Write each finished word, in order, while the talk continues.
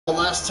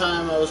Last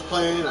time I was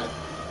playing, I was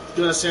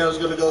gonna say I was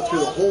gonna go through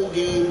the whole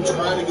game,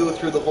 try to go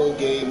through the whole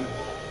game,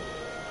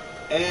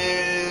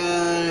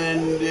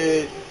 and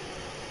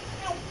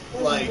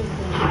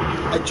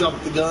I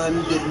jumped the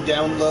gun, didn't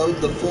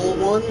download the full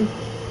one,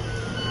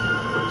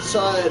 so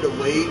I had to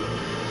wait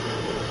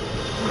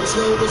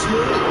until this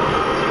morning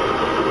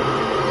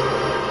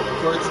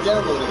for it to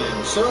download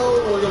again. So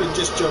we're gonna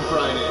just jump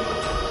right in.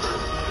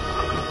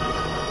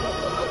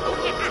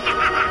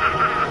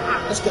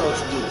 That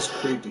skeleton dude is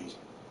creepy.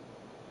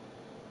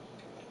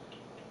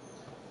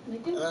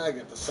 I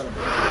got the son of a...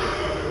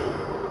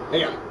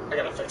 Hang on, I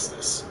gotta fix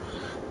this.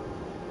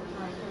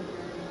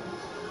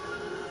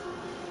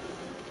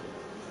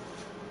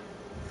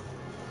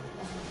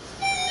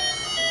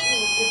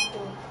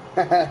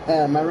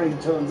 My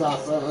ringtone's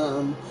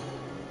awesome.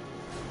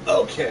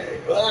 Okay,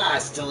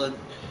 still in...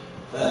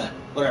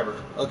 whatever,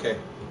 okay.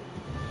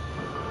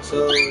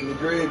 So, in the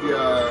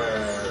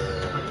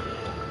graveyard...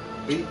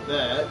 Beat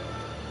that.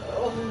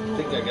 I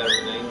think I got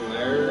everything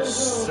there.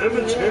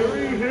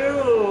 Cemetery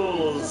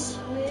Hills!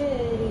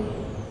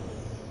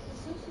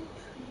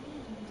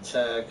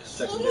 Attack,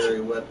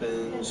 secondary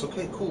weapons.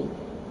 Okay, cool.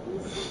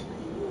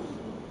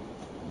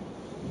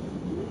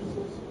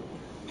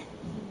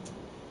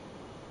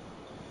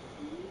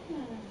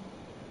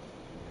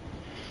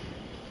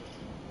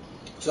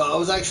 So I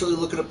was actually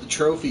looking up the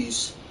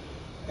trophies,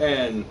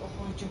 and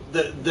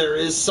there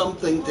is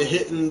something to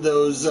hitting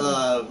those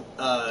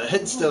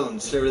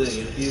headstones and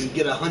everything. If you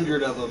get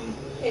 100 of them,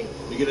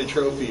 you get a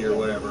trophy or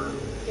whatever.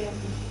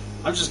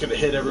 I'm just gonna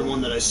hit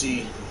everyone that I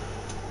see.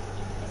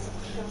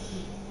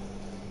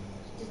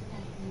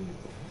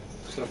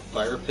 Is that a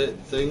fire pit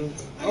thing?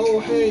 Oh,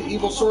 hey,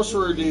 evil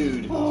sorcerer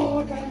dude.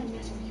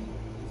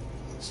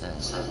 Sir,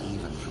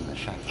 even from the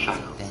shadows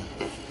of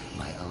death,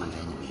 my old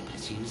enemy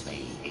pursues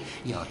me.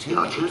 You're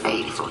too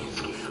faithful.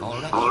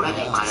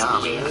 Already my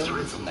army has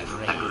risen from the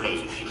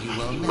grave. You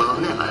will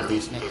never leave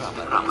this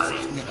necropolis.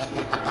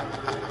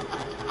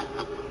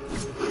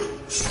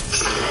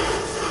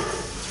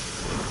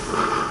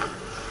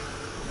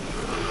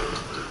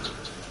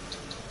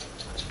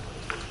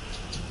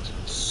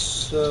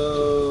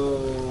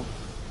 So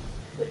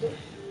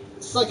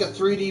it's like a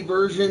 3D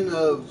version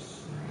of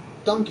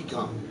Donkey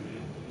Kong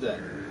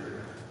then.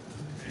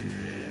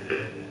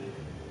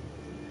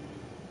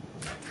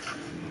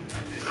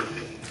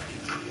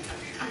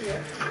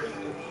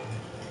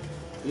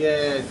 Yeah,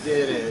 it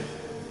did it.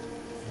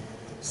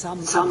 Some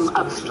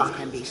obstructions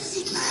can be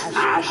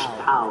smashed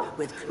out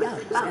with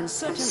clubs and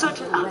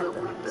certain other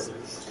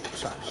weapons.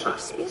 Try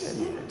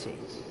experimenting.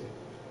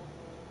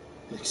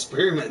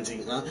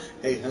 Experimenting, huh?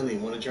 Hey, honey,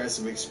 want to try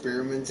some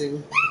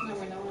experimenting?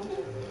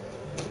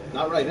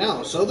 Not right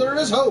now, so there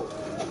is hope.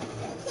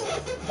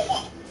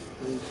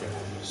 Okay,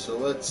 so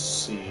let's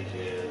see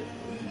here.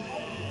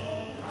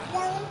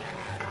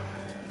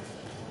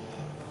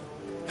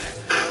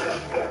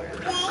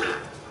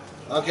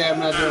 Okay, I'm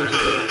not doing too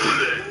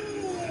good.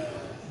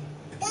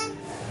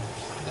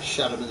 I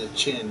shot him in the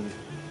chin.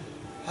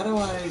 How do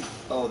I...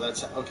 Oh,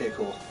 that's... Okay,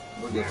 cool.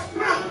 We're good.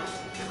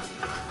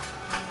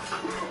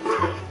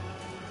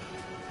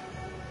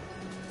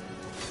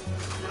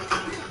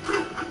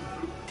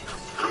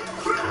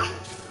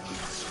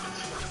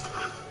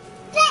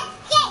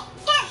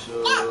 So...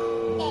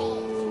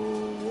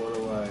 What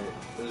do I...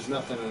 There's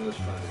nothing in this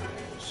front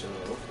here, so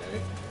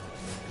okay.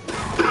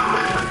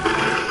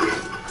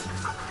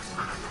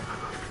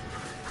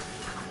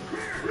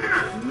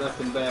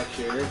 Nothing back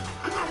here.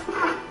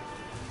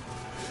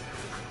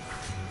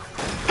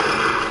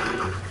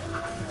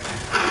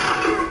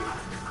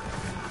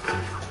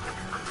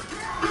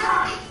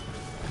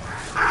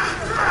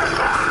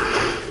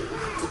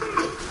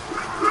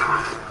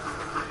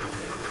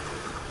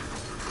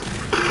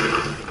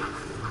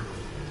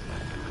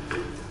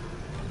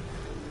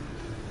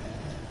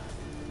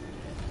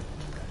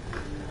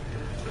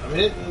 I'm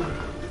hitting.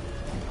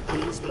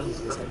 These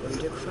bunkers are going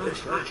to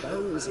crush your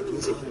bones if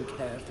you aren't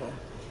careful.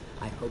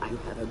 I hope you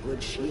have a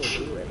good shield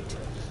to it.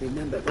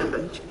 Remember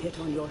that each hit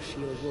on your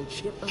shield will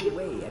chip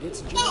away at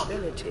its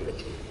durability.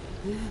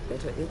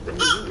 Better it than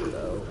you,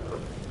 though.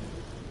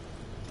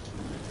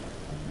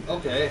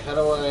 Okay, how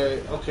do I...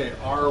 Okay,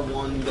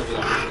 R1 to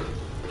block.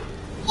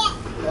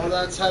 Oh,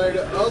 that's how to do...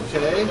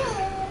 Okay.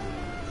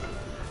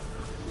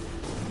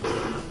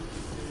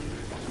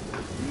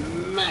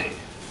 Man.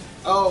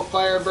 Oh,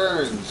 fire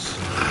burns.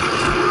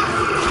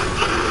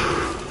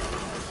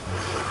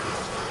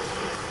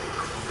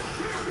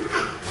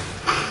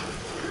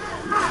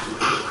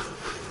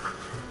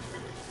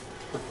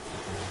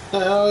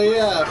 Oh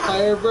yeah,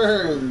 fire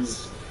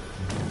burns.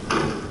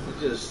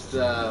 Just, you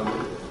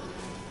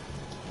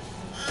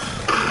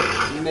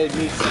made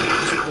me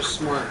sound super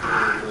smart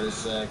for a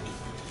sec.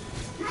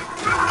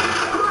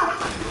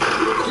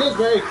 Excuse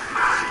me.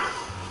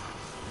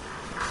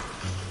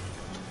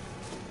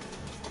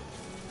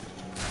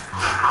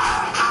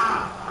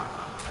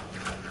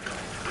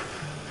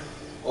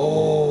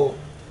 Oh.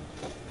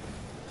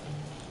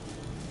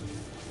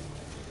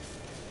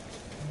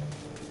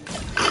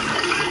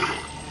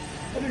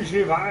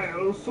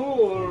 vile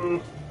fool!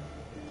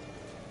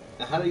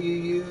 Now, how do you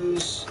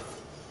use...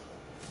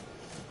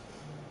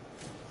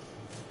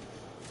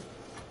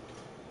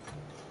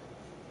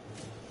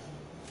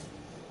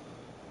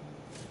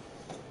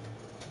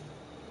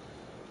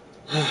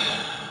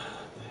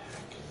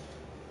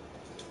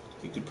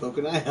 You could poke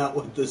an eye out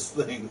with this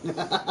thing.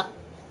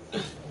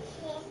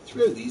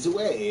 Throw these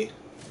away.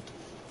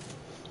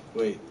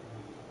 Wait.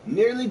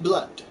 Nearly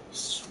blunt.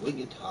 Swing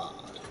it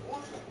hard.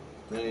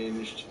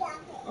 Ranged.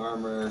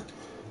 Armor.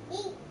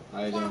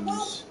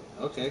 Items.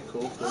 Okay,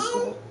 cool.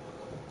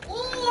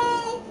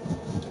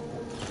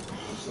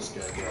 What's this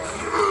guy got?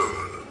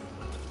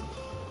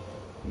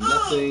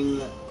 Nothing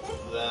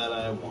that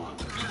I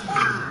want.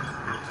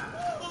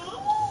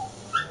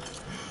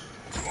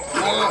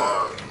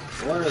 Oh!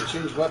 I wanted to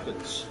change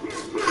weapons.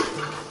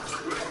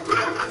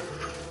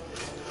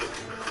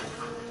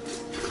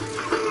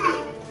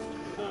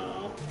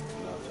 No,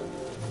 nothing.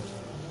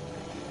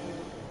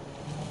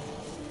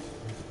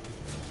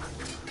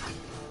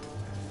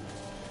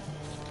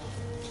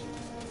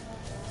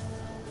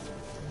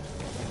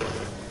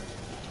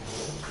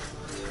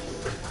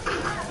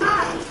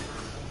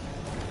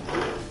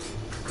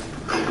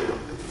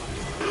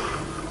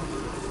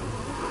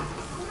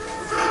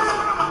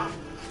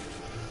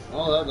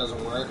 Oh, that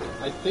doesn't work.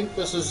 I think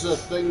this is a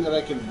thing that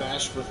I can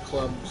bash with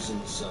clubs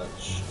and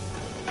such.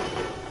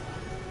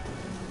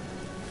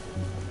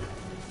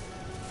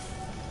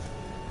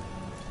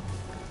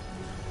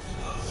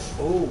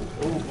 Oh.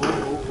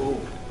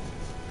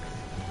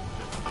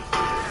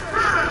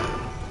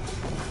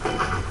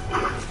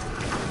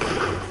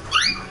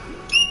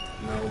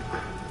 No.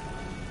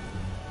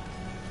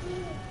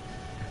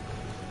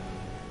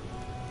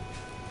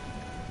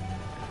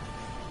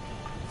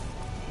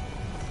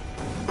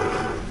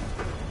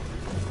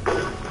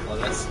 Oh,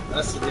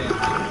 that's the damage.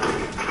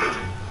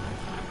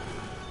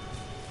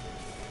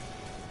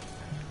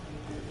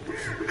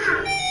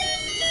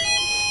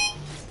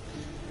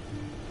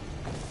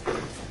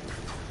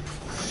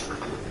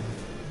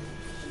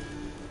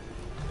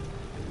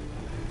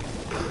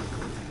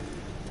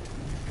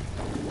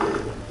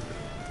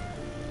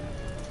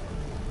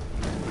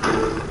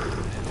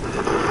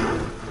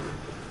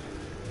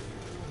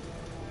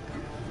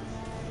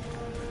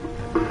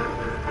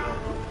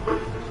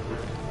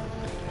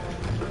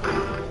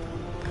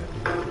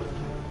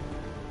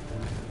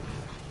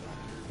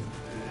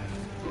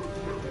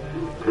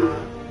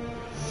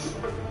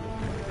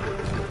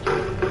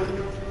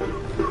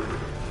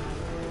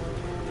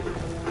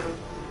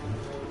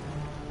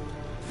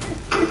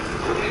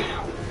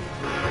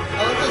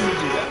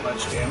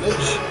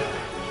 Damage.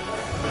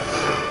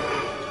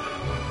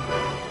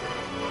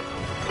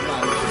 Come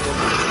on,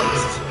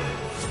 taste.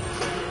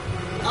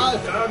 I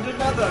found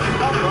another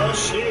copper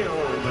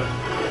shield.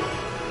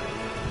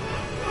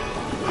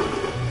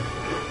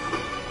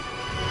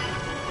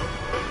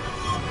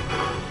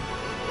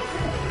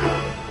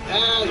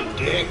 Ah, you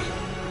dick.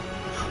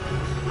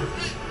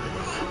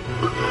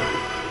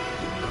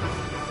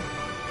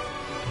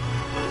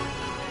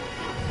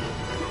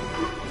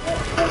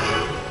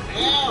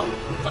 Ow,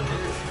 fucker.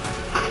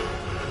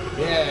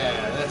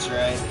 Yeah, that's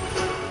right.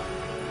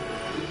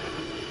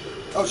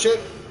 Oh shit!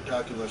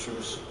 Jockey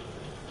mushrooms.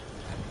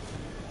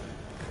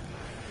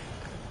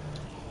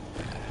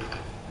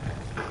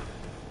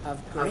 Of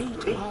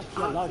great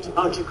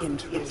archaeological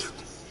interest.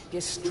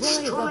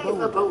 Destroy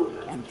the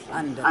boulder and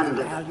plunder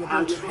the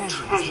valuable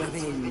treasures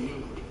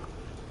within.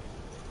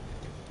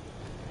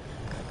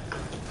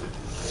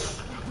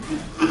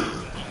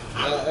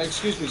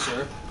 Excuse me,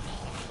 sir.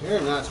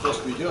 You're not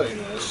supposed to be doing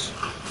this.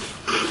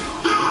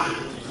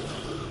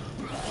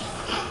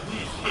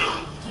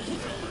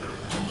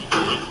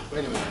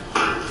 Wait a minute.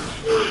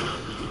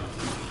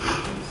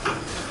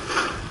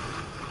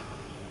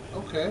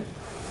 Okay.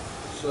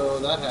 So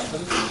that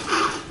happened.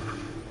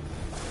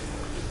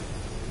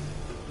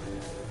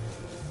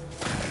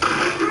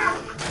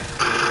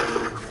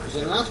 Was I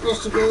not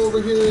supposed to go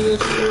over here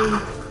this room?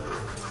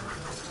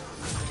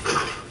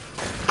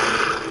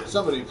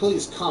 Somebody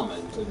please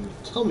comment and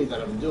tell me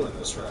that I'm doing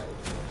this right.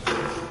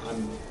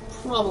 I'm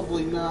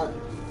probably not...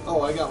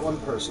 Oh, I got one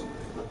person.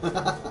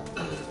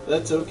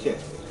 That's okay.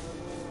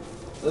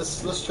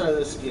 Let's try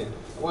this again.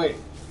 Wait,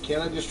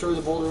 can I destroy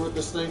the boulder with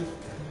this thing?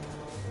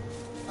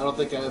 I don't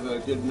think I have a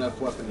good enough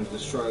weapon to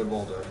destroy a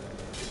boulder.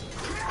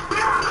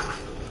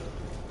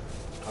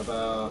 How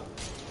about...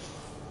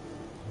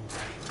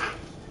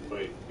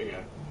 Wait, hang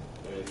on.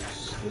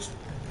 It's just...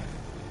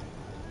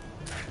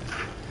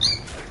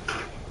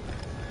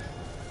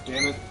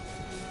 Damn it.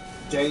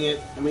 Dang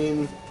it. I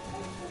mean...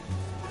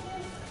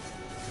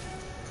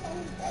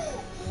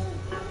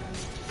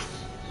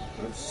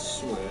 Let's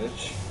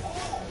switch.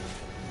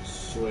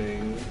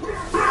 Swing.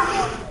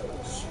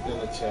 Spin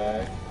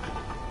attack.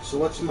 So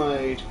what's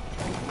my...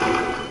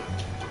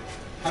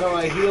 How do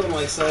I heal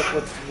myself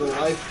with the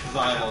life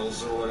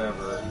vials or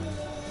whatever?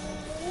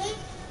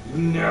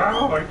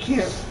 No, I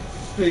can't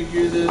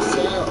figure this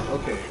out.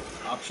 Okay,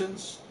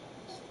 options?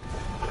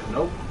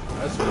 Nope,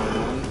 that's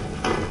one.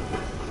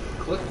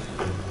 Click,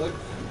 click,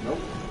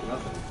 nope,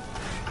 nothing.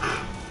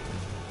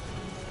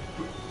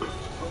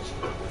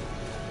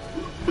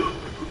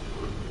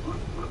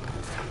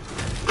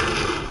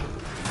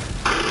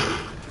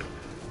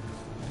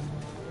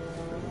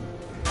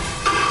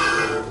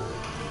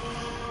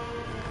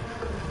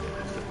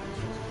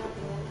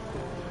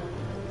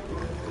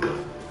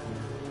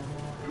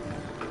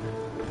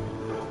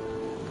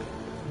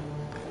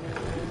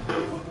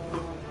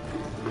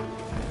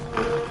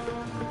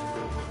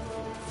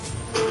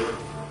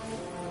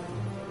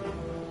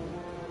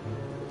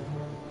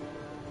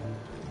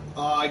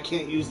 Oh, I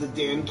can't use the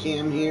Dan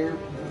cam here?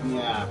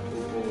 Yeah,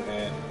 poo-poo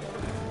head.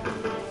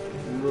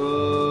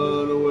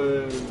 Run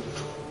away.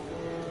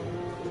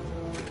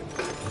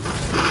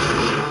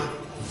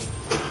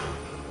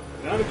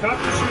 Now the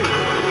copper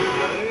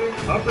shield.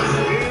 Copper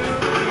shield.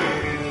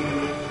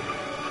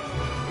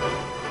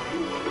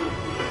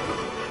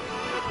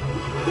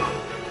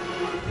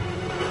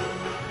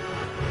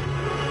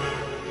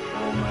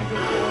 Oh my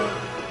god.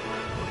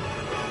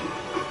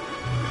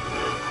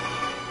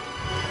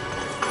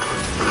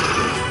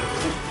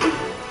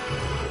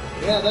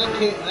 Yeah,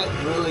 that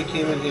really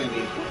came in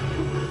handy.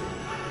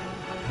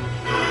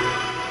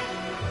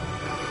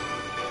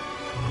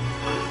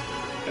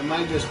 Am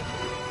I just...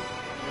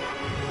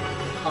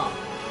 Huh.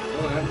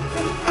 Okay.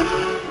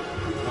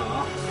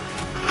 Huh.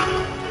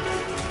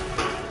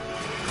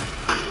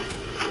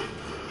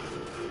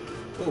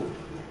 Oh.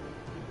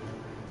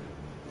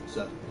 It's a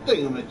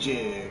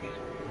thingamajig.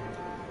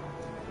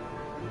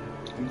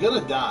 I'm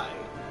gonna die.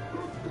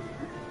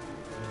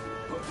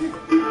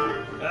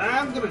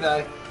 I'm gonna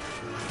die.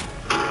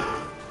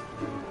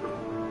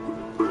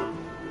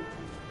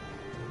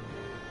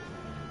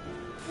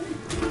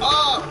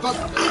 Ah, fuck.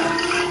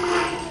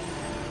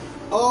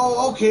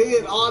 Oh, okay,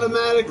 it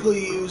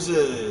automatically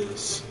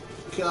uses.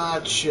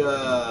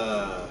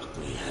 Gotcha.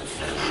 We have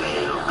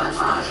failed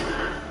us.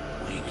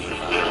 We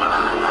give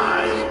our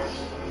lives.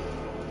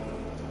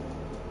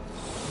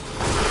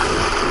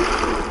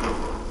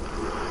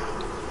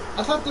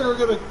 I thought they were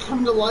gonna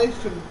come to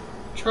life and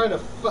try to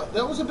fight.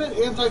 That was a bit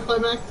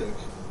anticlimactic.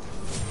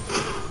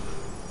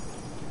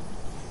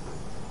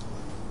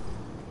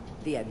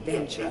 The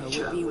adventurer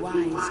would be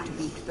wise to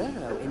be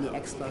thorough in the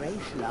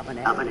exploration of an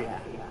area.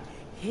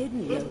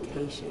 Hidden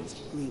locations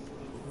reap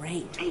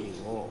great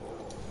reward.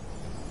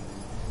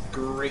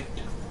 Great.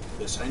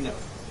 This I know.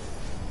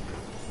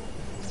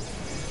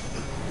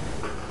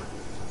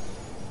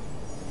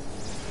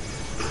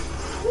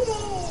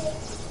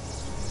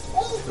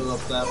 Fill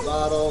up that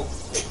bottle.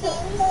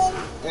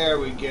 There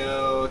we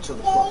go. Till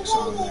the cork's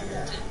on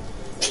there.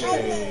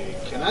 Okay.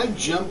 Can I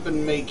jump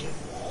and make it?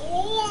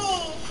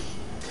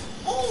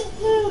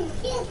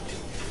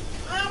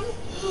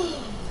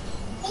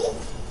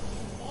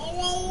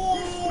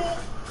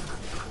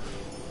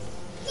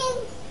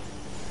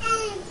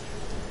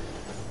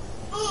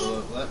 Will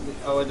it let me?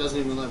 Oh, it doesn't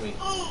even let me.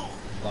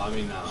 Well, I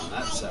mean, not on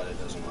that side it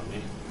doesn't let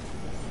me.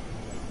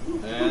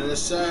 And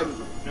this side,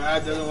 no,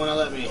 it doesn't want to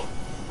let me.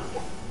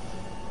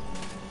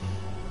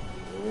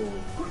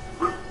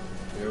 Oh,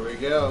 here we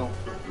go.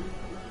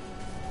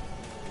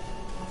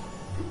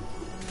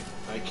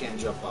 I can't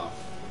jump off.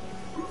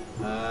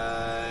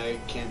 I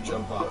can't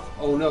jump off.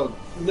 Oh no,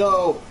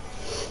 no!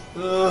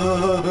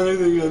 I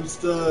think I'm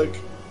stuck.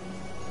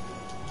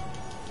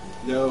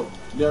 No,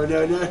 no,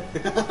 no, no.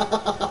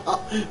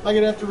 Am I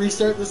gonna have to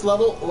restart this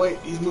level? Oh, wait,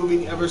 he's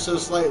moving ever so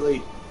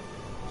slightly.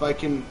 If I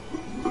can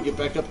get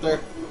back up there.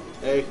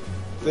 Hey,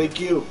 thank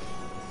you.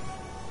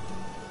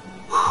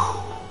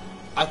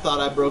 I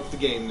thought I broke the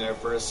game there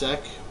for a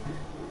sec.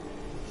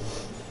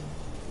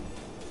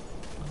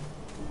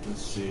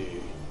 Let's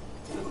see.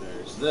 And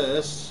there's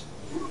this.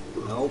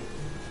 Nope.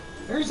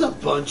 There's a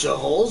bunch of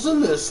holes in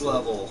this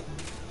level.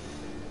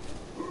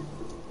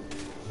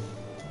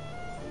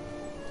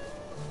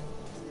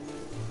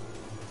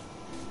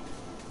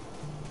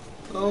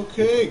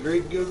 Okay,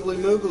 great googly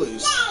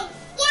mooglies.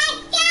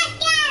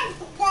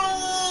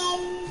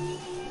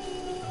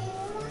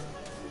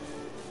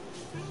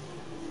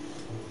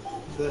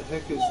 The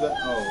heck is that?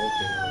 Oh,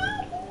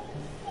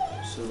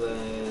 okay. So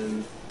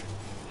then,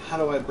 how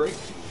do I break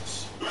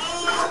these?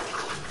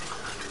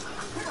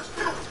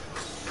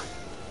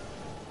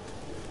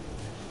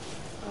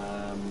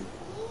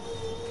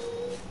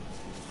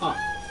 Huh.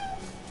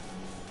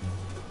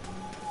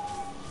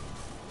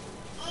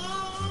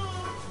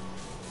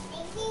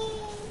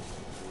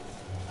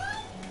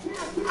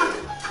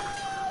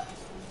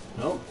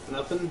 Nope,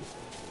 nothing.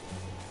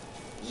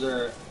 Is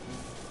there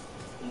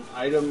an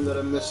item that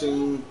I'm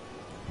missing?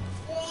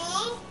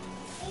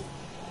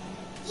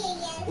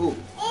 Ooh,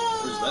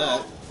 there's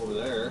that over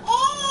there.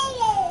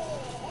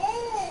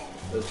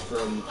 That's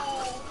from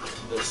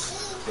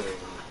this thing.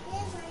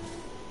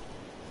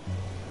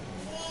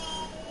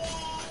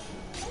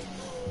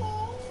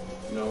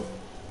 Nope.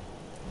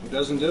 It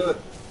doesn't do it.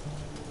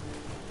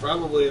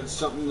 Probably it's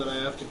something that I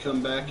have to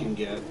come back and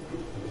get.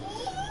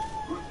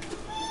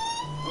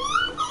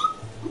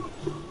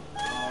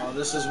 Oh,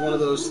 this is one of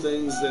those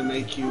things that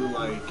make you,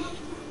 like,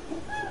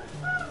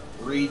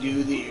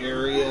 redo the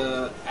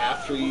area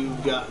after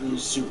you've gotten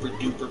super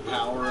duper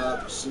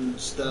power-ups and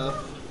stuff.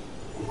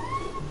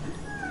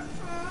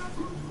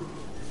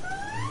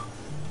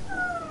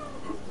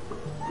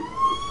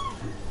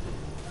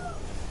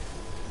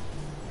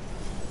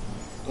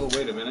 Oh,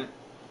 wait a minute.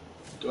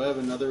 Do I have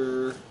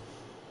another...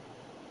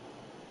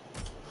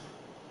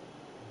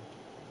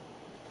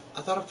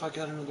 I thought if I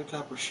got another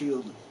copper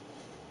shield...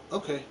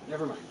 Okay,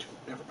 never mind.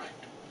 Never mind.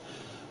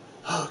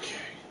 Okay.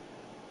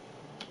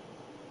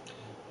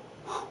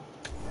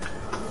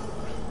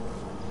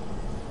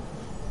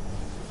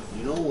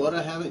 You know know what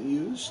I haven't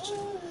used?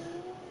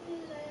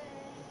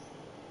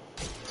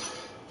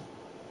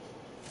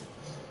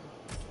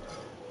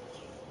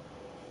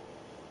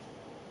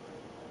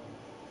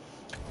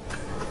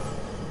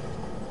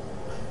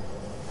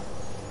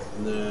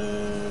 And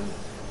then,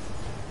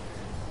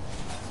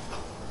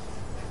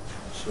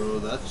 so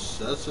that's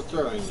the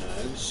throwing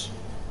knives.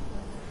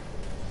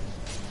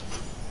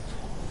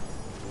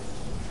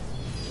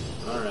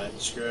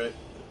 Alright, screw it.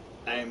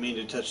 I didn't mean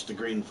to touch the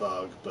green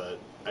fog, but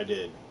I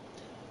did.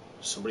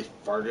 Somebody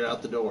farted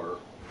out the door,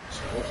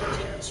 so hopefully I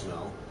can't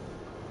smell.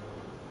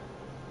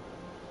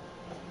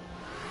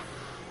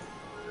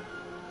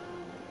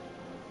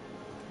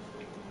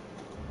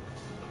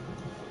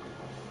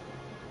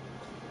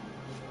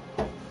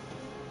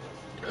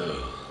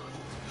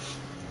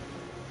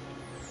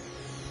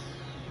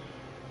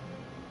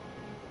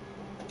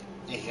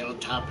 The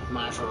hilltop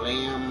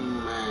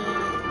mausoleum.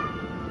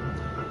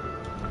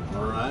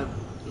 Alright,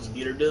 let's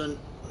get her done.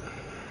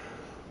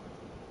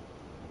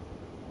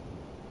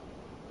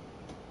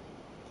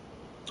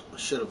 I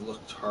should have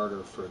looked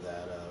harder for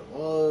that.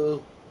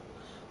 Oh,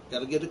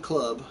 gotta get a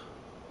club.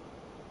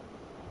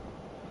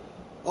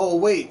 Oh,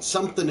 wait,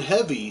 something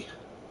heavy.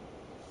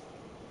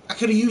 I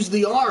could have used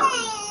the arm.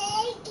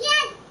 I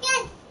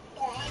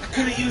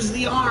could have used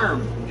the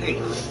arm.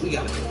 Hang on, we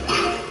gotta go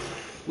back.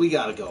 We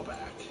gotta go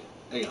back.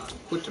 Hang on,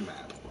 quit the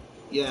map.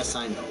 Yes,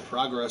 I know,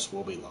 progress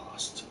will be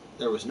lost.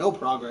 There was no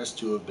progress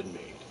to have been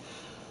made.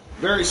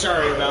 Very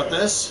sorry about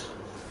this.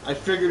 I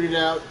figured it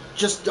out,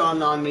 just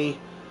dawned on me.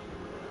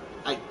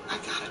 I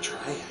gotta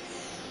try it.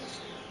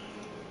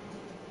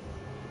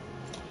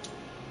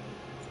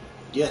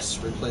 Yes,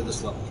 replay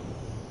this level.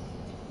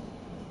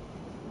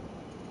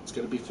 It's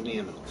gonna be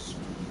phenomenals.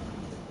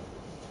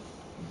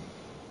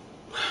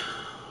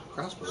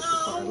 Crossbows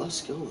require less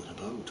skill than a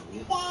bow to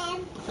wield,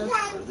 but that's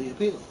part of the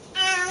appeal.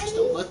 Just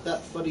don't let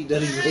that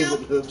fuddy-duddy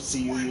Raven Hood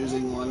see you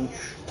using one.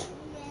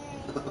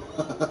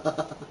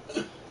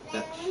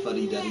 That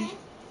fuddy-duddy.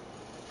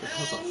 What the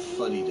hell's a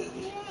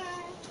fuddy-duddy?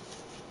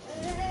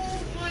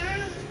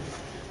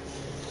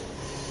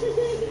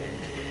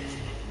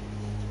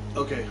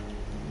 Okay.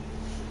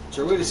 Is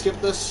there a way to skip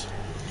this?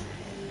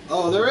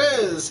 Oh, there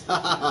is!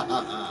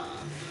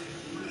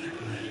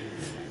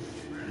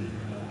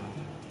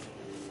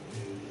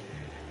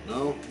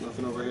 No?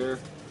 Nothing over here?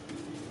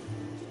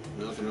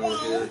 Nothing over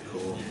here?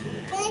 Cool.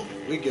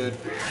 We good.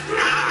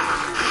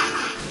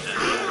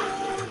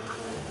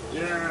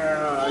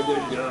 Yeah, I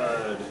did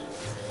good.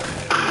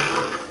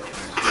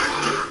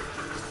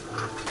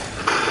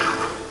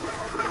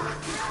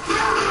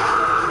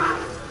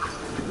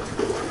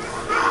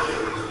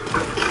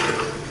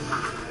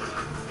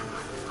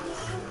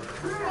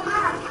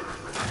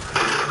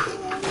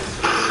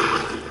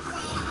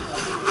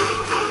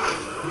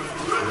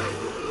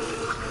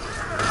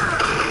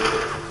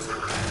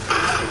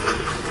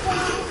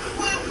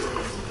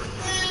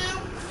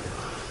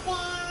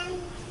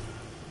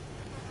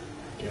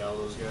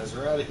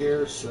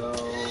 Here, so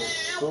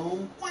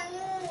boom,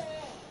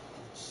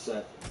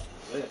 set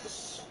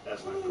this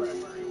as my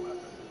primary weapon.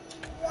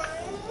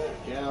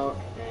 Back out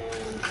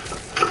and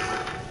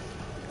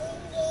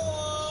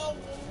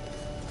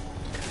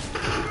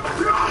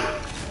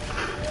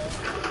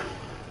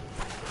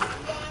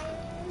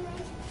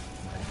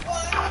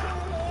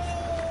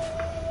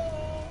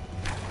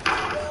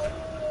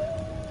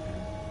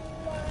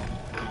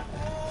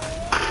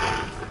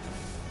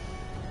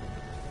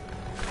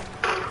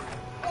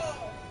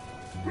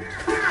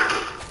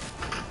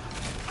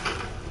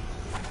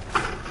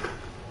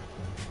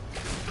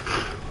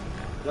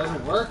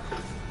doesn't work.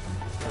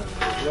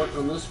 Work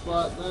on this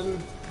spot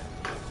then.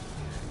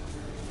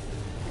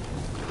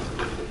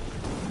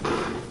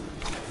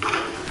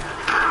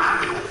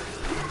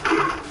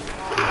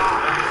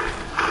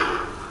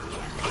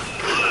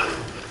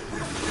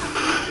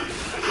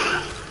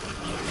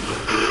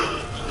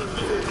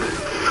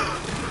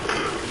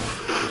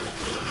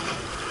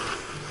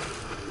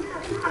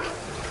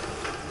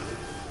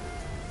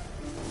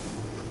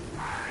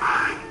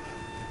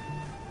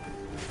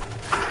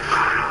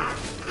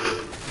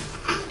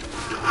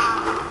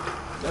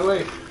 No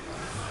way.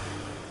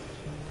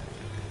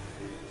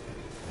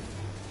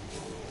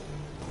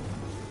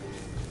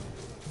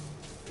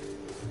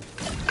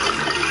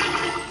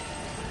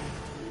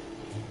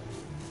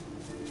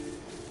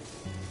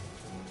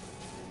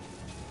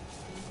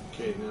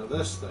 Okay, now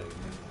this thing.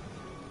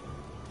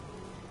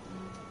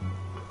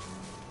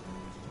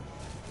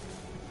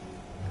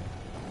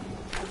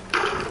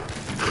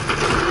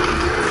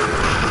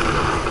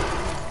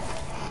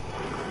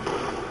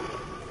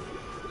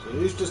 So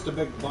he's just a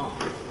big bomb.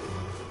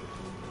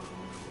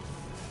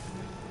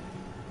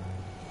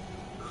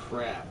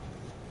 Crap.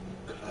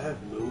 Could I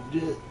have moved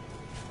it?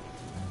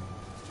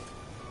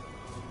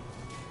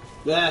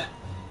 Nah,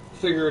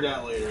 figure it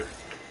out later.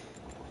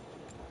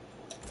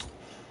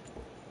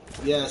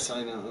 Yes,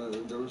 I know.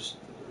 There was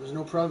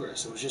no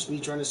progress. It was just me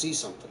trying to see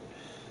something.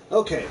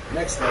 Okay,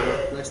 next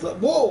level. Next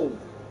level. Whoa!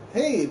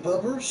 Hey,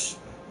 Bubbers.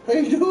 How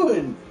you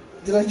doing?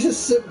 Did I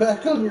just sit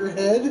back on your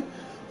head?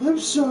 I'm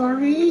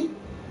sorry.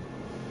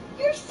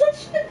 You're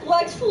such a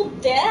neglectful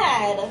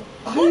dad.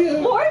 I,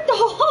 Poor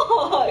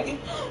dog.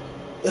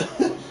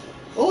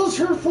 Well, it's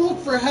her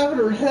fault for having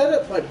her head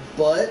up my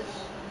butt.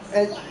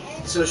 And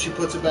so she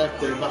puts it back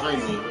there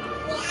behind me.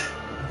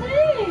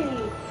 Hey.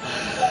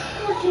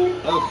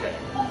 Okay.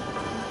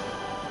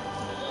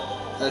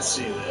 Let's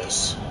see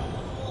this.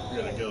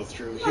 We're gonna go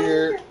through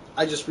here.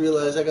 I just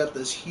realized I got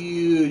this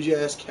huge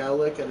ass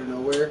cowlick out of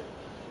nowhere.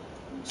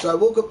 So I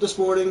woke up this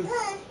morning.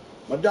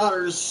 My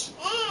daughter's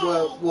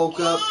woke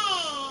up.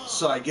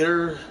 So I get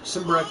her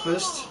some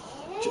breakfast.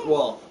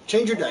 Well,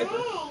 change her diaper.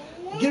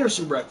 Get her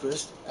some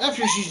breakfast.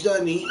 After she's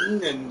done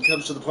eating and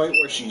comes to the point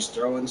where she's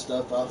throwing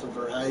stuff off of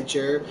her high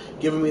chair,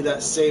 giving me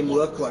that same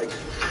look like,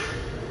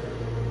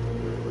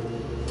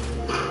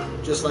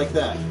 just like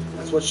that.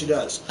 That's what she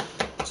does.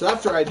 So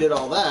after I did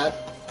all that,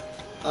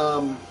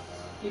 I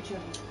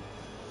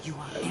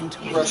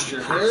brushed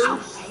her hair,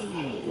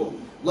 well,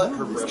 let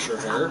her brush her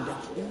hair,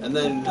 and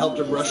then helped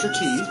her brush her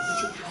teeth.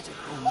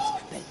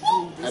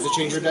 Had to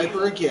change her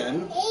diaper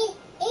again,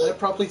 and I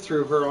promptly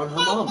threw her on her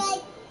mom.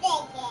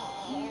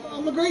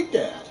 I'm a great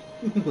dad.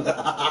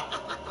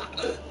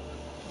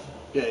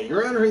 Yeah,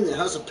 you're entering the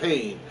House of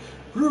Pain.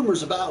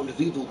 Rumors abound of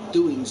evil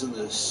doings in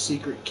the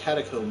secret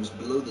catacombs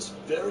below this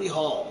very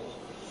hall.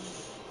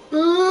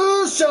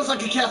 Sounds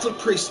like a Catholic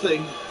priest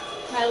thing.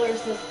 Tyler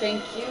says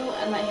thank you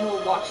and that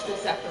he'll watch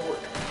this after work.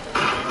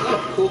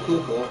 Oh,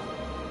 cool.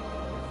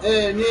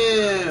 And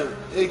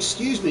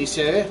excuse me,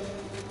 sir.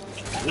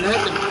 I'm gonna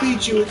have to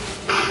beat you.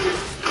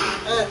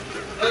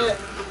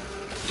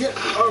 Get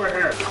over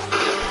here.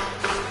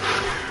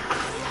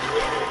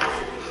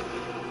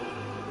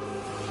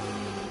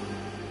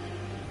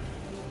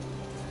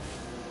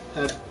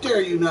 How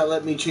dare you not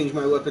let me change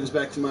my weapons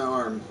back to my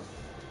arm?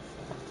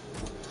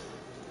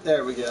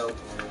 There we go.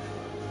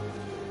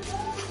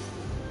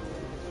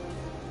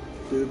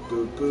 Boo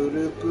boo boo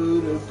doo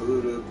boo doo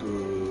boo doo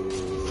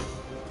boo.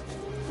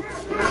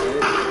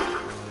 Okay.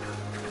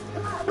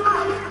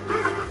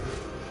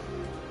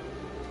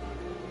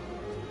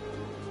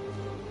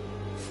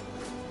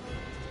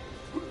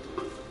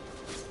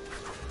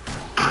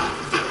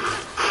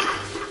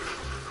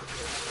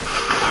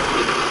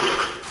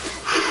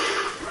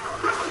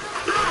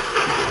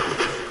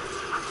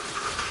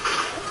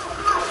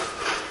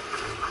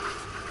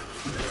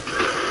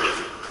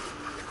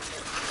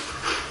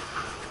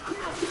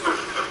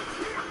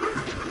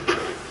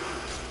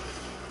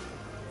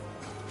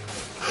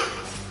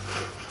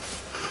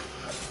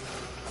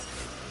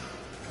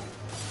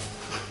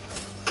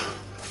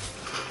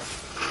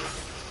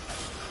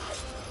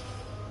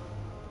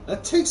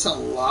 That takes a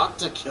lot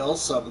to kill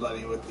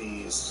somebody with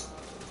these.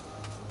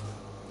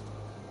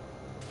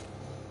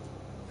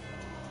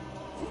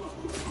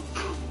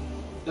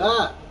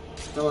 Ah!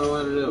 That's not what I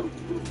wanted to do.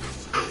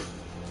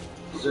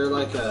 Is there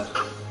like a...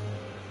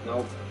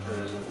 Nope,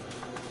 there isn't.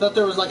 I thought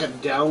there was like a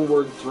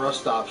downward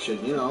thrust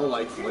option, you know,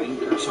 like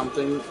Link or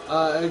something.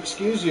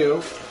 Excuse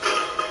you.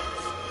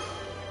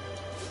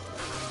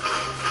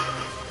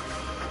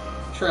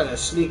 Try to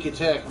sneak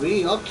attack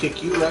me, I'll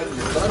kick you right in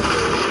the butt.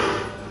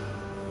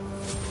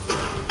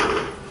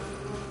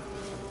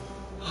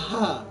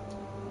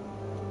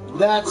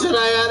 That's what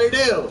I had to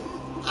do.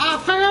 I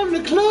found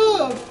the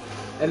club.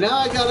 And now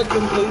I gotta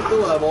complete the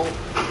level.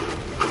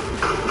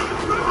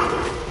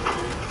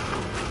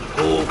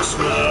 Hulk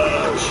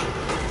smash.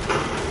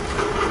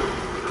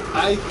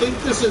 I think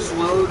this is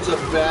loads of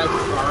bad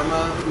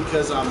karma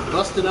because I'm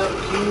busting up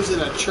pews in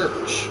a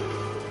church,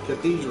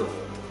 cathedral,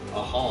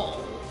 a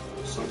hall,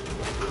 something.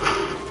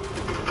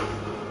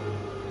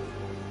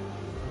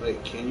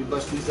 Wait, can you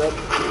bust these up?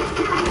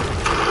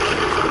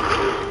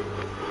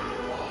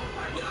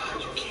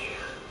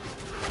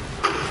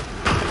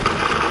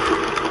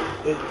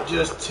 It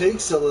just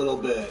takes a little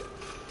bit.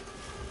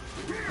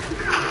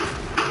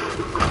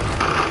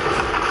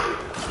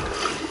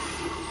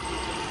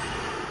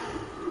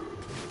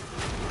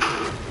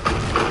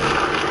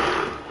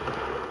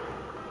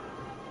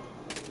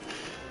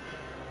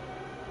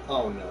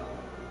 Oh no.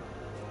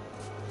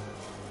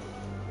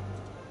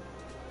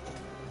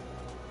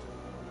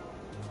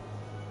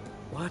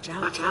 Watch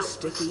out for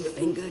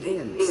sticky-fingered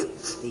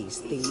ends. These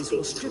things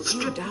will strip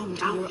you down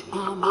to your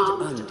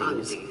armored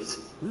undies.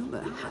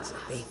 Rumor has it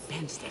they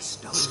fence the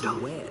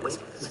stolen wares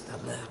with the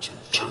merchant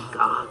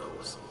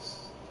goggles.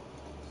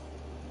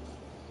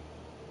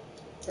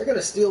 They're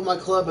gonna steal my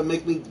club and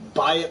make me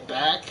buy it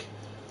back?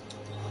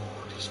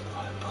 Oh, these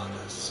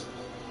motherfuckers.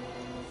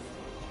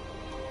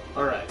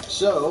 Alright,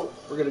 so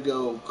we're gonna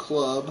go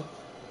club.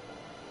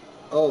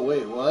 Oh,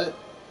 wait, what?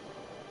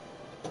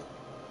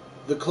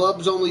 The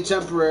club's only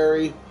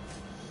temporary.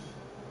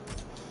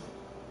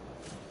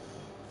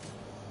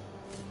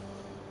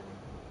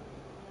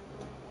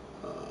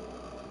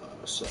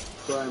 So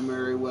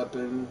primary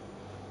weapon.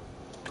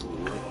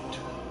 Great.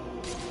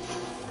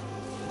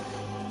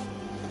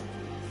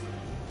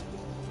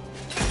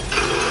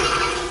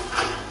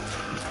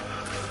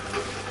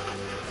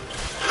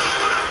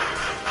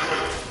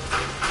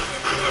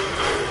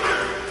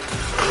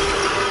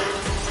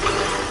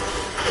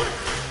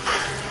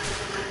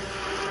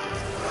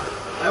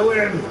 I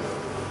win!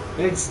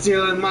 Ain't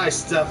stealing my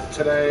stuff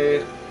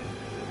today.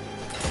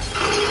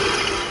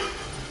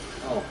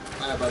 Oh,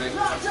 hi, buddy.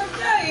 Not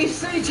today,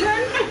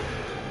 Satan!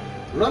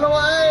 Run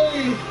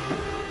away!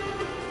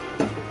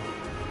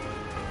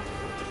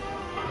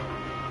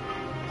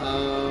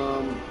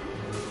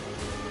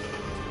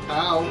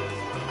 Ow.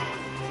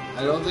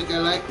 I don't think I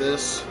like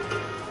this.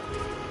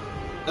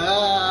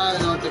 I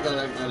don't think I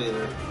like that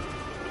either.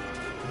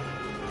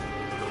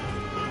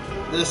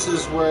 This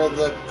is where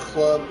the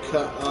club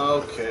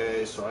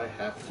okay, so I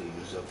have to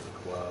use up the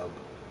club.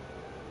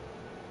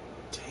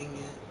 Dang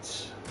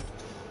it.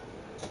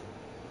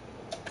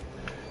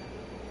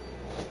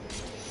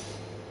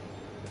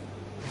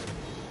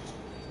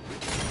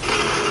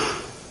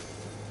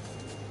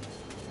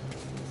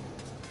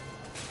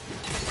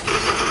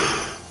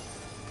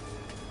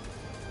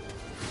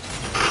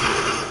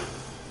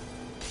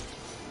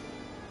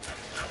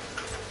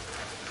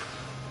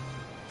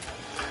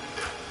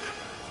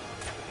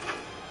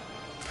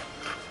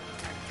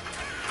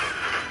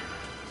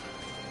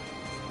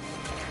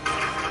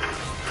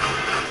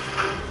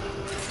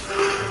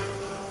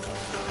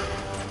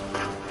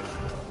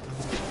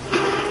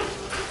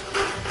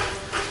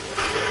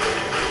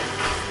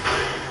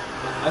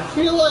 I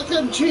feel like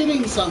I'm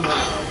cheating somehow.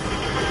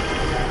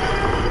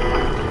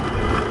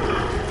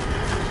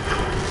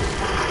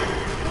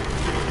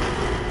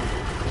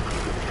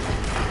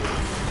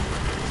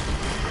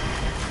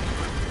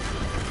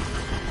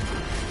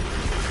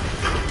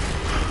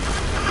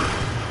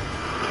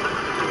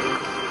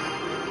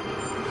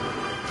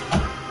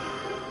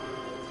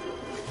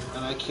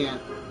 And I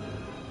can't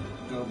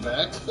go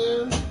back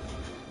there?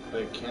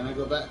 Wait, can I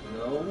go back?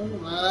 No,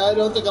 I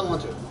don't think I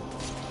want to.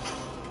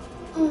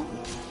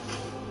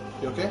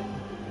 You okay?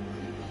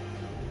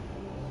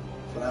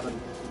 What happened?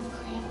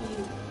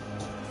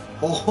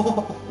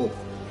 Oh,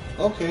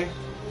 okay.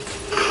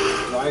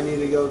 Do I need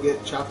to go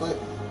get chocolate?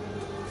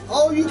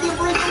 Oh, you can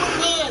break them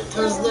apart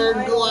because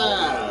they're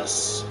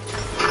glass.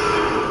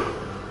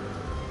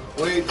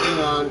 Wait, hang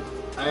on.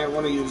 I don't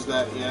want to use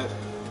that yet.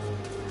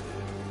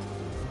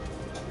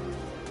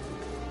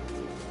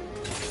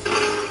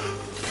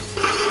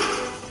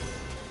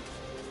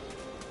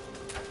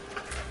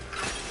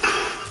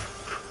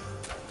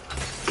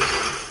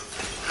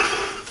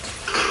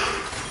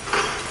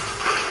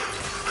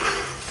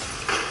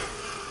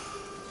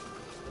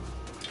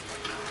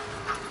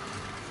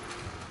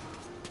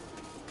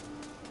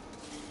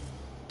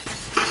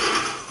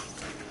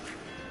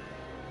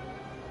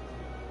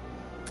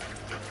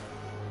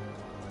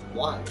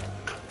 Why?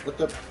 What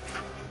the...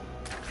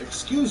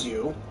 Excuse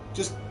you?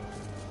 Just...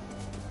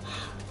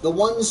 The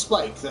one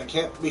spike that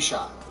can't be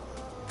shot.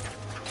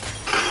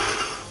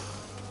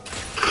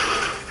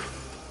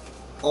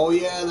 Oh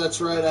yeah, that's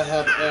right, I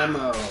have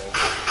ammo.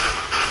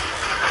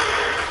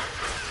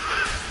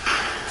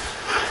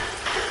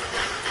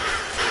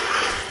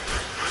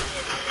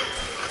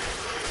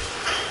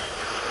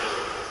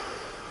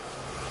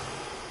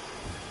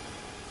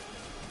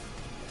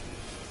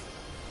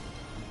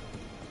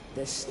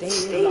 The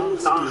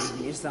stained-glass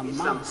demon is the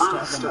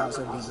master of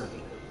the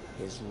mausoleum.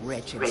 His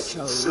wretched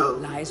soul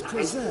lies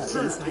preserved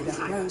inside a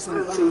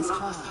frozen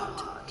glass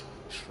heart.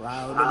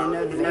 Shrouded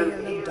in a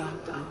veil of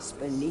darkness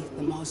beneath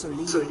the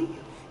mausoleum,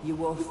 you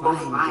will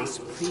find this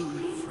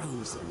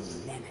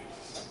pre-frozen lemon.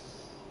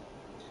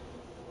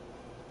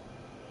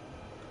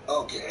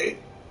 Okay.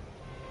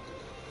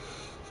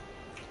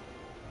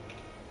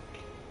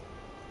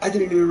 I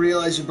didn't even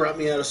realize you brought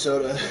me out a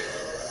soda.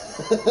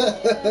 Brought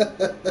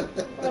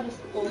us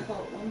both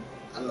out one.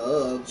 I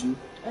loved you.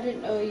 I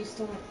didn't know you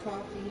still had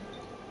coffee.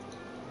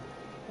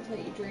 I thought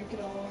you drank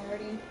it all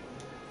already.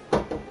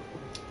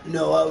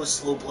 No, I was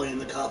slow playing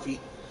the coffee.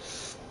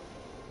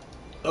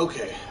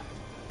 Okay.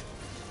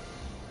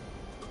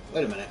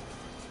 Wait a minute.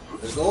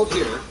 There's gold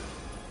here.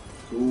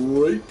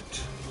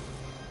 Great.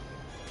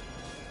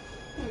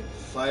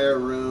 Fire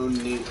rune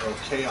need. Oh,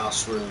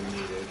 chaos rune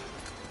needed.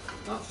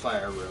 Not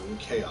fire rune,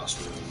 chaos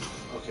rune.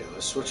 Okay,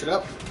 let's switch it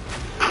up.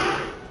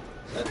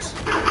 That's...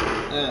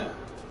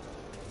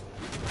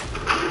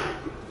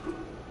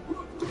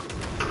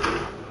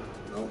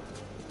 Nope.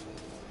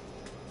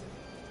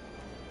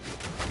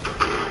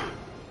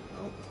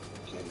 Nope,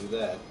 can't do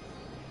that.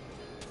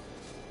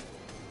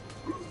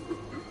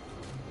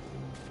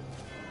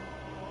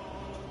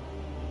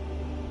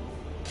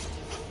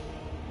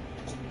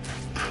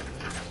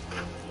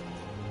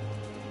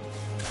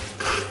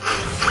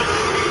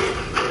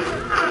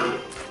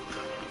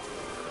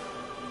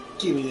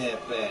 Give me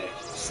that back.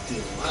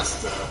 Steal my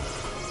stuff.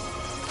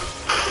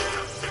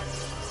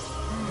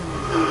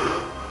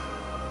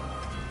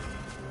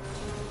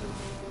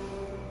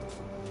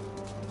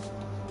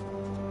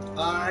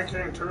 I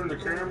can't turn the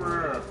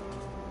camera.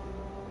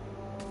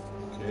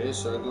 Okay,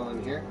 so I go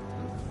in here.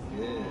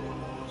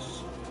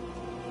 Yes.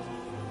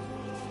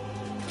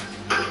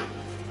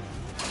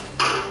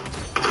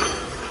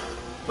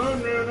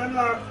 Thunder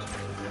unlocked.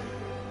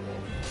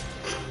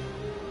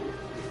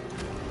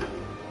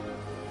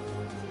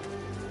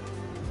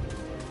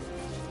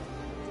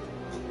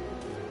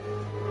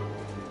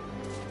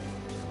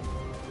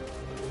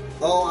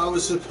 Oh, I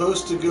was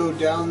supposed to go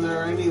down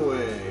there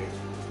anyway.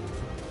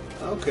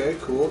 Okay,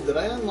 cool. Did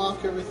I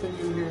unlock everything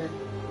in here?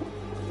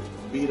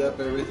 Beat up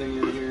everything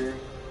in here?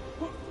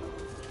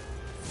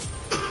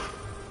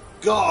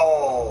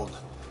 Gold!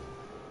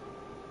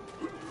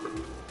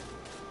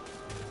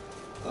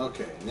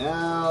 Okay,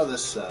 now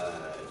this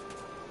side.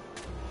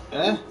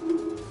 Eh?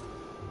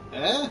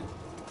 Eh?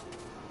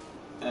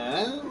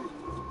 Eh?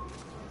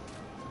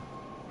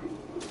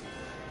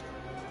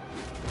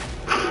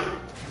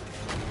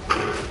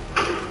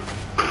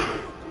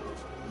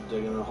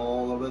 Digging a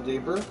hole a little bit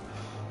deeper.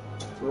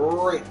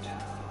 Right.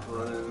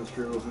 Running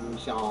through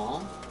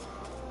here.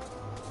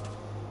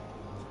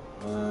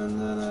 And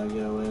then I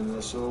go in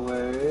this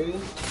way.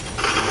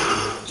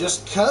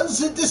 Just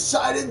 'cause it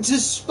decided to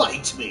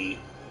spite me.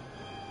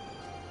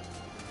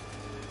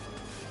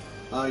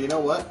 You know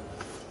what?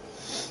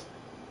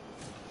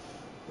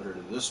 Better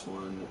do this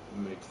one,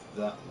 make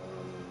that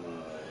one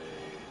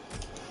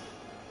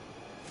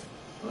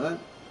my... What?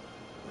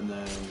 And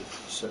then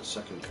set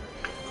secondary.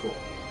 Cool.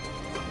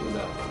 Do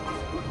that one.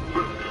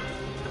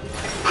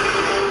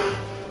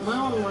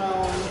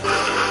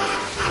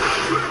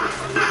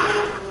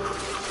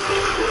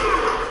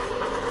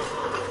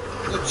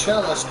 The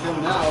cellist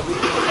can now be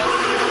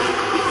connected.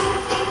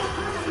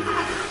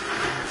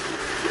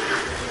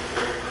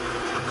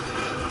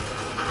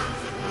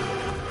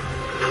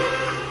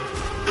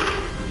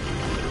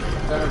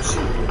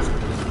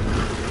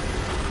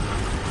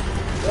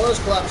 Doors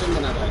collapsing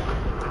the night.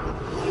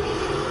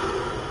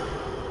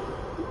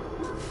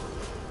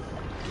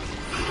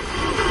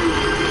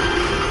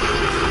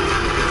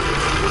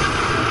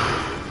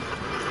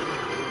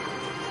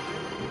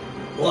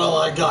 Well,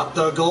 I got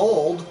the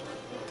gold.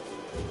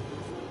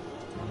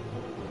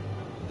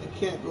 I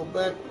can't go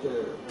back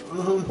there. I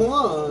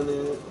want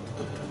it.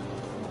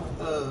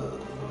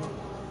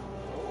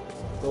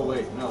 Oh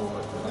wait, no,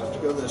 I have to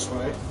go this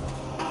way.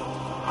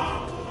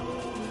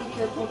 Be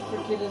careful,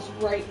 Cricket is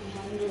right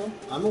behind you.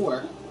 I'm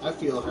aware. I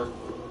feel her.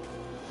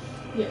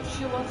 Yeah,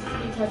 she wants to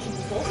be touching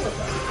both of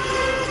us.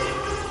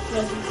 She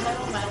has her head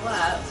on my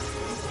lap.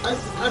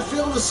 I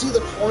fail to see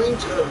the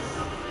point of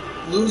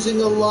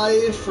losing a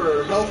life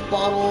or health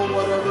bottle or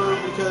whatever,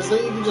 because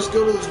then you can just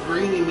go to this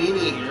greeny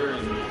meanie here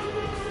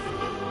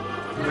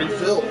and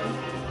refill.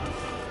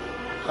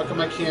 How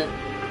come I can't?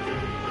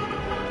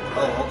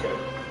 Oh, okay.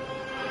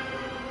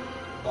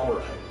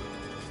 Alright.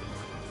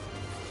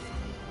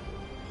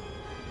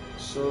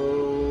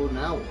 So,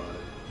 now what?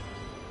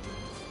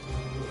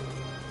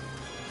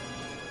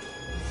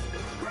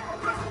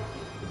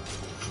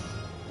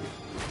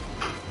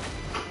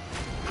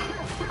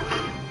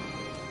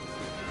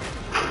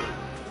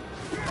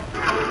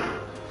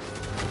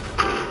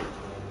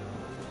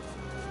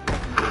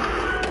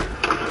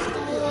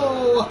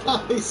 Oh,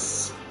 I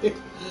see.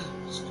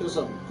 It's because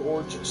I'm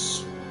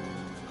gorgeous.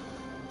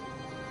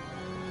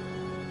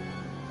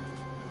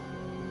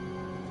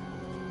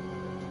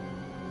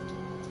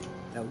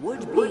 The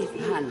would-be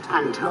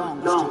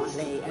phantom longs to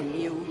play a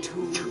new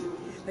tune,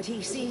 but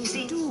he seems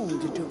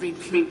doomed to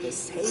repeat the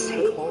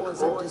same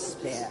cause of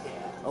despair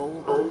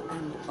over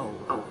and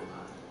over.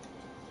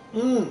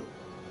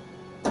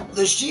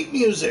 The sheet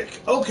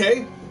music.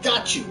 Okay,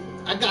 got you.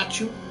 I got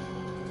you.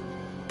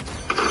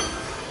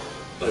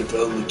 I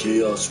found the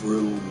Chaos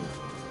Room.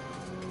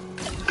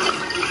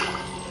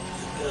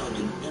 Found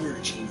an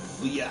energy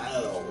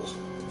vial.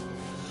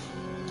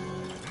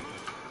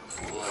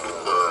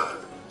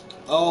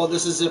 Oh,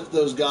 this is if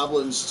those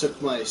goblins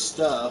took my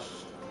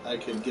stuff, I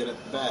could get it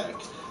back.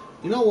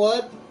 You know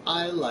what?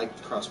 I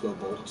like crossbow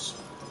bolts.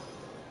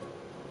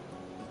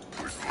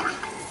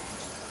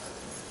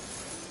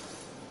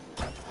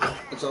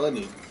 That's all I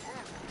need.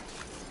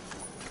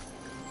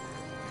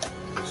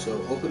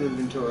 So, open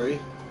inventory.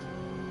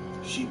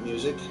 Sheet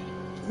music.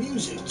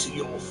 Music to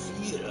your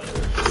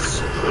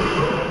fears.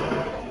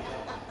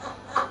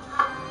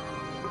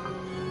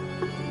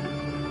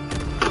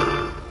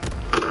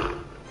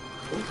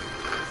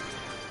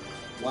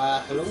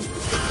 Why, hello?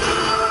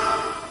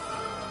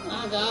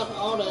 I got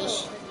all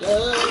this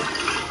stuff.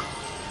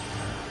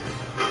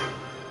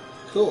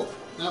 Cool.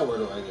 Now where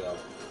do I go?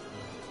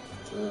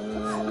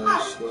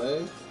 This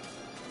way.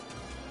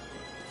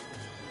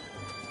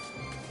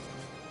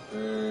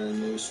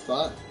 New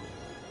spot.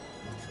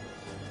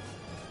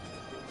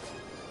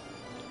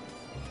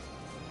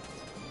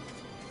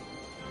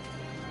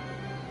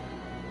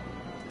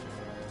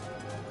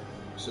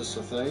 Is this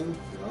a thing?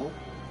 No.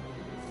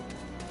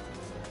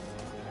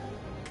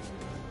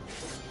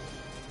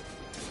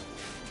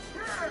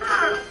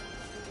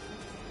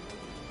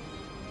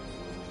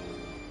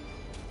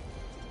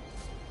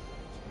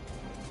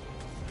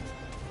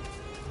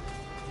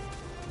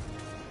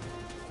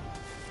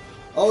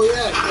 Oh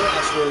yeah,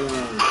 Chaos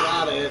Room.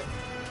 Got it.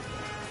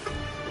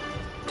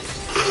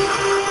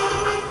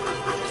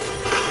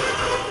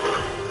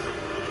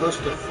 Push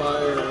the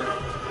fire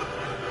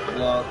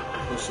block,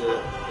 push it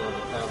on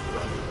the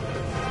pathway.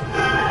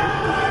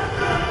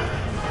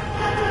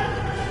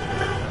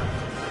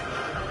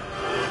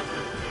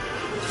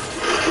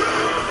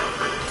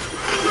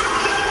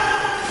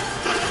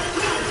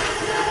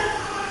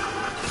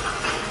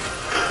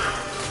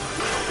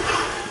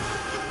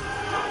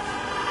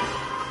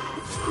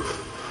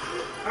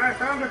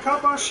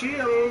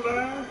 shield.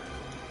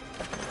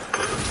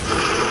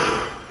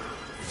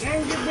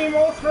 And give me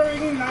more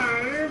throwing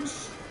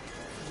knives.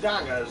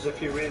 Daggers,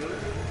 if you will.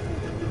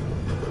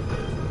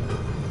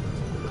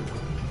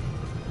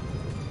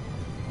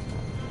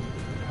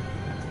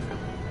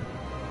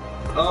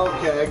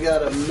 Okay, I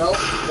got a melt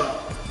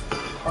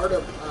heart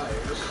of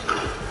ice.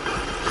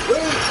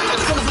 Wait, I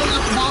was gonna bring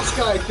up the boss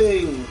guy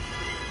thing.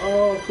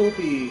 Oh,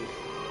 Poopy.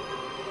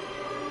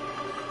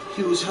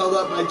 He was held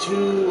up by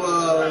two,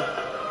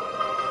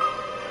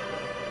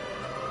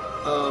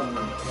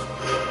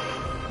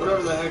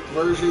 whatever the heck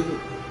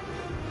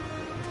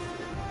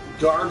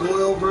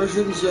gargoyle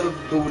versions of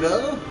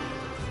Buddha.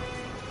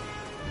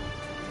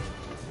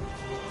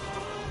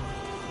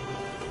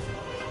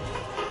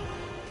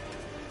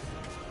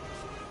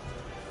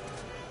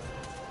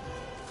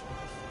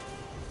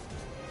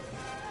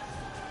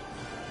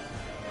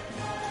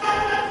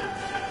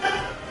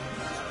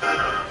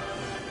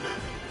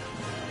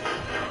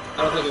 I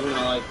don't think I'm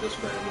gonna like this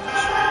very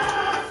much.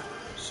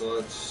 So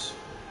let's.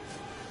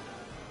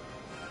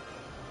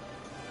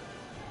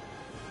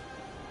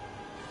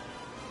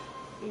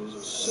 Use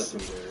a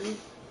secondary.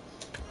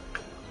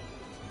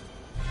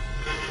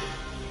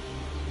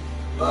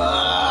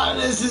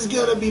 This is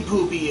gonna be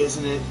Poopy,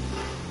 isn't it?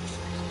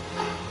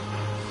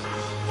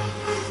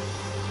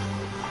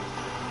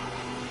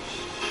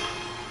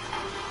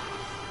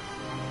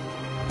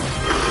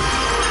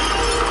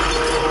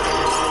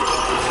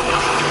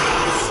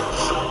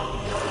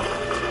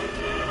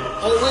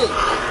 Oh wait,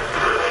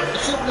 I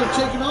shouldn't have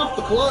taken off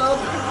the club.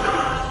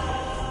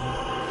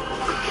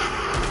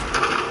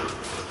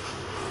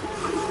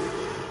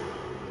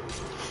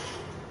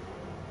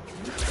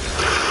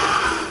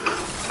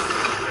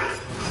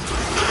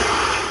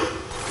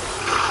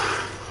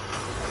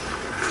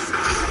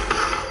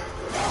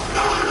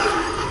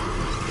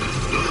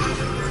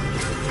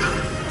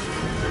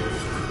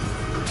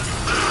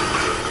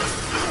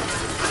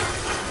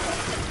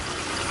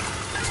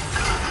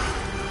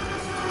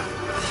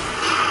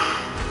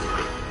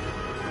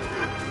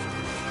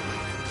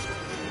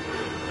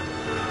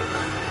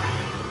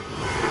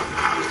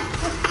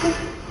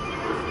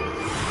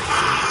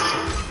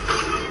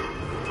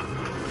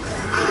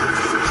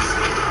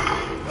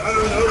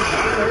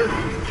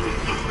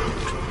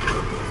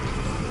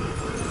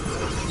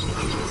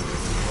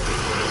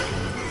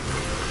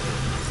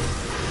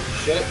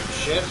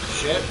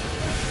 Shit.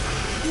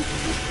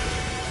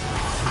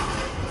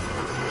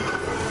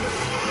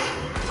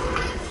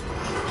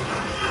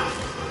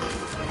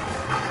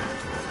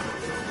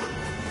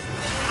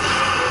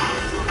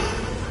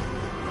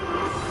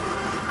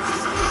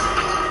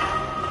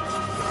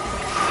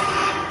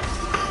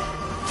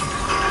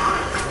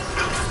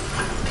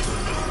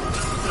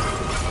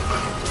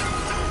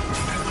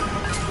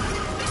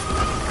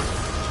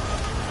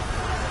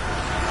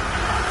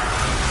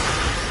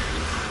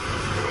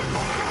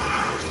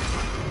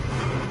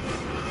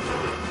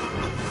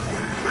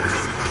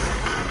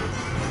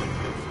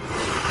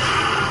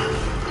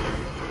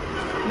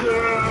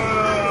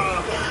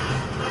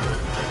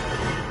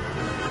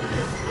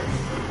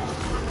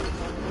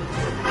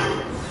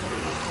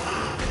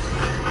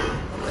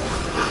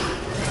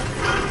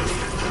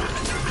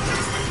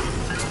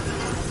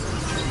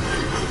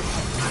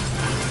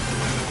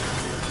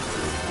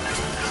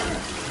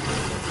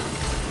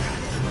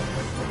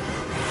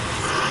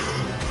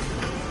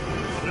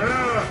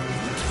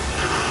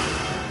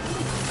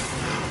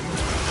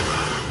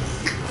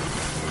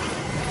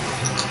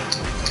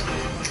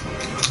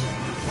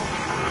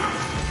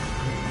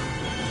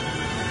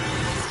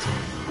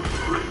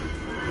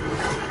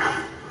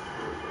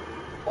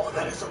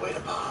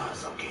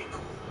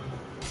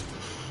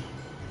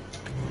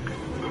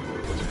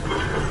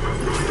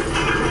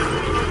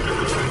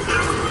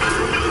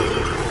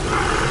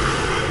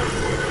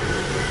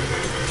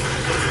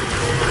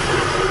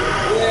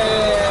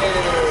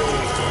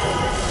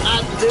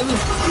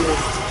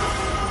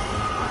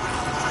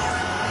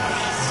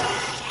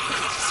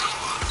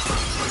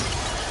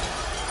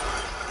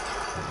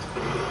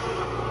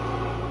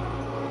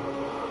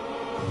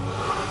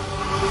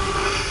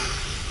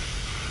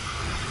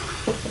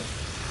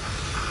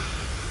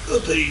 A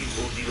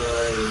painful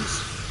demise.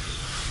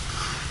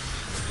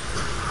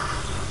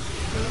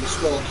 And the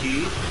skull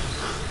key.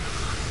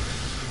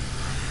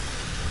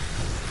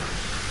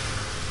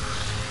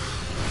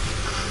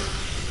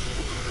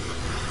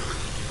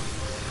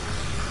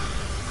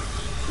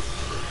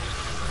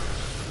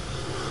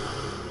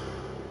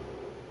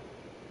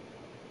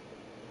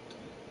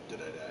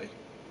 Did I die?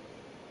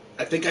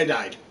 I think I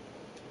died.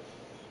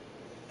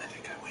 I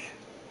think I win.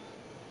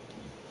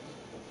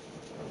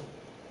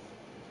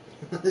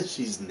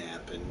 She's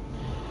napping.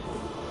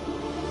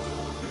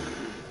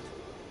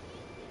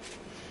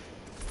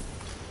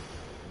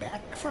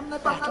 Back from the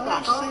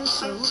battle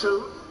so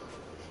soon.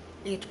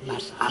 It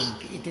must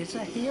think it is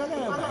a hero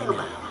by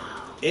now.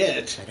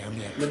 It? But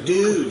only a The true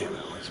dude.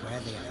 hero is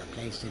worthy of a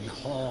place in the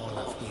Hall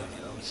of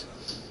Heroes.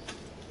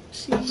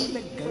 See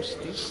the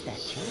ghostly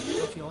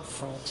statue of your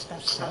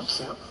fraudster self?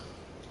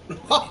 When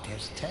it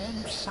has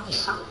turned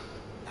solid,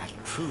 A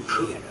true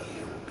hero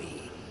you will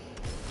be.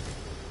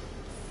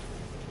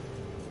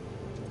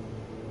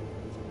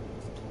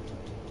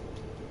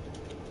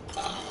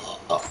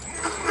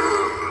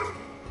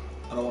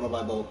 I don't want to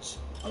buy bolts.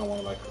 I don't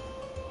want to buy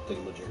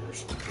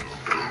thingamajiggers.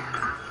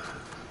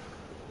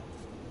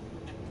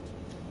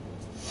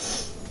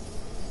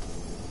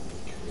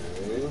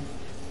 Okay.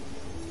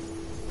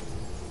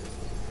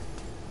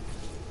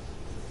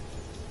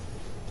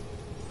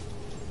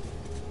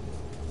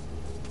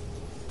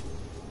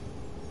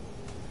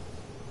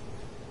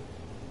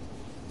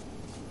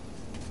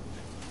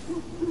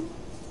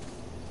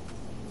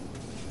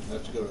 I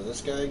have to go to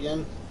this guy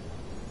again.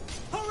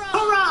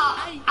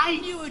 Hurrah! I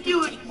knew it would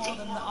take more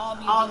than the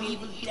army of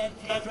evil dead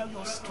to throw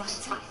your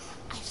strikes.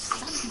 I've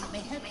something that may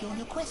help you on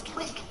your quest,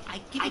 Captain. I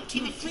give it to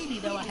you freely,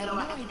 though I have no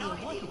idea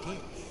what it is.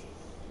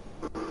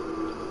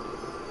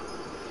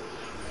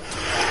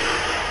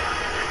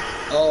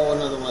 Oh,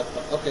 another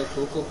weapon. Okay,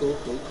 cool.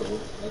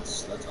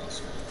 That's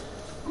awesome.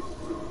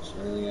 Is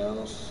there anything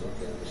else?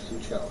 Okay, there's 2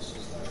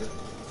 chalices there.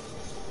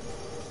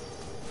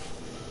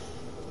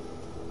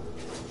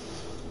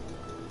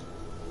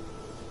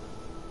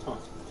 Huh.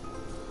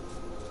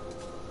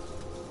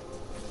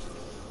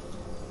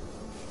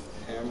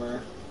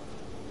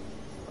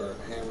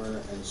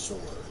 Hammer and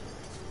sword.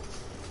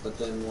 But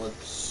then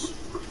what's...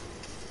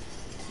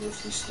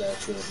 There's the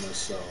statue of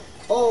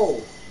myself.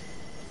 Oh!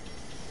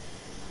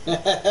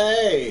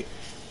 Hey!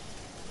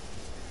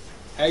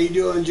 How you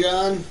doing,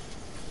 John?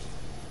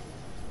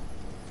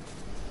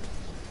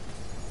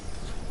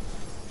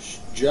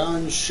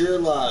 John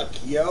Sherlock,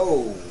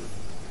 yo!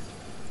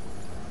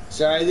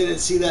 Sorry, I didn't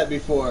see that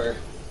before.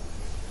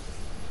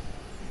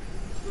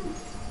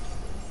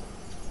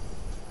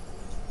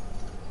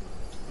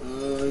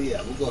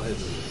 Yeah, we'll go ahead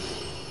and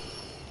leave.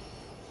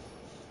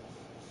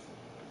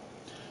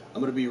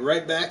 I'm gonna be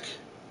right back,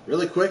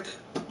 really quick.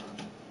 The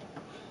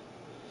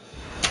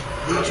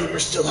YouTubers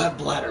still have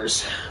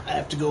bladders. I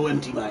have to go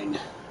empty mine.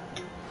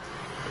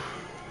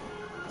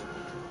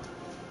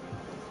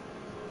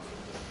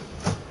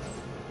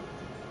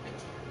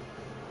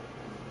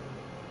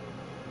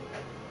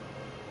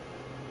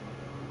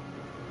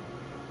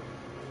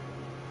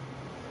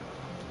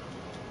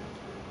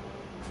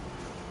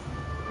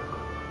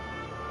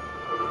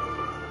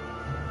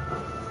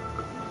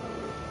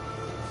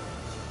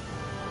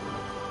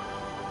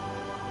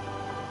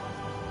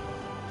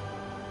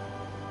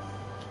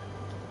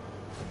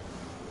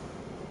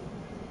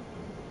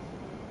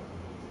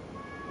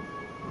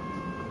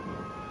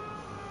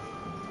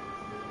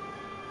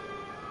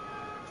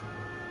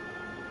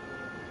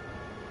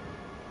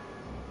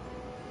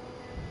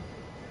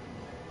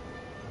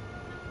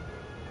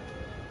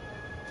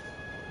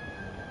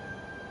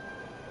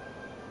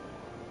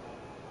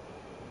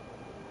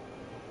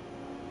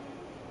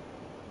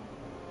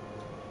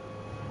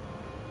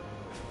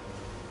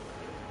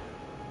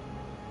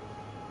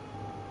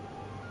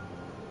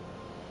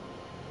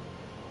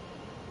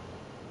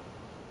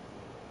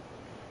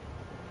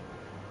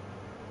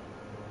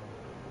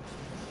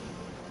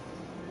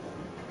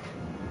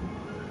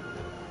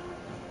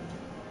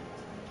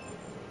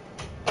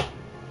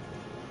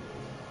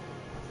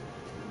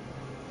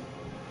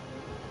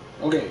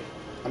 Okay,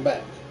 I'm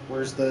back.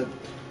 Where's the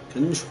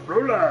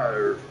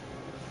controller?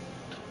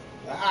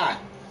 Ah!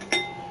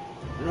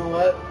 You know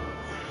what?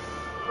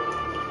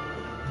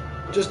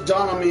 Just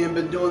dawned on me, I've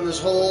been doing this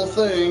whole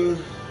thing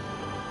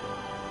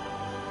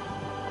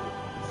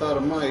without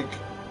a mic.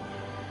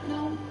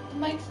 No, the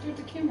mic's through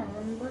the camera,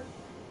 remember?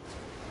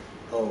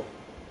 Oh.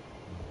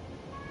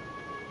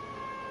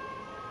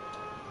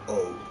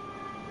 Oh.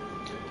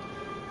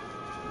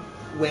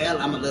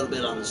 Well, I'm a little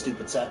bit on the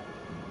stupid side.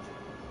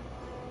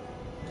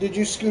 Did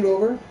you scoot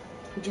over?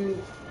 Did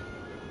you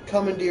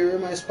commandeer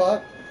my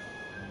spot?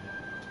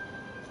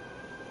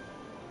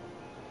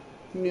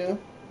 Yeah.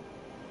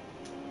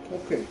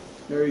 Okay.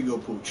 There you go,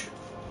 Pooch.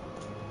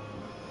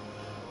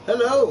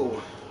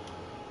 Hello.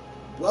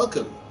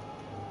 Welcome.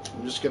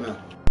 I'm just gonna...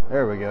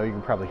 There we go. You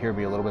can probably hear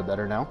me a little bit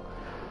better now.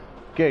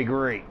 Okay,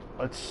 great.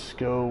 Let's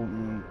go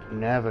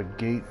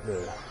navigate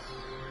the...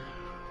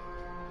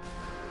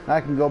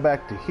 I can go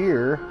back to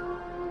here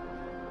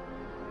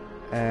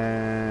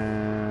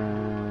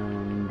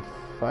and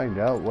find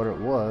out what it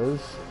was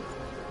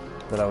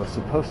that I was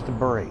supposed to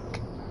break.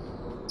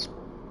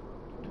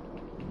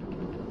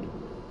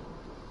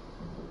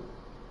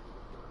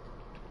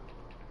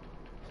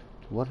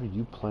 What are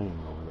you playing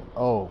over there?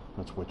 Oh,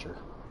 that's Witcher.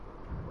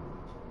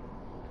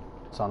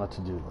 It's on a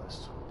to-do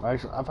list.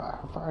 Actually, I've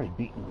already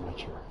beaten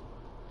Witcher.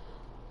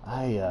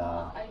 I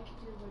can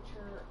do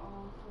Witcher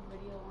for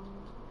video on...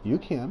 You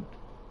can.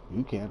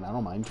 You can. I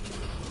don't mind.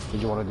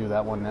 Did you want to do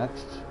that one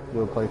next?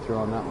 Do a playthrough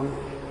on that one?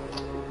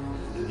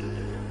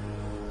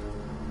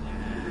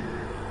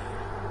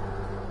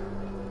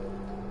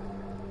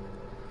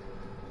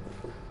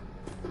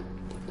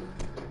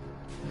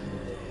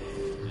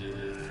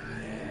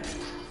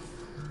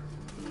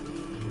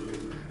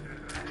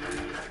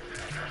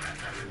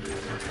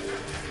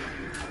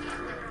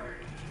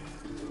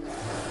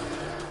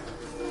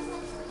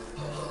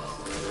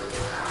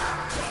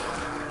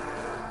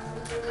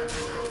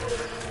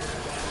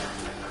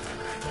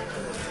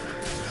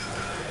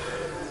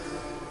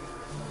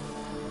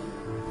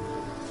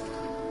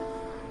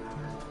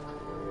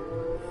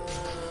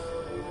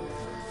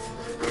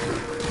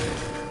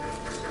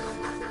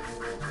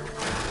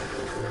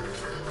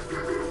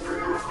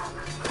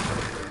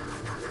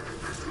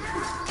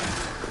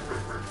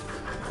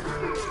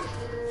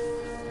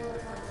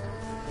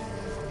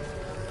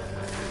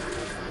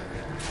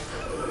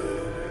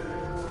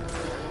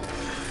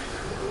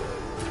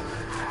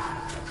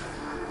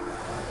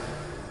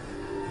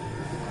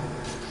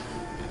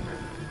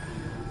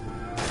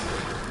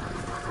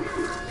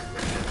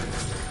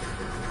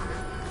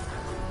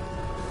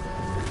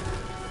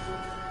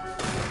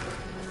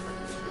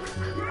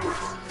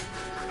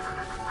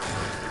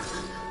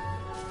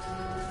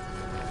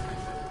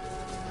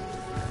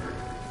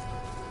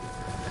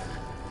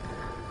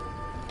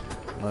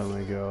 Let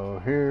me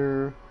go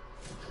here.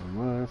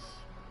 And this.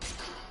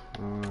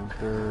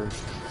 Third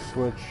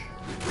switch.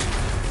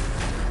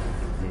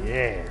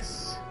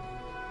 Yes.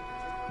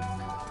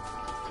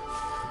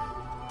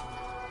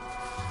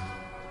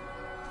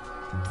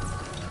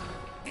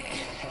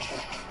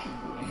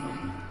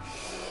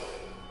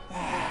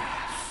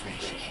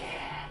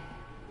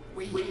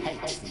 We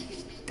hate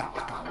these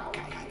dark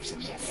caves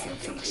and their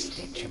filthy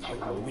stench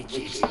of old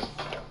witches.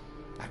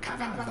 A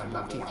coven of the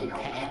naughty old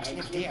hags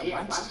lived here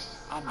once.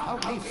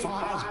 Unholy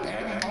fires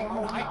burning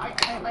all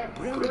night, and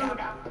brewed up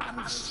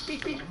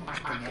unspeakable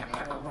muck in their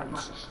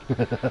cauldrons.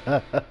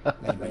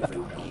 They moved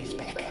on years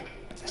back,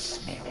 but the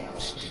smell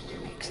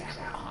still makes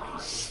our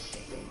eyes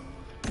sting.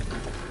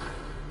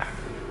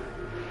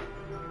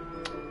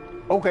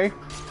 Okay.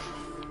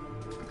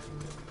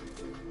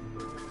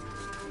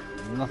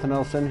 Nothing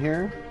else in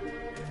here?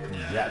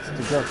 That's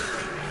to go.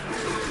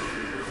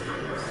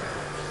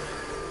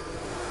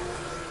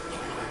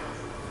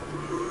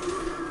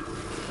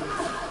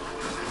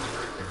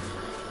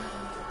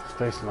 It's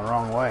facing the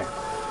wrong way.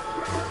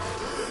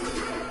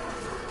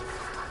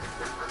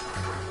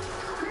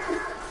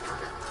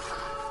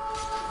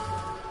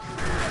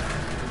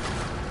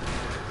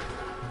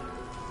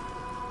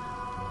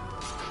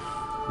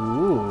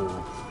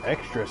 Ooh,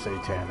 extra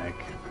satanic.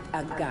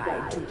 A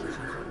guide to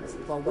covens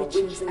for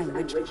witches and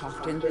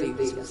witchcraft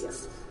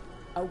enthusiasts.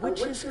 A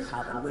witch's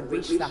coven would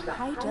reach the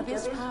height of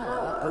its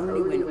power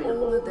only when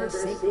all of their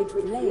sacred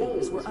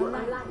flames were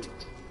alight.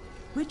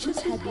 Witches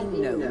had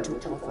been known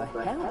to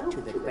offer help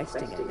to the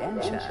questing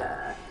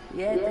adventurer,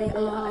 yet they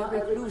are a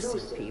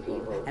reclusive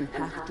people and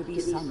have to be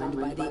summoned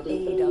by the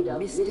aid of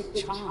mystic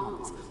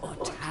charms or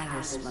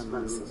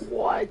talismans.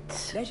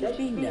 What? Let it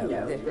be known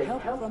that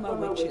help from a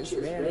witch is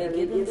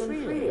rarely given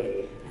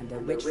freely, and the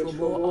witch will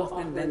more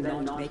often than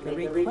not make a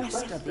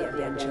request of the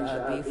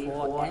adventurer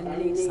before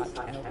any such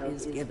help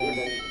is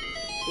given.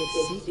 If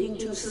seeking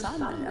to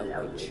summon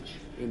a witch,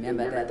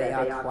 remember that they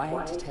are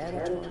quiet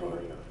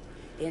territory.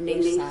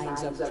 Any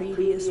signs of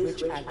previous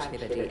witch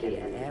activity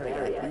in an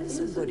area is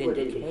a good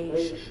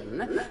indication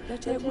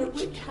that a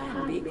witch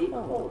can be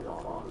called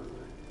on.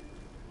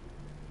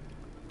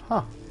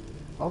 Huh.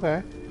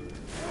 Okay.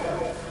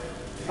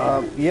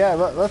 Yeah,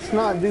 let's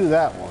not do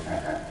that one.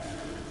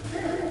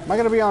 Am I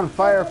gonna be on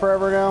fire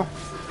forever now?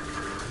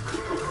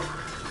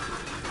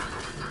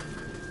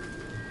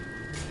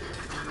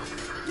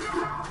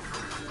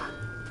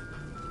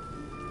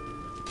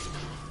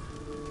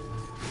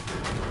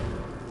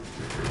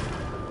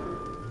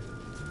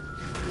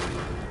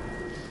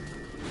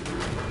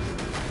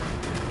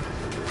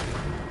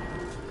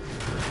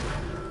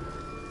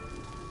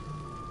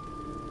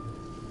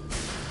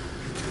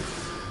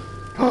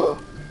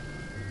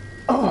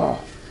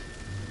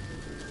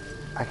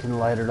 I can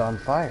light it on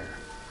fire.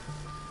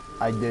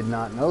 I did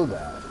not know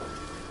that.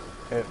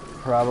 It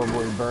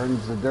probably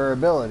burns the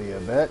durability a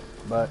bit,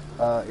 but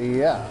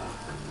yeah.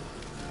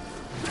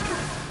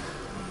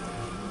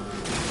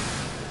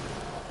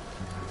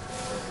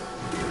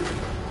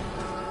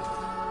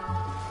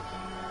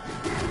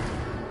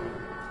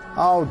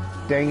 Oh,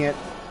 dang it.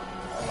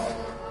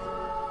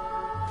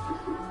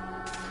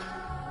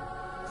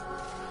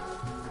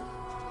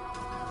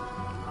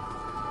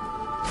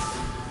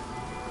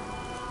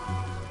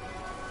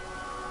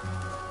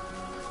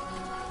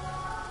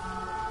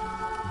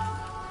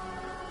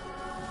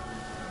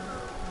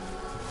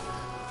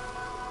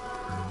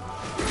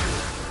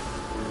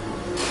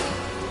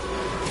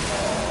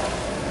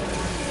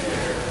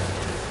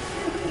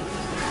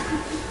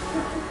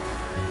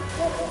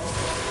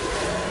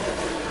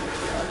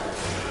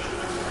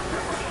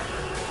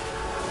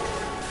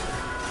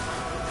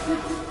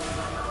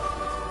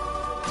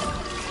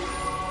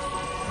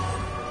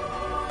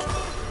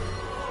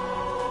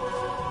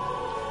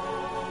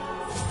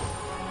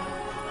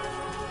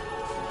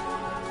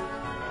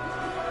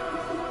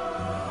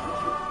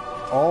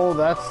 Oh,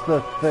 that's the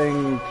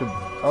thing to...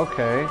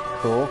 Okay,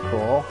 cool,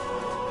 cool.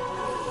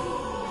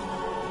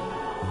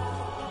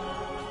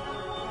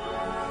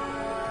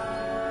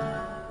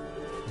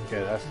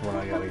 Okay, that's the one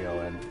I gotta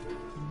go in.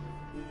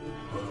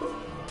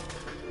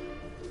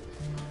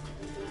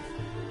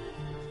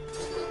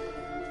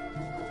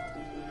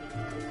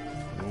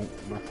 Nope,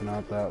 nothing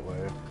out that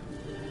way.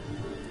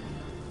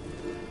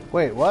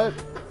 Wait, what?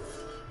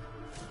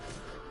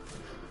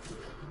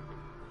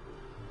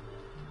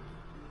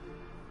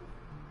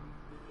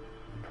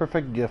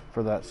 Perfect gift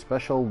for that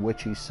special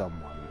witchy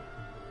someone.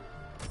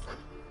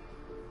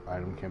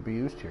 Item can't be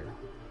used here.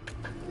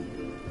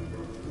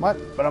 What?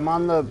 But I'm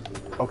on the...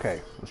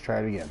 Okay, let's try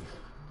it again.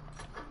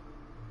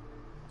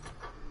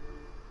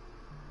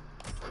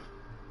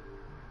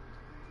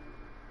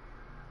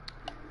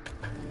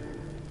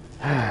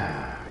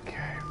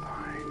 Okay,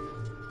 fine.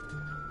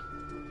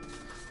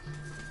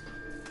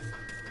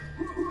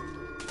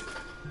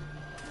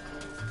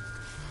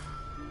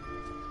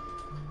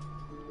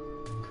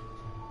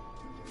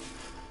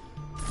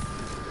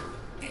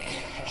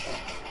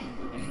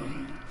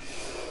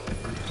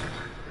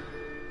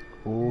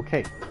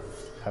 Okay,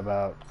 how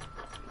about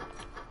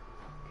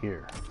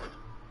here?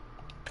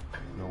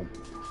 Nope.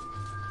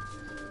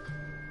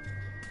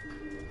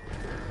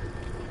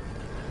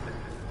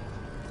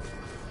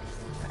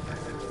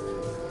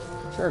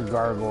 Is there a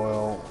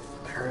gargoyle?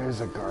 There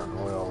is a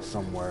gargoyle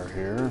somewhere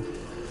here.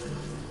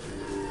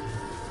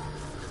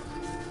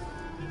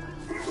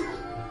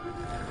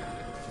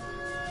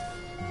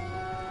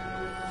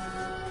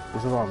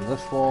 Is it on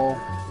this wall?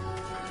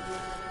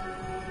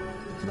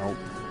 Nope.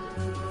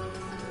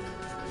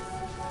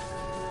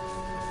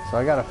 So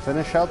I gotta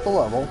finish out the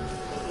level.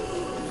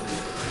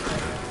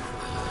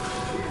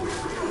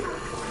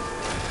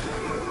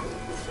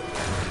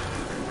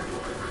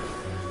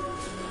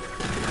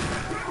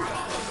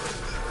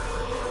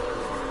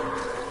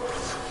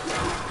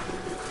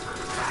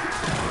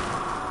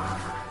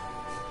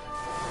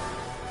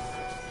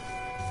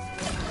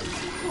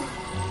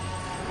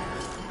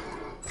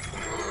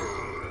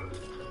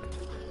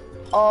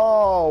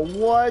 Oh,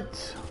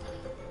 what?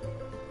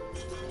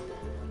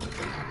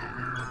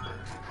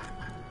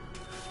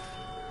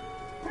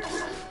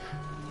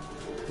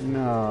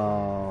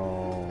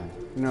 No.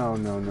 No,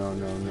 no, no,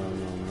 no, no,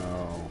 no,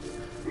 no.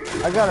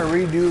 I gotta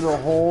redo the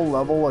whole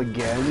level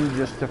again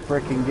just to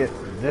frickin' get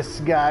this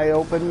guy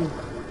open.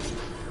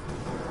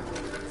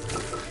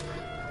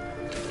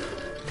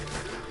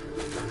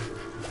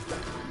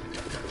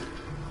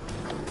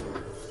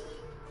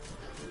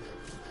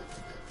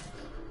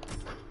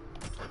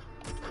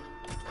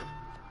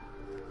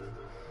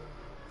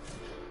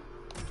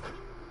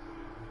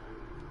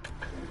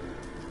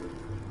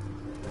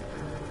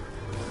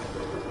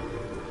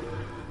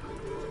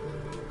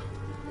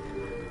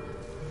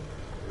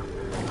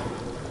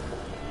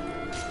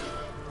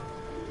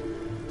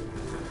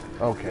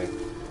 Okay,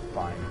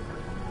 fine.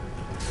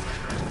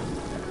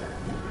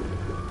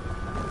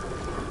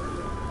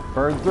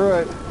 Burn through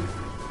it.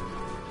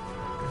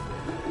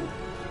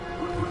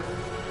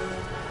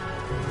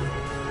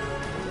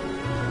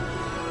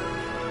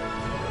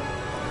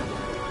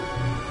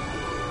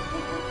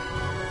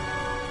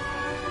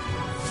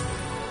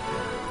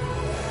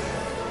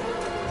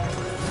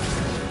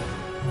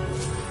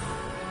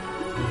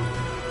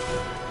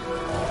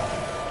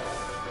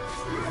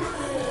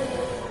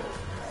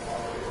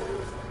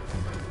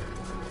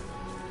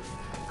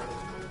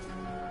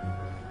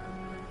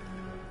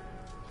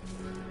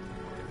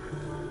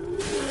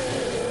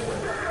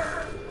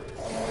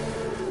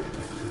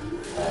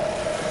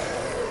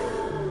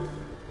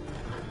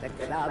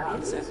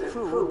 It's a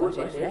cruel but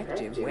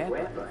effective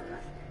weapon.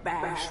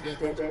 Bash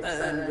with it,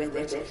 burn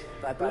with it,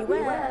 but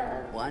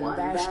beware, one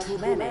bash too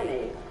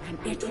many, and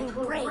it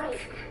will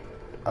break.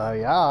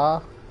 Yeah,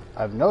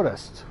 I've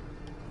noticed.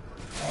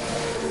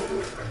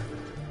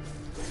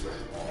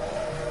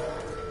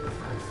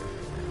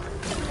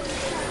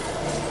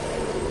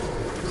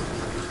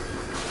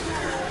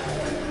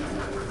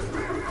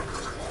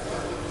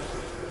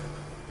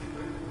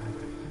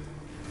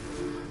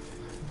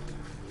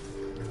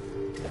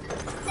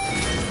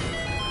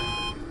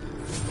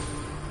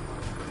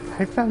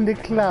 I found a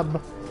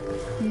club.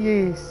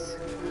 Yes.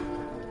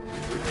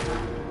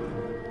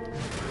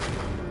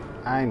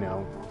 I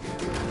know.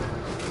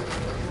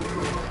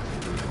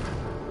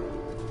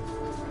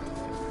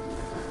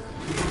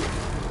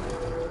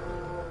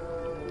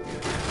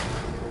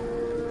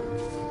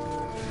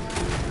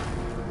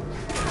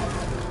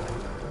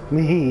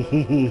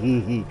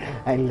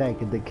 I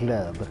like the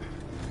club.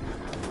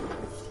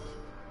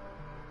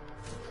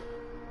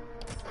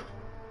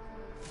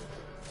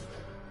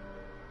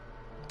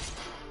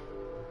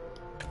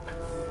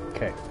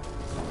 Okay.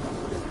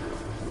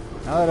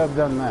 Now that I've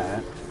done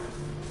that,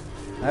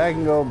 I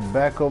can go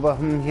back over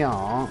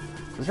here.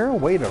 Is there a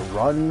way to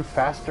run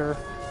faster?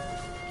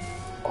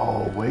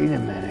 Oh, wait a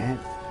minute.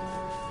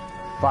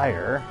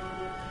 Fire.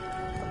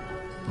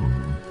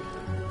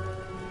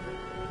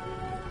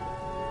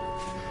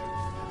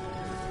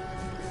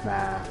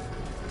 Nah.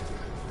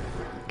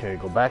 Okay,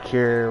 go back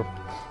here.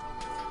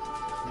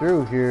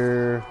 Through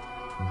here.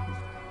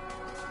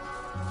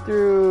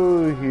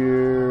 Through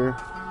here.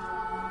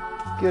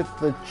 Get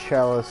the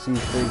chalicey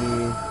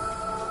thingy.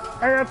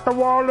 I got the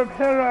wall of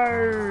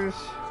heroes.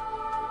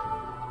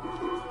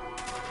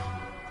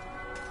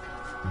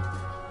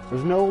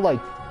 There's no, like,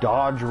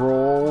 dodge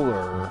roll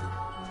or...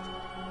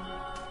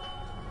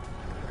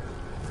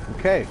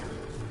 Okay.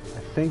 I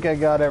think I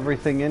got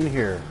everything in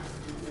here.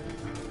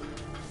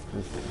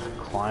 Just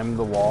climb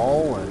the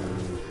wall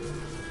and...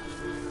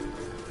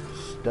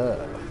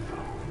 stuff.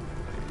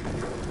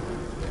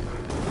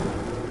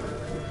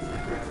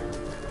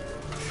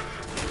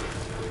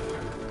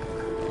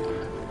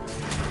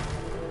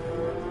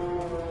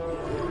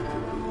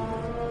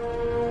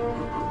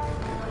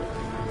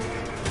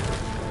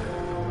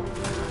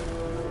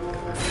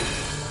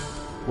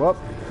 Whoop.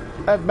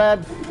 That's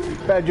bad.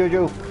 Bad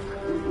juju.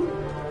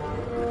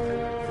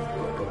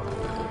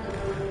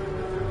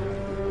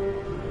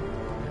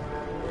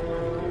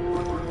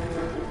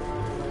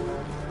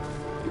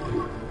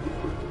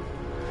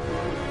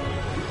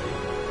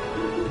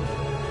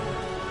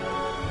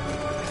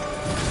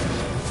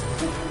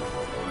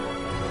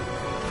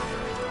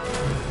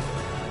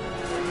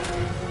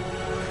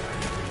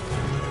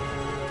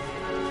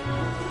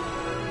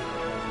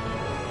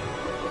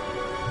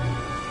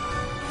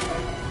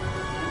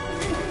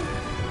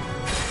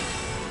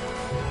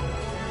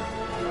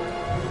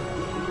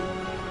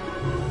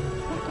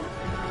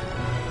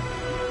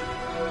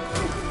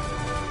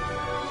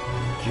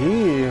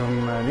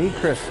 me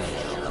Christmas.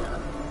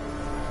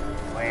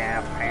 We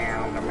have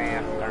found the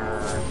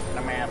master.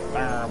 The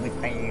master, we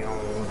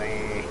found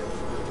thee.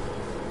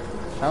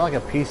 Sound like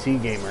a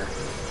PC gamer.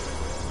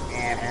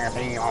 And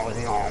happy always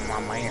on my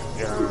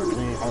master.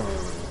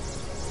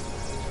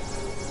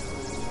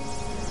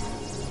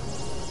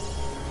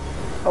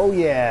 Oh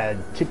yeah,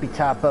 tippy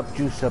top up,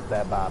 juice up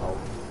that bottle.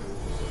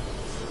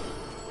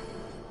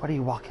 Why are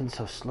you walking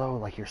so slow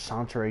like you're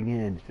sauntering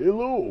in?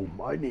 Hello,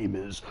 my name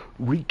is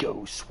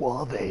Rico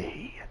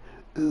Suave.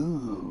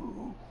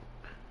 Ooh.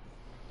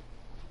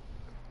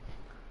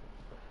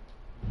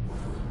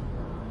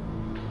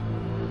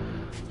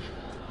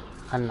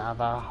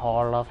 Another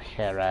Hall of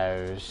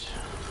Heroes.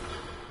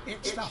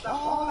 It's the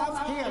Hall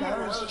of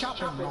Heroes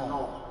shopping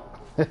mall.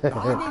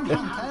 Mining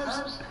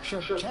hunters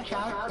should check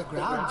out the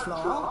ground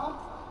floor.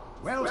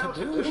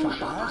 Well-to-do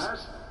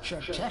shoppers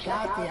should check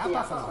out the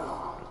upper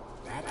floor.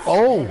 That's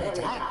Oh! where it's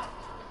at.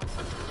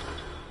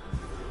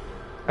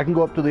 I can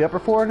go up to the upper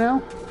floor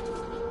now?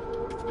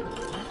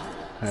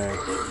 Alright.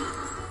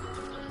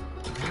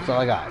 That's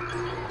all I got.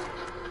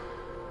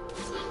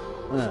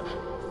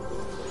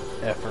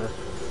 Effer.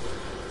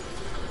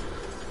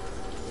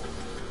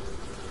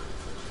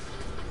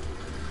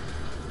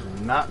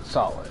 Not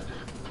solid.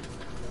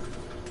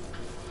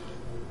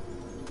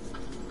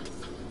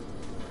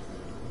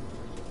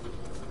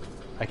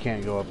 I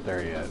can't go up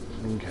there yet.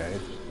 Okay.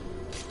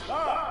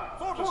 Ah,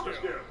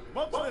 Fortescue!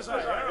 What's this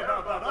I hear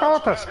about that?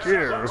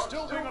 Fortescue!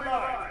 Still being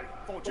alive.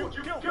 Fortune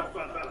killed your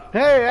fella.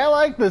 Hey, I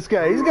like this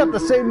guy. He's got the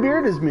same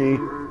beard as me.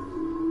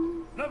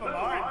 Never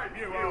mind,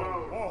 you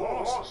old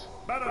warhorse.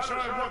 Better show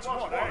him what's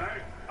what, eh?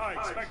 I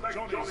expect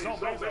Johnny's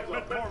zombies a bit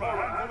more of a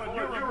handful than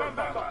you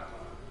remember.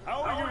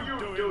 How are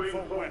you doing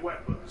for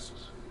weapons?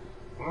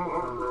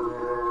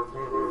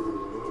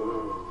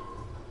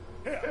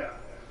 Here,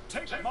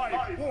 take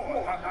my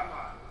war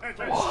hammer. It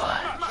will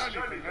smash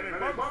anything and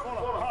it won't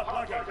fall apart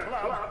like a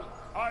club.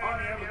 I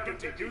only ever get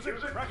to use it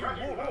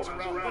cracking walnuts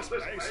around this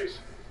place.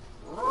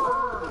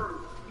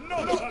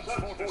 Nonsense,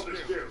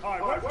 Fortescue. I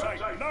won't take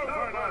no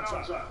for an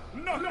answer.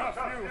 Knock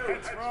a few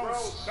heads for old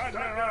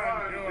standing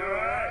around you,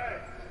 eh?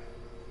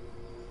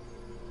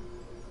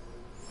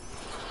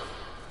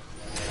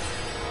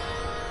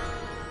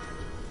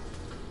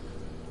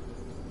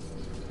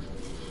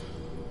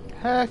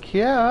 Heck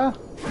yeah.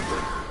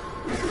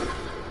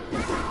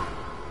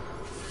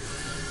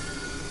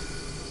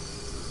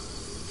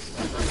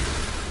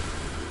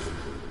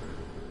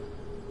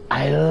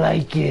 I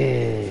like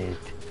it.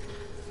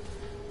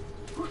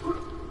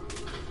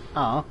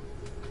 Aw.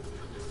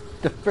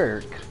 The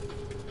Ferk.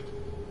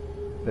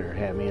 Better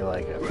hand me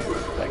like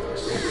a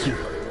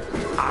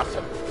super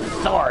awesome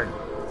sword.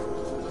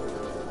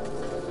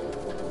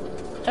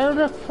 Oh,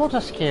 look,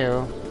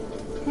 Fortescue.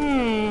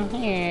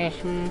 Yes,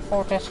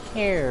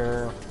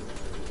 Fortescue.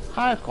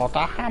 I've got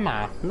a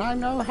hammer, and I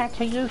know how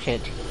to use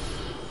it.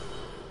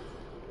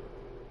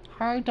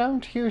 I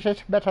don't use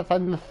it better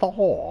than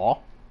Thor.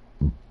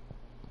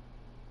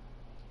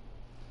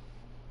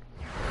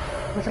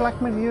 Would you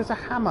like me to use a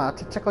hammer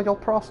to tickle your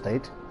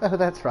prostate? Oh,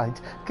 that's right.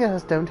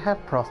 Girls don't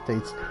have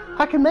prostates.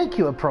 I can make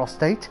you a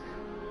prostate.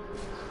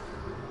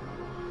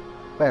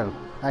 Well,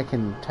 I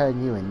can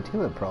turn you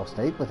into a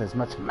prostate with as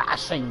much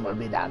mashing will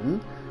be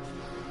done.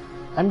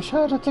 I'm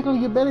sure to tickle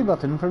your belly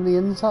button from the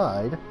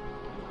inside.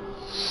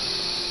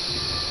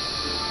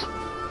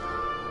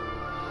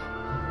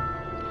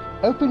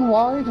 Open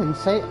wide and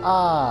say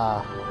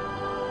ah.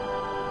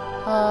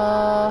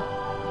 Ah.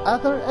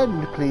 Other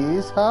end,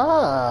 please.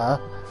 Ah.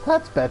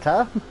 That's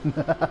better.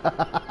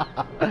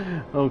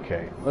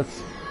 Okay,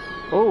 let's...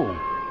 Oh.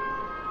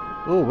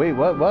 Oh, wait,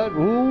 what?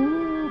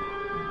 Ooh.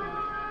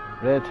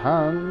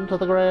 Return to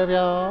the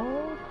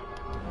graveyard.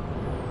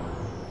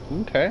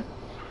 Okay.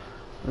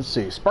 Let's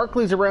see.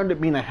 Sparklies around it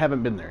mean I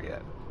haven't been there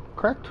yet.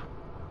 Correct?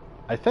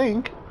 I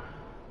think.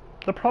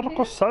 The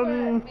prodigal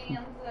son... That means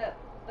that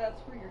that's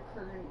where your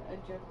current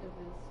objective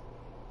is.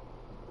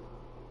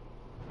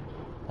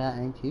 That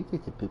ain't you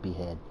with the poopy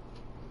head.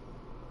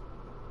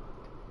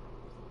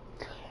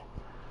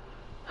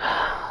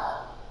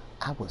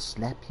 I will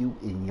slap you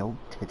in your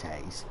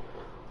titties.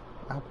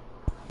 Ow.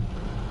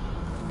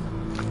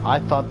 I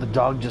thought the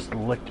dog just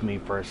licked me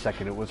for a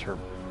second. It was her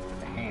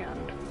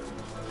hand.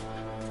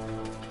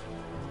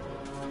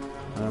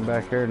 I'm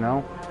back here,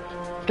 no?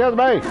 Excuse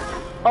me!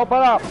 Open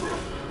up!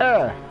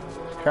 Yeah.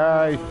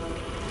 Okay.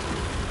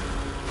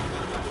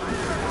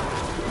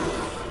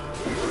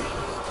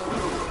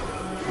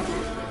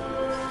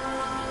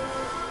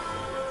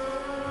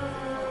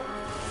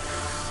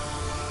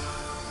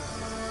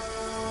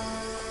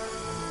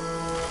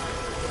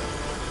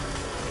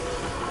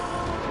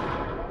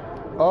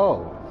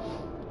 Oh.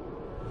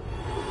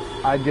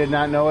 I did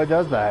not know it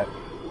does that.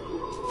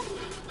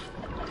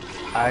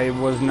 I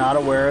was not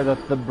aware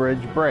that the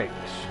bridge breaks.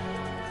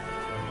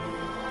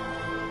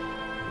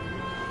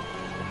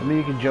 I mean,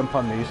 you can jump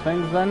on these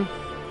things then?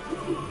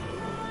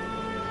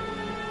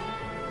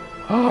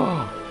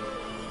 Oh!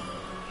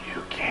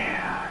 You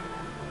can.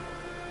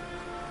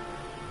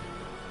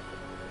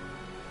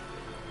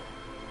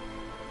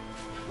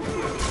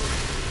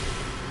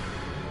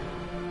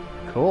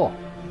 Cool.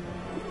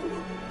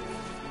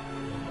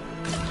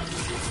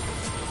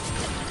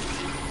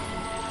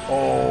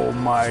 Oh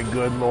my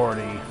good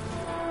lordy.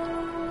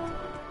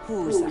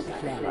 Who's a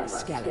clever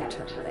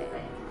skeleton?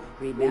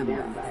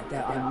 Remember that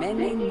there are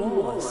many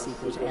more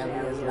secret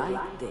areas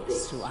like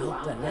this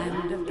throughout the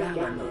land of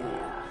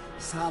Galamir.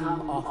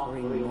 Some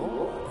offering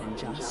more than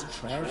just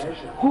treasure.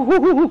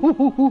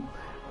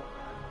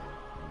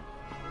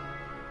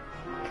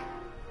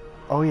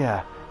 Oh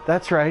yeah,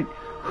 that's right.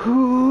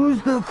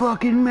 Who's the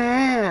fucking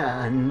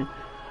man?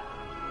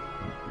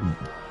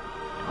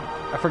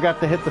 I forgot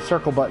to hit the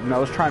circle button. I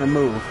was trying to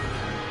move.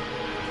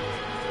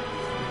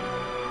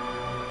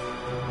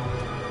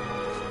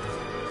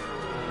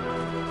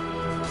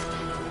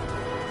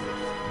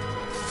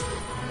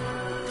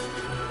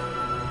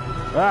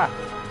 Ah!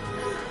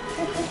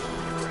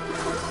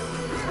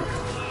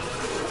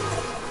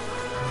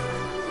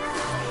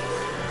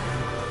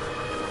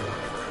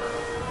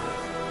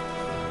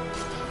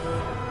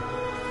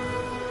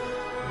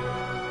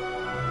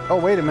 Oh,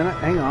 wait a minute.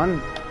 Hang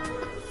on.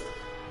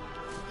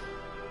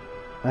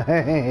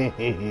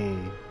 I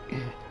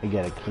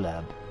got a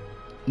club.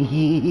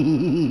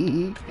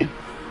 Can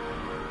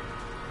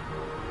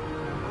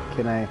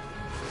I?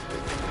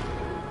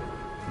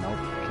 Nope,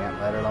 can't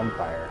let it on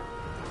fire.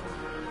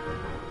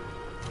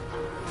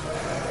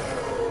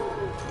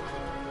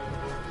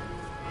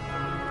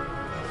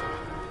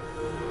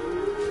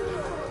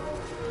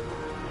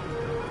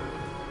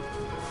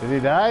 Did he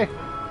die?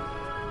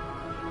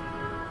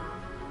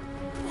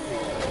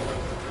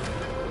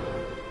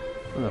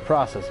 In the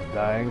process of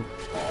dying.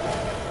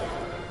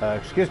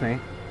 Excuse me.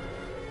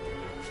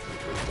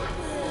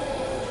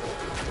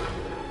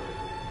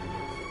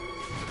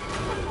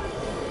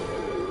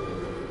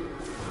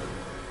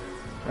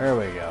 There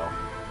we go.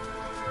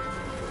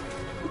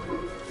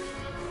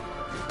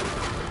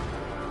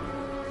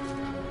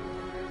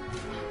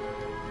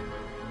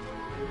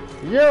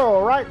 You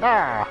right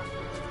there.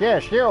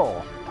 Yes,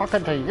 you.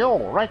 Talking to you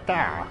right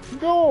there.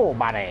 You,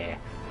 buddy.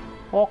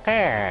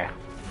 Okay.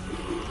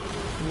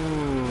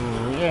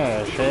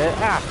 Yes.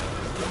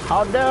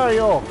 How dare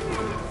you?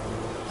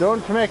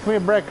 Don't make me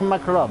break my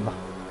club.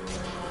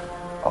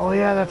 Oh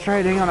yeah, that's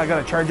right. Hang on, I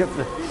gotta charge up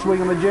the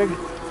swing-a-ma-jig.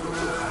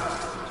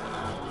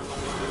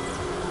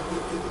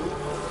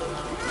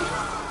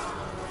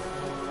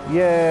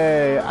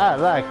 Yay, I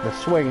like the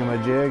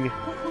swing-a-ma-jig.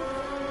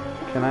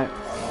 Can I?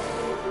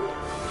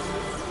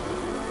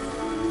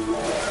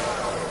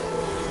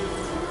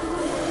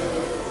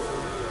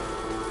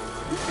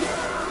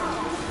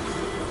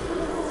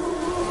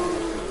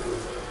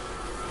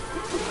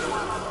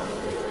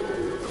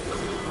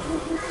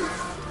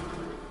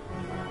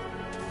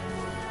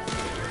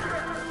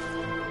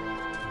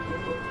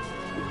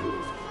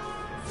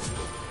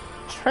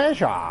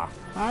 Treasure!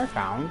 I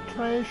found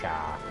treasure.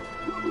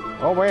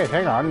 Oh wait,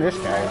 hang on, this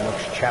guy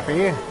looks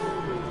chappy.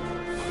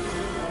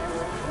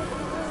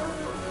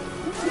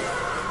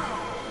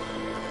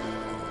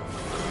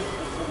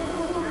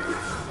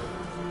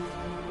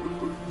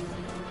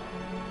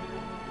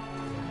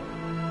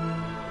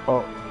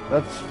 Oh,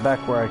 that's back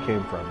where I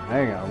came from.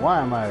 Hang on,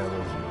 why am I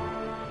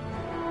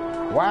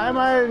losing? Why am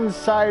I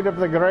inside of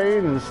the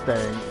grain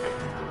stink?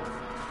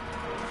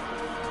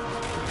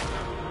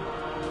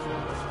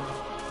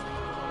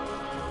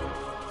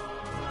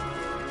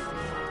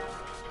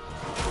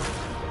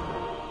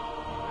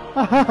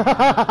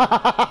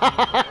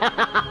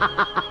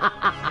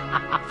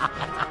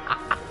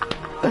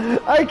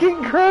 I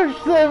can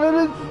crush them and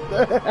it's...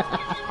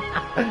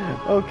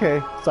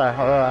 Okay, sorry.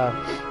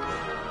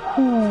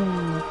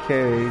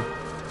 Okay.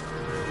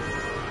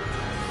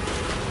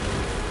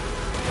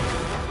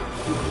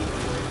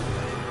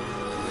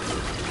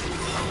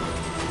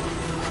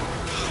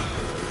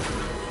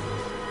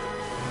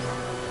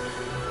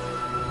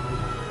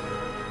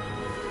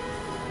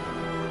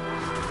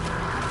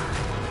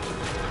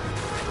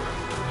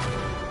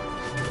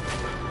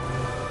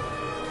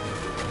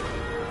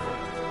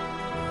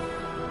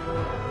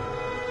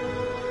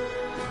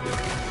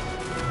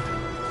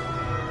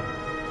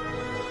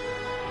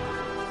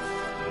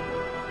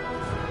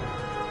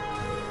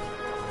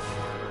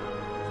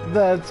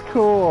 That's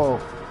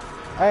cool.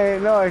 I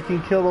didn't know I can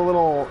kill the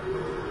little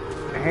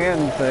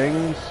hand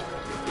things.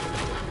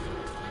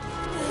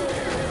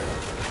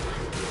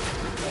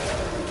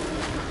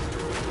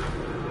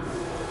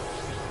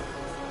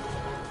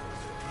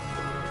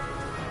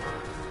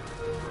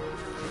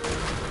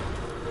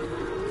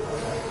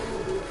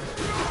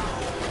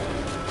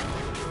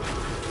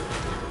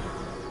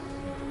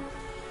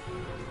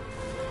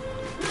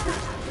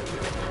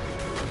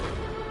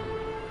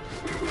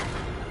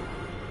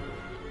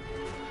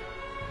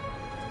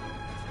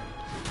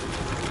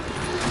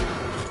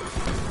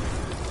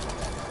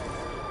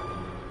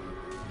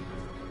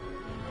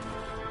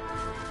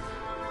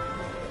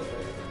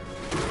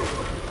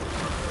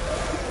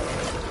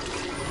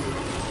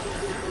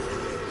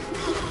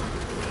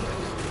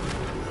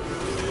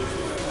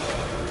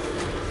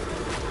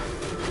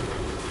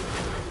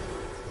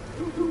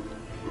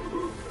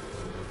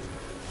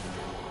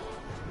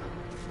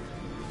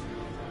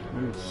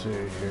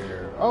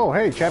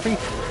 hey, Chappie.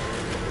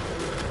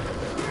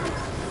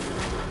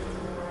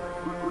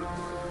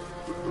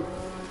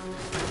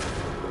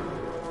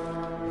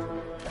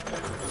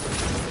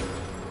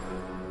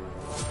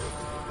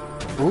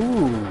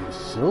 Ooh,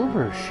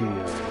 silver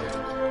shield.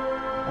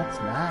 That's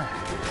nice.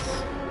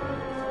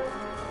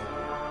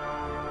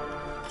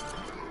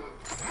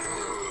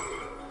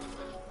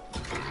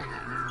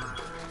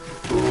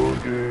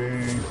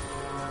 Okay.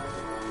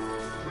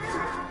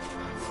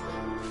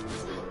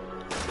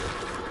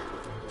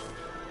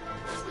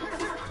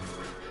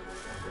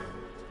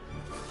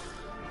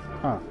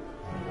 Huh.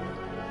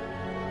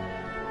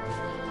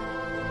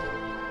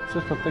 Is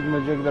this a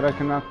thingamajig that I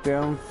can knock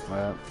down?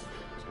 Well,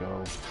 let's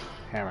go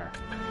hammer.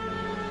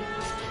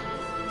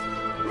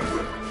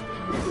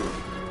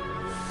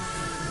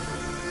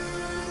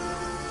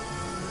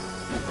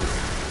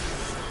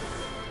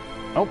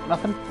 Nope,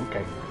 nothing?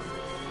 Okay.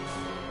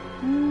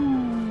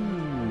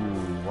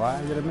 Ooh,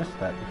 why did I miss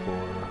that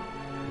before?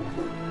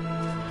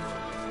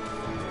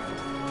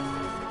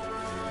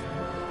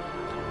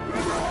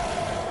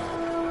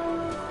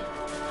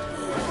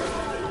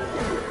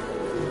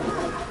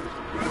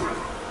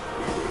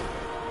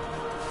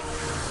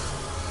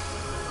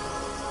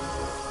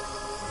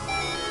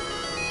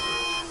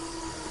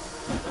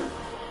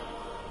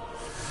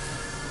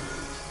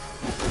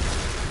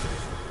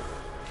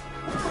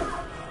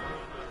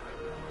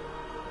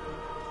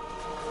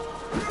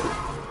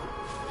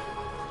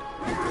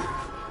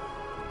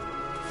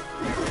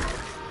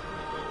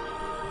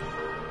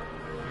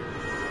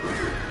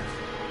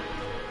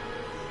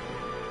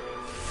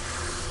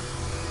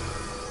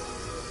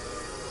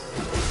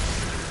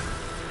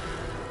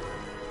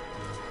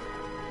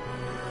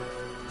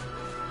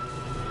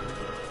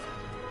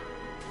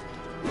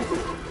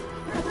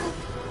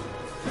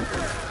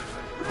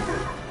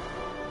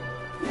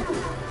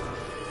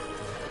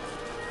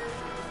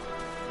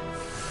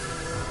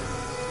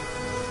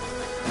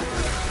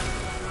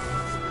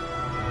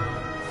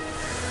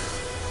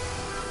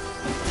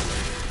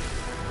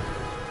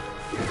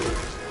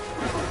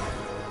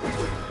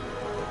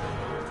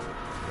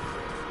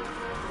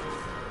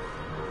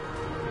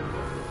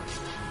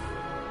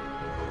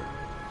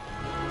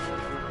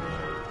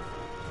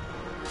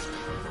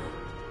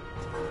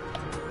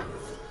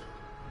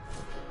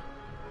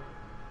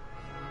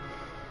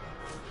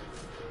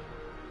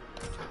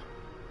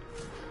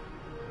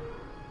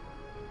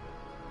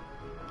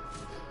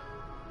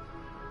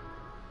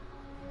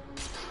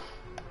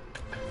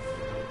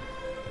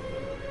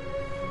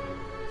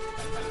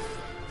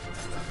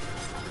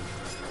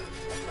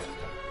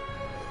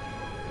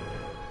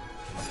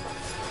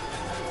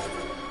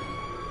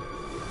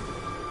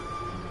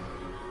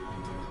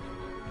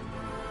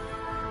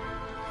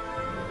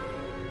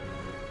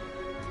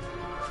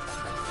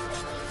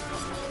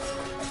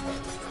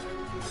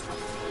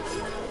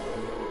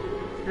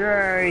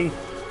 Yay!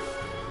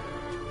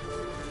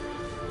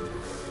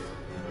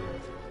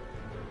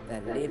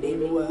 The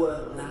living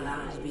world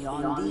lies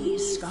beyond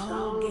these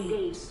skull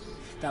gates.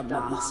 The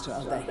master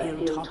of the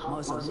hilltop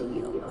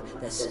mausoleum,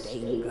 the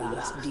stained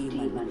glass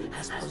demon,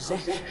 has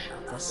possession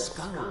of the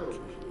skull key.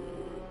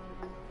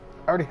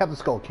 I already have the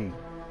skull key.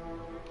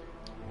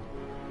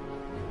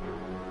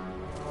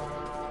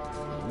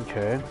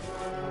 Okay.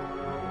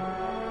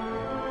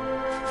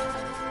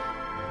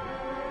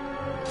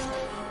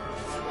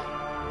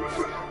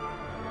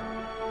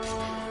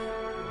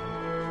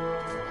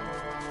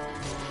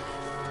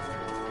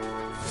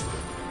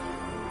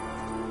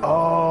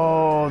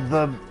 Oh,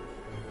 the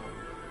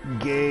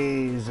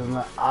gaze and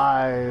the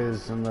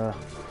eyes and the...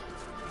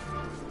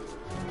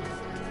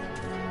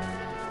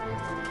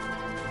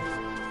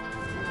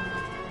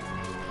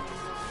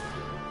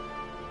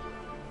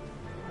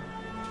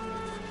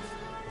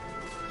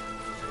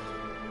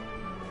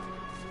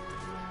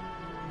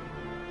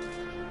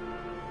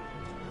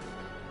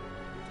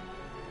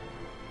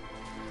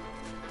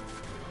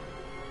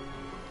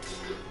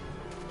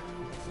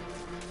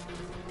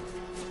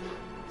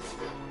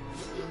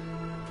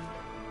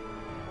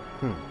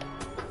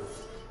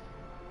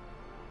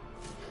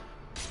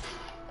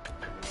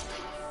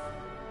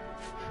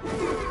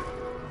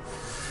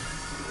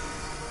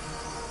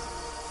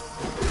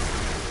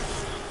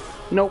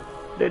 Nope,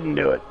 didn't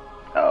do it.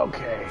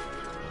 Okay,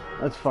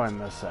 let's find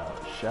this out,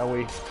 shall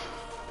we?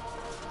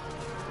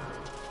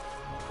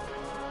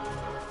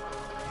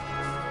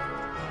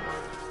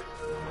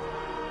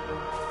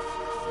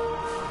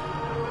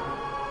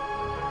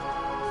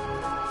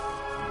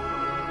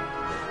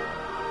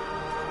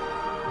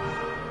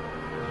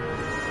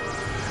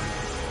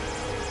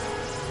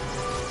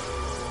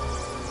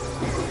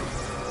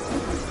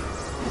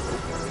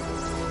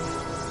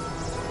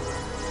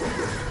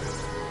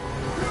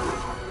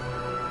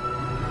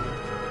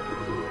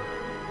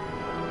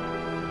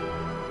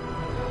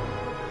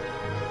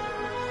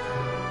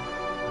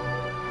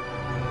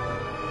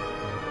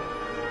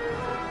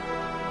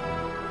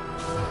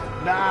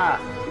 Nah!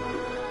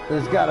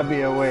 There's gotta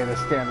be a way to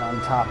stand on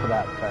top of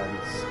that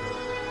fence.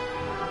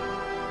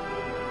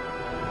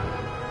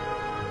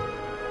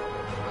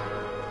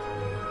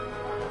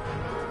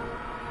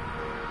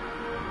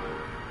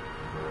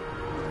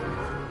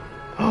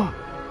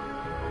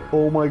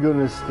 Oh my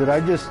goodness, did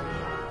I just...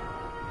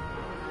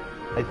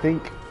 I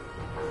think...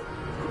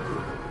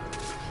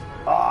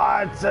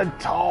 Oh, it's a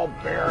tall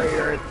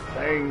barrier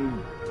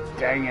thing.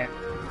 Dang it.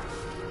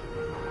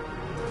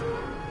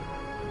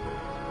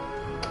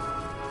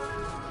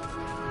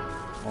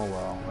 Oh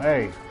well.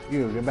 Hey,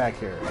 you, get back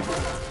here.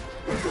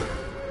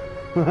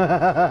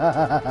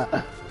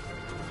 I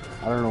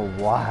don't know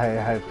why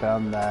I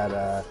found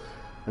that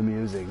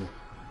amusing.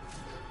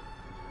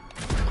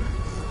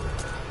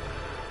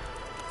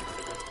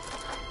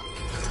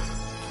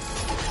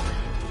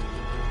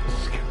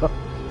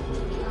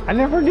 I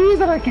never knew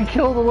that I could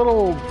kill the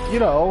little, you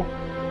know,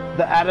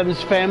 the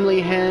Addams Family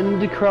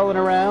hen crawling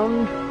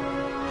around.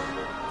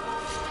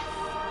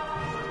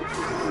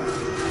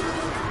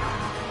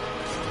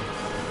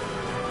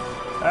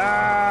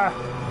 Ah!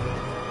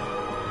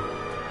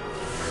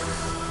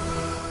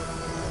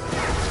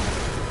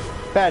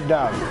 Bad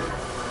dog.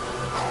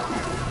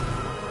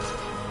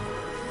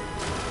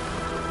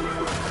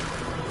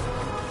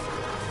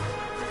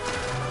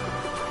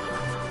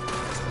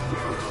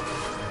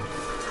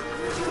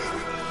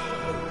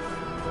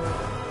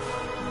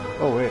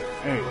 Oh wait,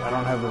 hey, I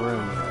don't have the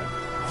room yet.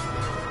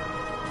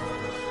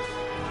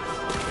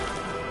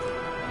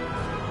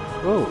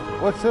 Oh,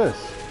 what's this?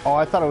 Oh,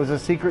 I thought it was a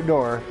secret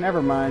door.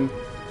 Never mind.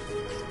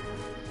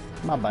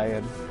 My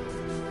bad.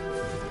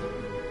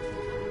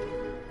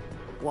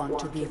 Want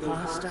to be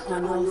faster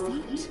on your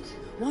feet?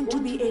 Want to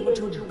be able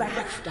to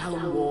bash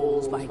down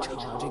walls by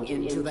charging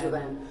into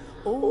them?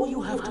 All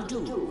you have to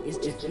do is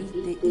defeat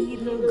the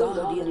evil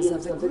guardians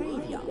of the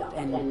graveyard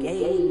and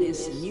gain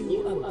this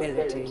new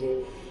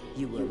ability.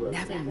 You will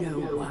never know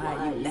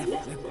why you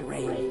left the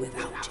grave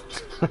without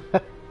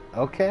it.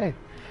 Okay.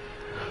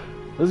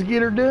 Let's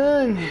get her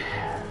done.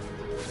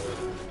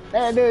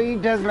 Hey, dude,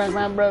 you talk like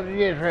my brother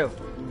Israel.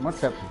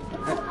 What's up?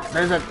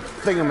 There's a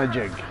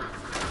thingamajig.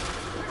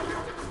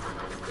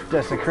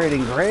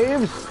 Desecrating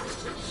graves?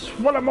 That's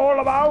what I'm all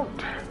about.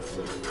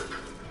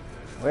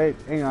 Wait,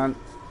 hang on.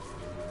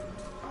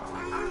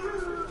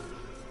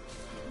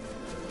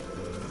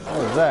 What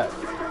was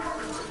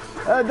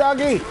that?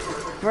 Doggy!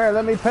 Come here,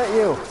 let me pet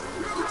you.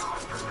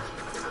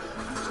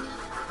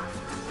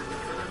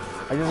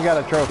 I just got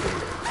a trophy.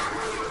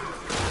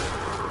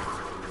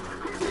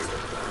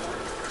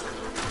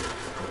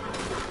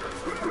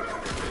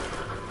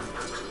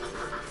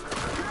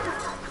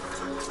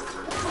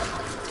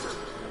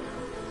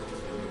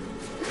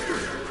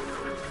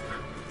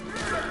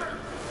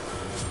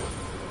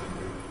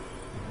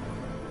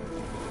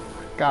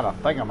 Got a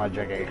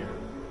thingamajiggy.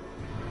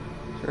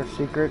 Is there a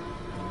secret?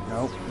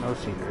 Nope, no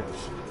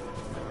secrets.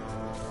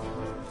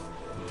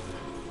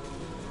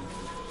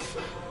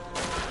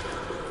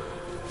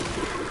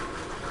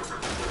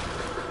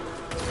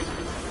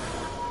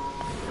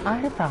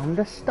 I found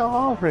a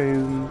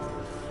storeroom. Oh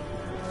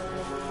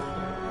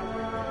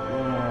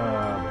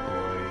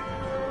boy.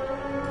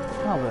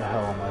 How the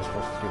hell am I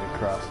supposed to get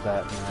across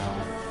that now?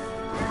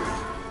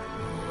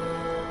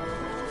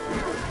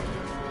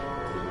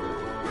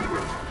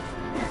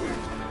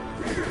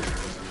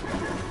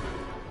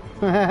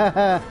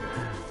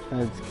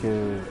 That's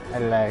cute. I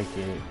like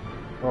it.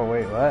 Oh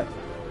wait, what?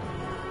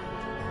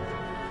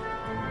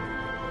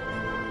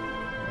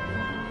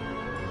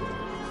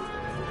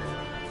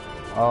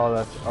 Oh,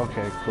 that's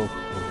okay. Cool.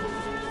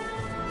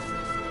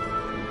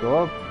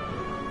 Go up.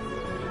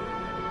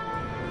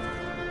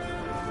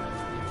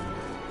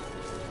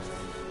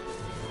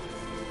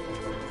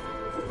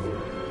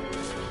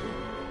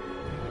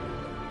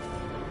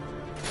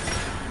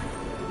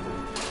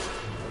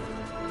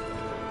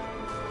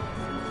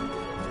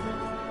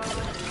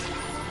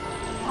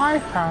 I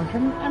found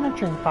an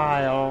energy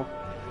file.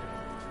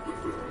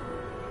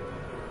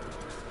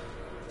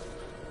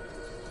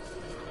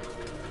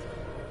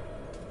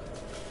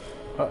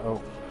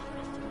 Uh-oh.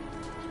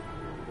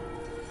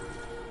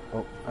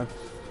 Oh, that's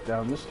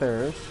down the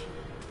stairs.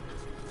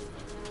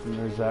 And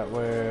there's that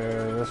way,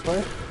 this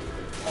way?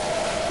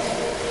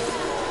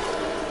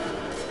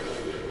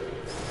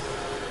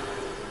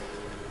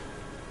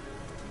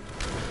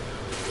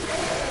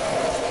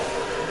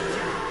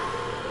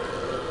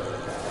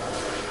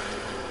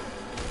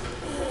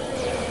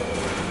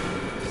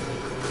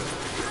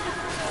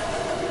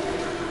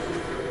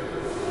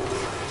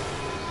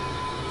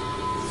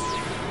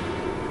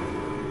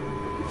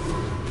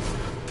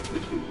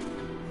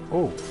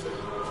 Oh.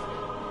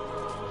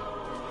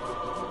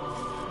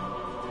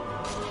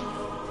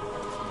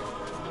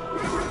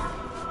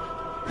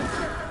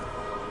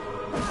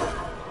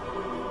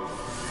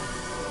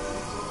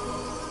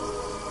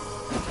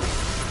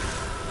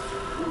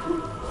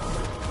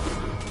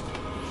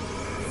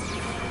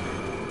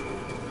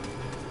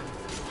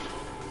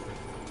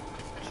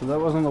 So that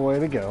wasn't the way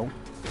to go.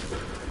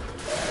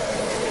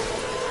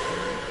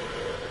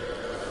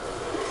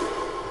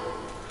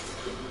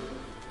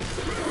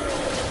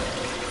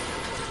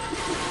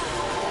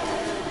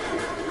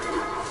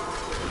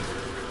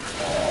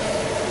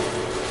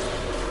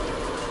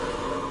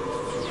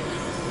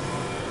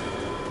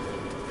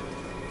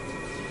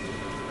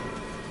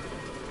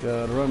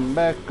 Gotta run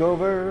back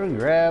over and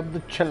grab the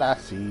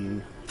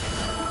chassis.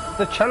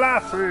 The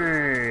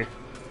chassis!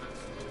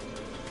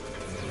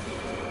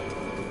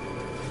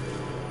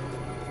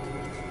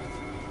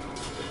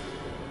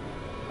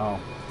 Oh,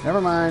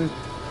 never mind.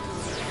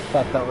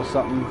 Thought that was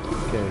something.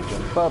 Okay,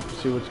 jump up,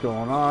 see what's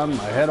going on.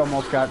 My head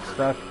almost got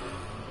stuck.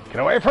 Get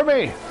away from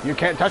me! You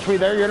can't touch me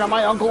there, you're not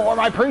my uncle or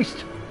my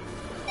priest!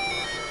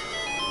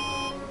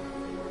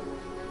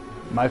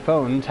 My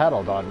phone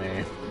tattled on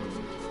me.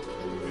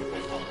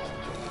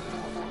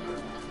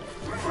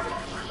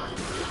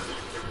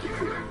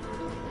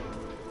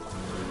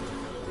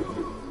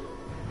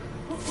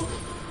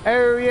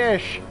 Oh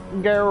yes,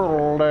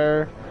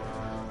 Geralder.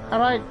 I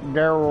like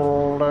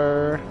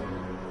Geralder.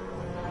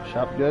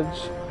 Shop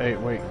goods. Hey,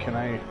 wait, can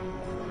I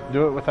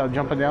do it without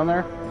jumping down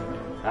there?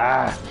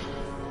 Ah.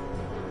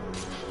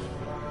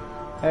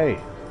 Hey,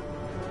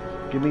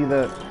 give me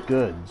the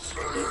goods.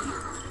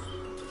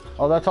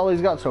 Oh, that's all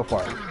he's got so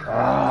far.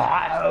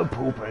 Ah,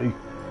 poopy.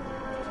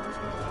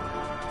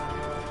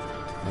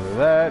 Do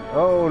that.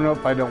 Oh,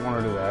 nope, I don't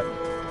want to do that.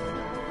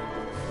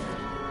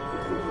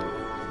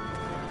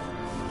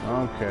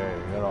 Okay,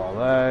 got all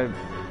that.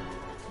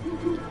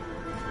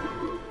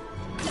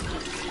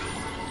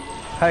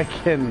 I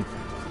can...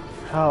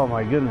 Oh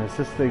my goodness,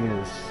 this thing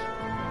is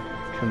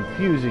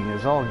confusing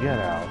as all get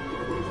out.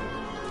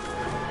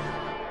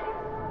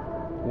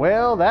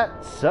 Well,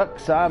 that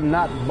sucks. I'm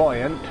not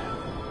buoyant.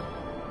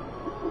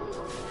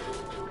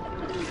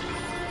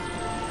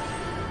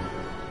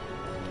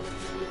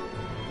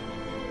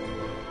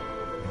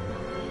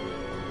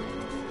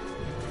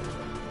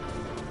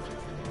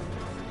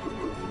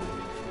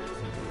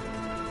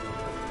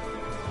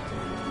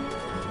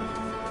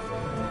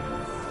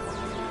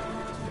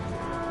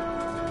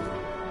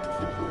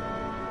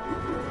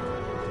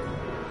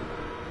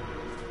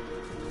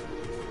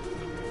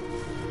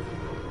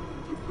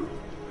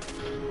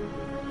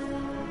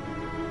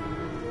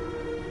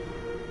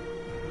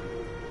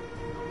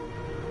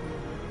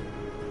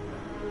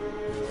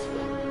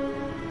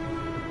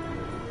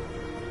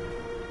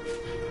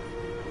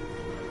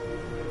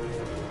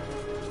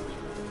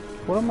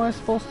 What am I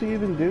supposed to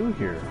even do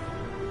here?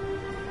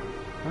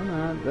 I'm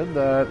not, did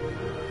that.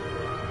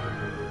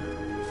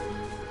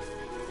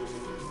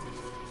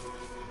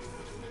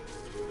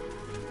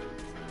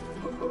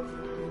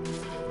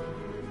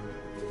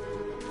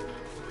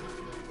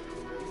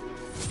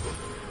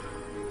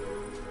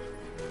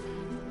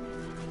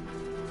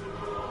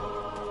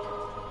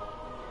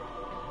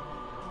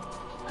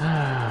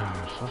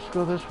 So let's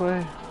go this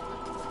way.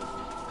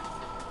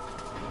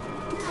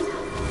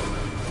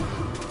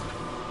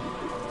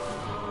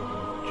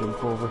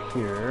 Jump over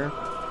here.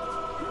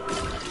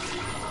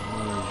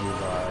 Energy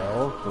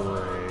vial,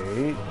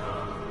 great.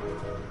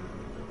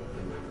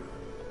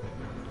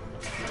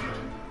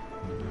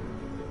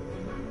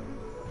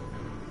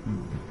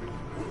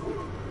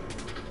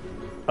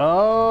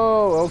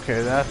 Oh,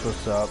 okay, that's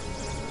what's up.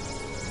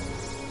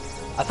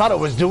 I thought it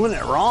was doing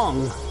it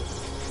wrong.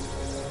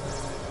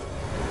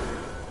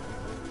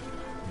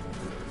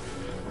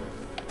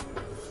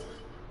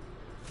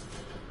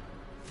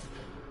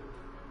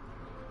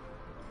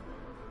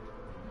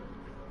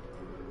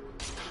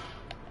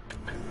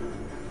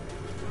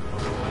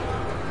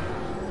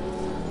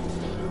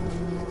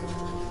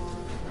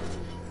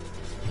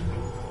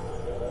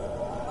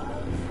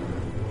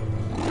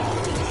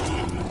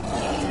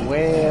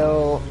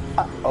 Well,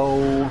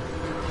 uh-oh.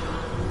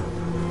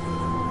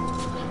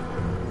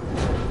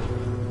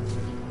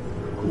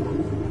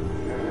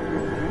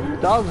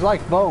 Dogs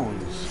like bones.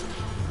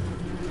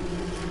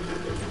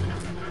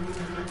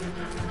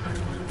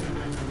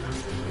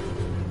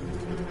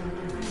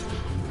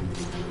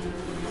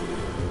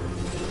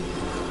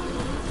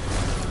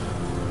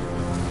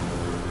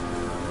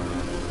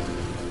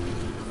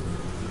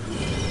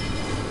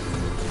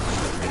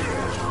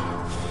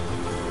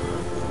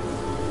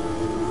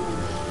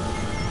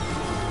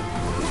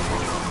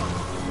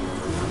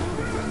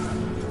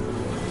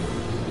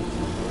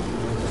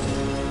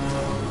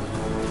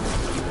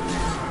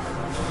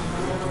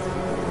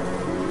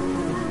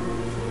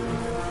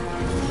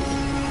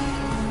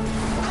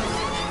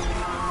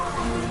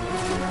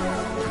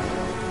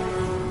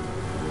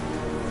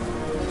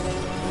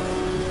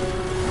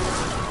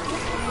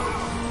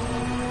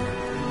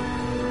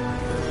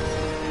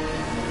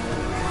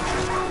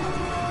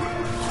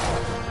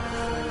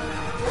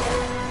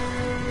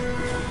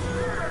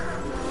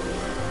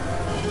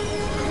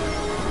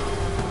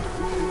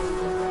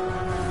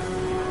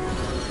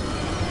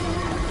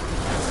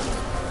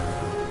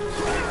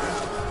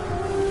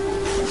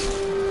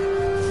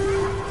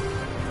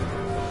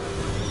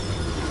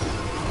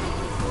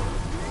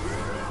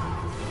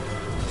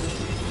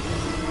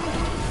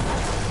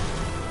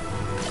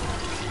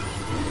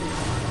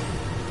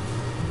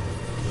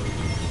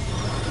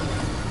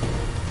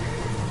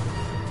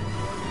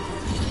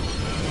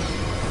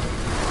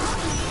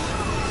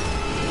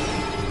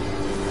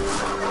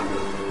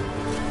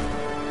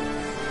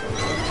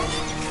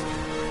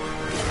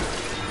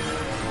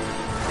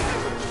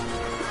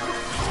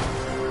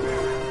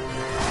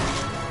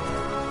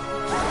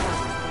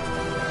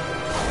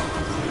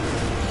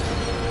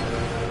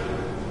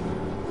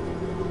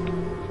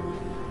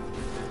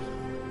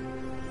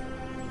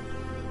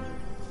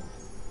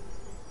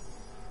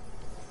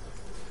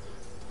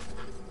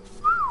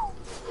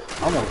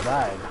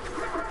 inside.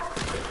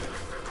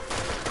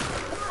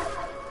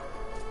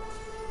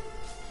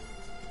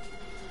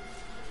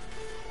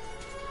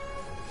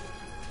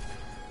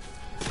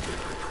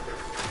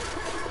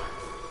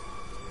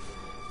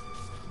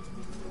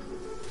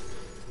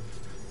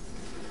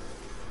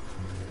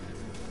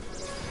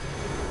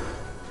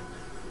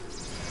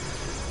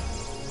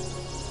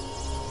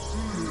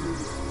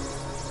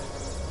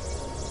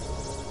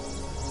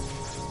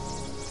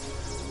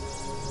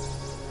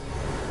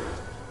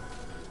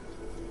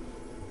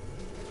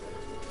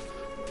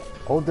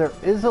 Oh, there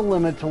is a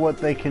limit to what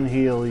they can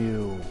heal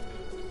you.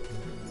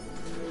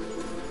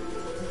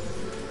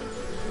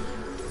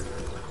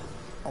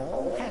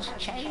 All has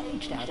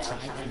changed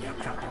outside the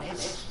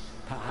necropolis.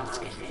 Paths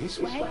go this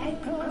way,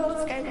 paths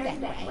go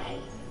that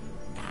way.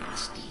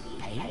 Nasty,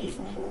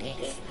 painful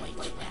death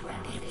waits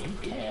round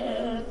every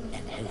turn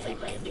and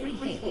over every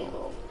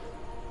hill.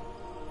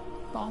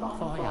 Bon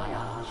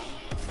voyage.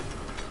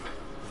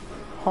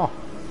 Huh.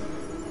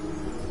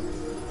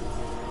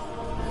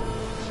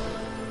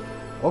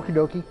 Okie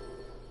dokie.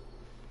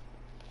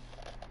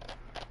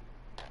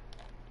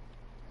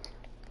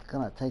 It's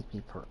gonna take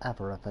me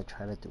forever if I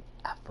try to do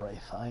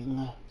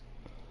everything.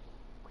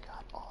 We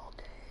got all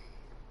day.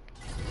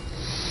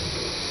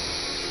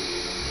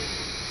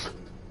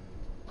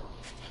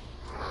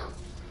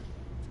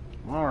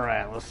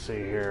 Alright, let's see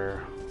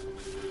here.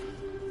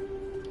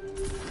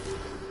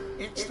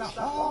 It's the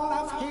Hall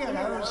of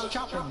Heroes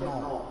shopping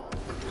mall.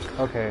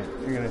 Okay,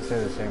 you're gonna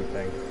say the same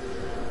thing.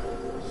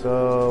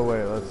 So,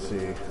 wait, let's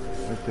see.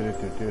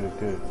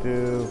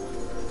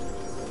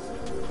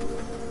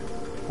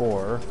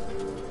 4.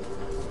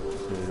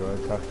 So, do I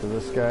talk to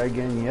this guy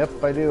again?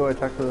 Yep, I do. I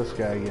talk to this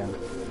guy again.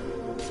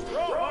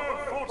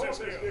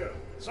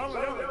 Some of the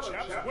other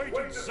chaps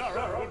waging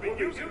sorrow would be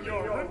using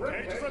your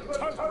ribcage as a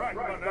typewriter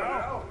by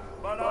now.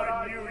 But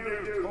I knew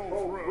you'd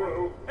pull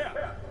through.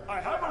 Here, I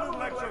have a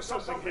little extra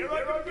something here I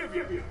can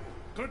give you.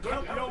 Could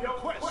help your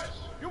quest.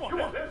 You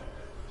want it?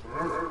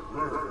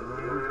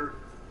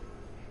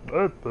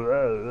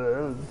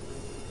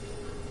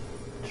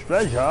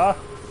 Treasure.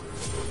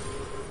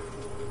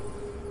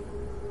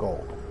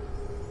 Gold.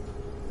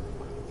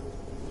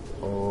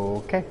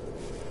 Okay.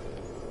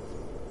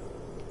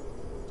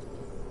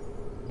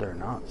 They're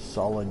not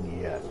solid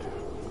yet.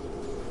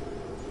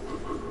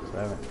 So I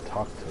haven't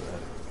talked to that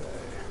guy.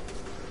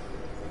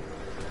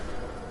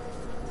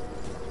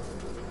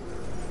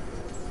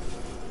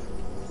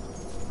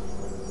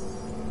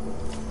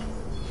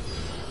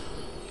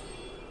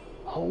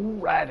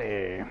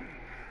 Alrighty.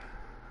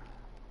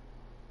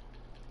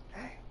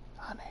 Hey,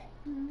 honey.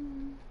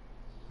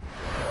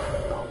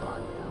 Hold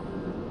on.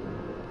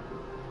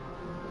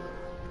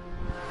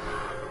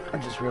 I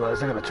just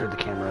realized I gotta turn the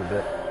camera a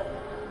bit.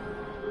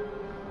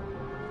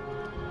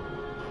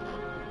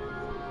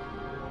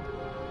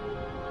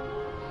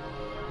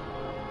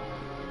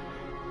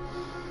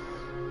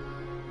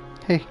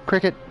 Hey,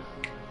 Cricket.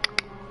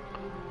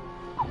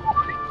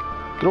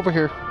 Get over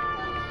here.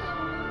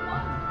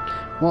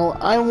 Well,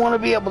 I want to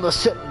be able to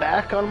sit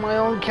back on my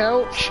own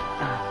couch.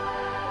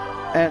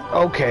 And,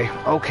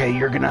 okay,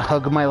 you're gonna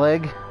hug my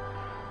leg? Is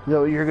that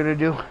what you're gonna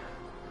do?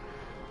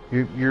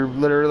 You're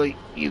literally,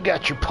 you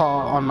got your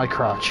paw on my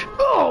crotch.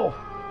 Oh!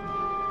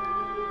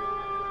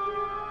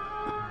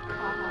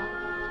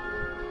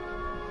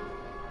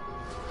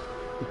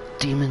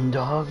 Demon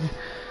dog?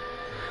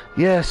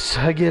 Yes,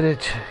 I get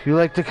it. You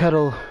like to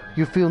cuddle.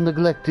 You feel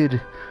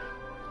neglected.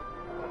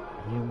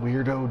 You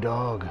weirdo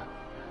dog.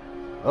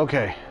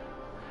 Okay.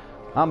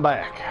 I'm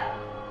back.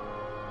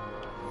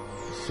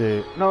 Let's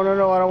see. No, I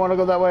don't want to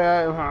go that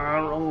way.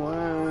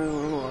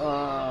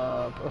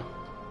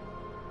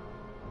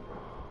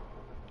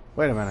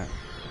 Wait a minute.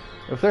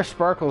 If there's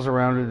sparkles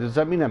around it, does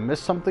that mean I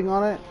missed something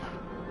on it?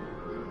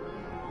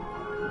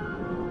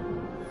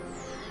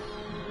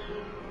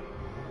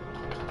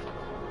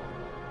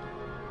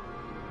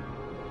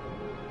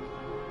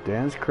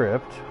 Dan's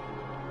Crypt.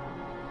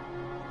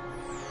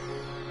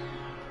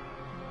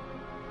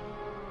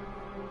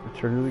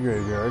 Return to the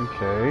graveyard,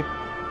 okay.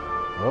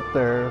 Up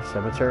there,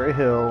 Cemetery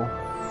Hill.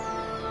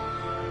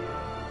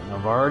 And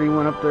I've already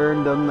went up there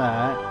and done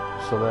that.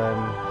 So then,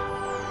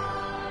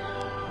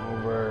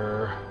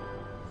 over...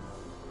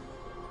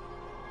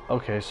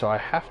 Okay, so I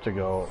have to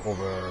go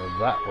over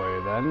that way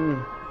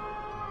then.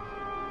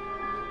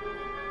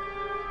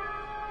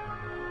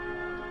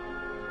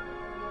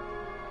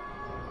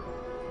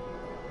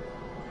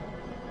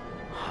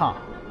 Huh.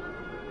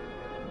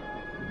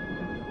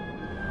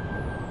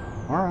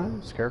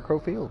 Alright, Scarecrow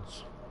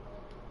Fields.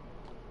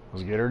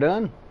 Let's get her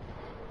done.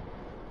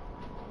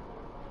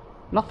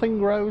 Nothing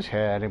grows here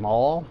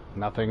anymore.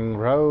 Nothing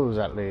grows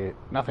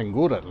nothing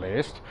good at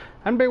least.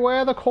 And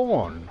beware the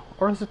corn.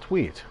 Or is it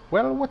wheat?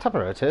 Well,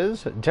 whatever it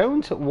is,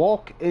 don't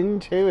walk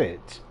into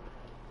it.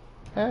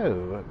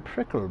 Oh,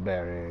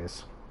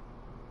 prickleberries.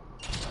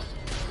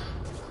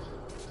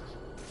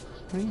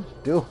 What are you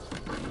doing?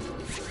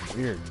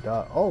 Weird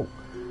dog. Oh.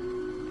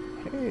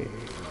 Hey.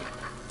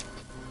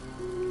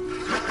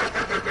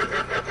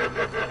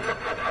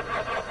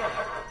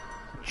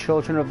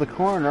 children of the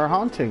corn are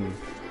haunting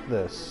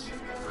this.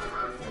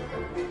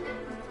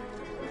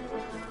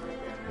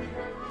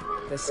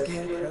 The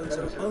scarecrows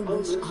are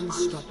almost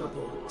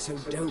unstoppable, so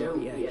don't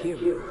be a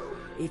hero.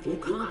 If you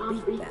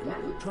can't beat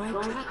them, try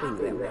trapping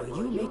them while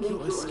you make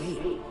your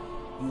escape.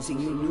 Using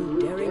your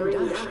new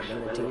Daring Dash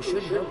ability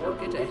should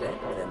help you get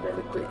ahead of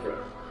them quickly.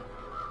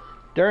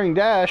 Daring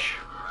Dash?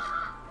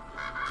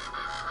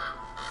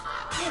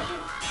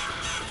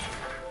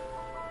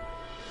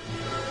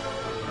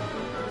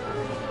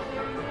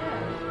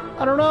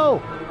 I don't know.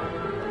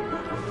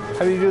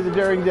 How do you do the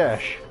Daring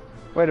Dash?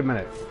 Wait a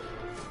minute.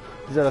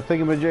 Is that a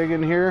thingamajig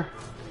in here?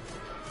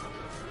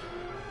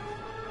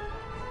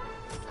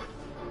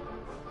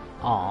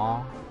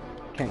 Aw,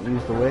 can't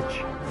use the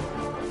witch.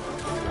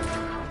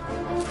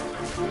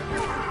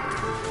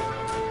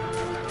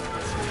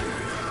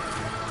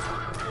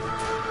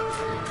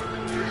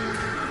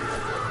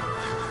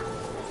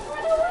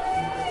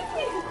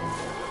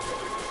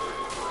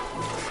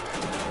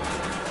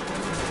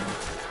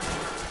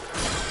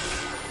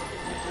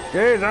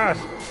 Jesus!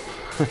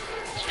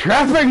 It's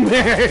trapping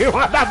me!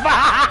 What the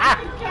fuck?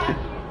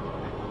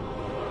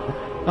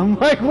 I'm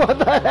like, what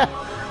the hell?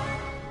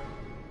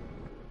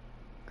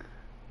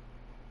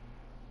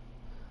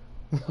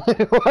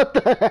 What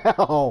the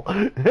hell?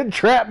 It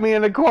trapped me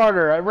in a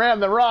corner. I ran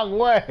the wrong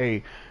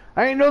way.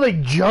 I didn't know they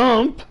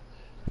jump.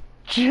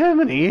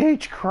 Jiminy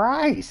H.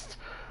 Christ.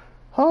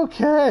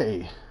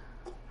 Okay.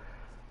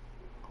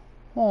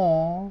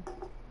 Aw.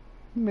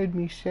 Made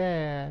me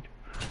sad.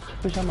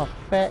 Because I'm a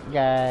fat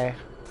guy.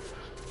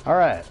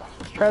 Alright,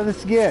 let's try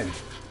this again.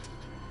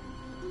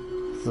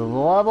 The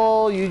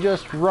level you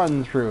just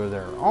run through.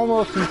 They're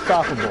almost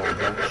unstoppable.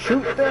 Don't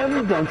shoot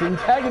them. Don't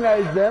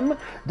antagonize them.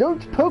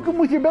 Don't poke them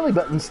with your belly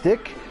button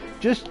stick.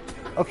 Just...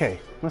 Okay,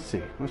 let's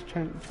see. Let's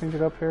change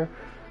it up here.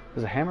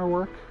 Does a hammer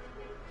work?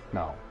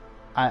 No.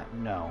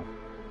 No.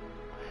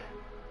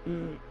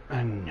 No.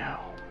 I'm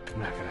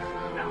not gonna...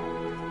 No.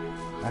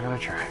 Not gonna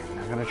try.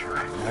 Not gonna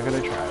try. Not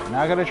gonna try.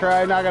 Not gonna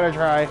try. Not gonna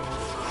try.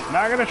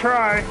 Not gonna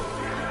try.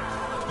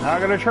 Not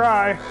gonna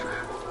try.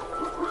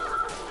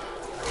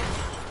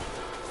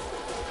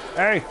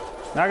 Hey,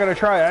 not gonna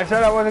try. I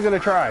said I wasn't gonna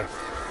try.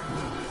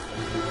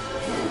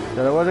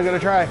 Said I wasn't gonna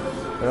try.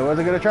 Said I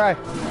wasn't gonna try.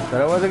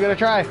 Said I wasn't gonna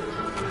try.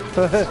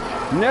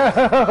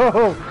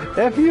 No!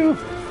 F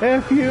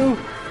you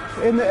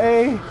in the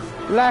A,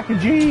 like a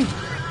G.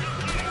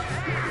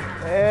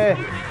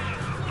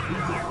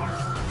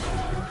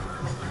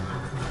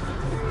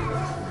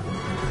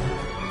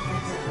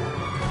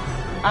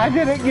 I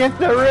didn't get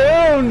the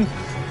rune!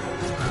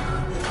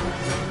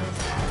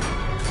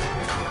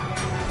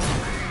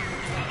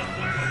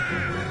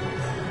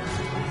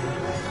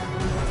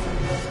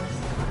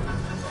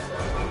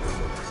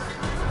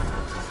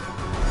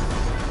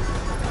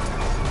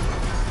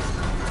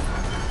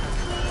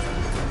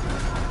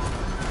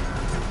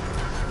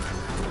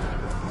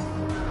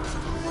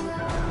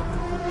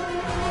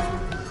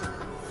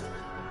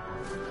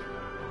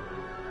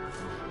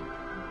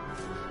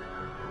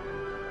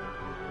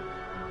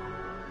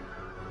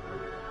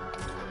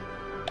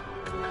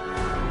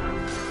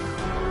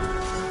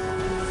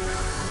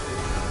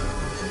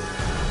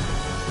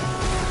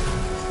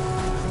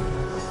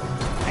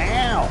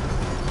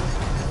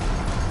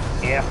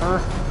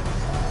 Effer.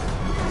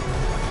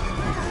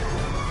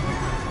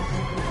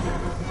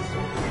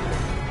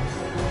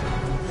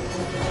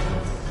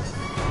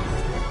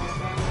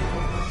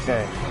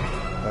 Okay.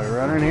 Do I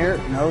run in here?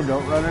 No,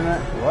 don't run in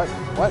it. What?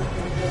 What?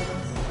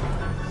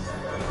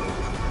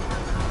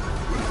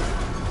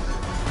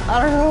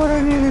 I don't know what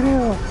I need to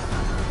do.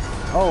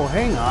 Oh,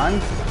 hang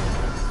on.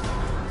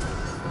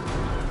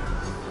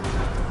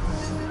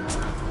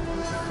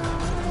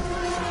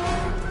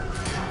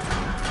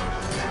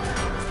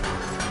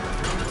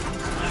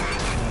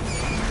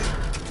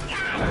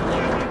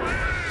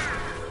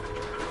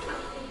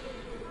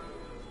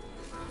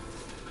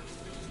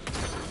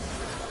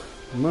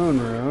 Moon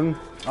rune.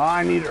 Oh,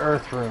 I need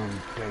earth rune.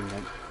 Dang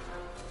it.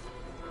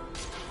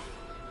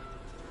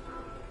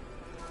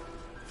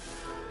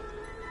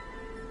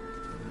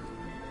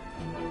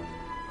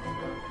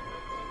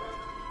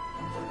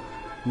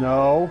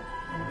 No.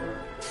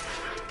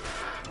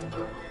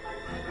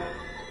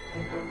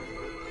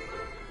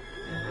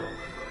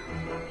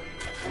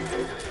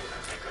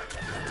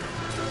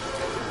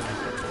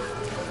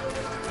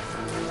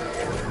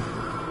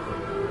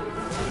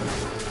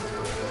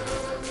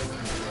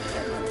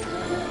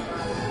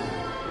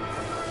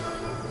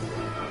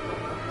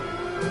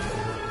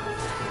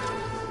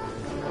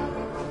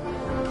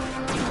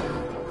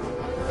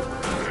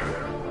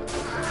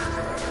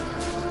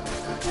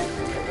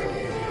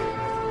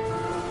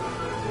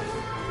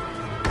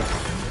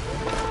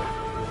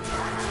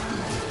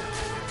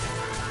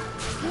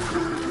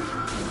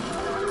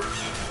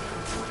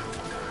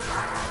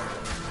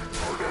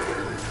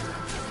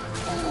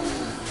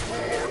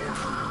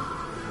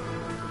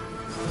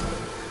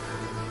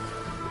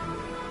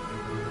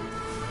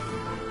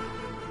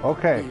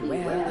 Okay.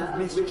 Beware of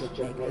mischief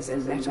makers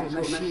and metal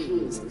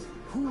machines.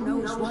 Who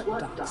knows what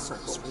dark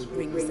sorcery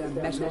brings their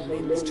metal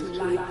limbs to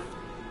life?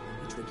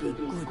 It would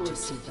be good to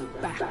see the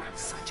back of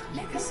such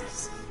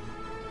menaces.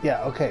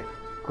 Yeah, okay.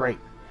 Great.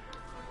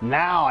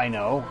 Now I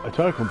know.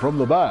 Attack them from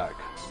the back.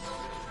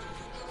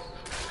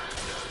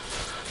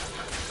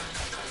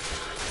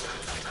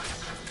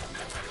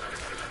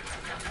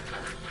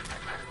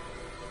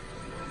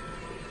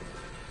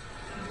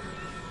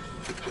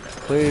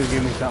 Please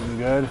give me something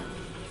good.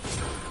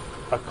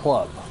 A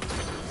club.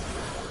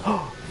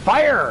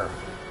 Fire!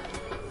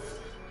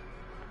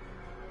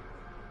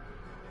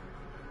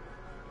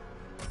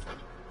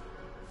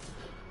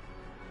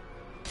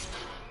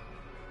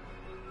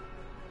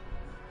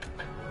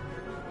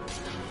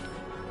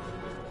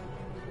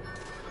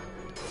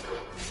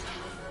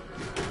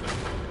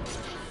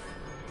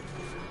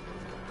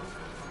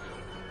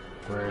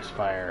 Where's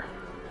fire?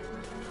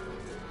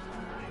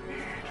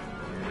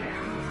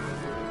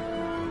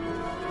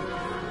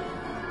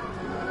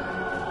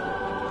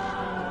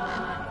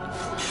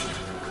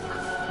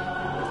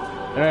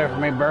 Get away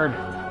from me, bird.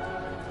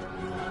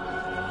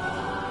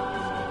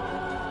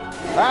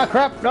 Ah,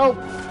 crap! Nope.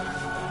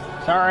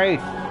 Sorry.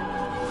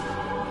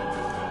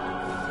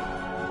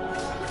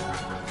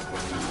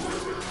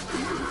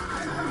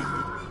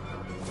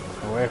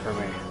 Away from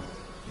me.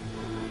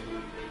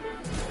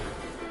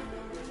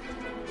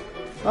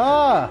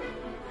 Ah!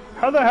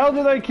 How the hell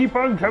do they keep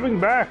on coming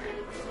back?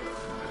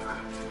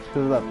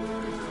 Because of that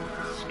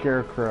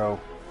scarecrow.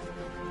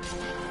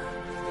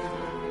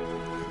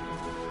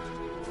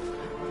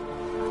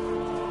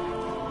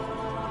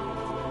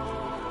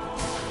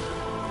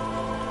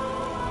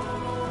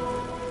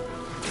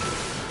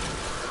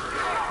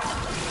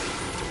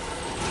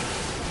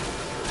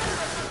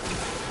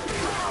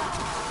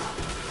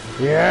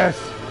 Yes!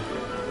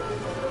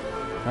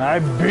 I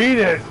beat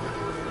it!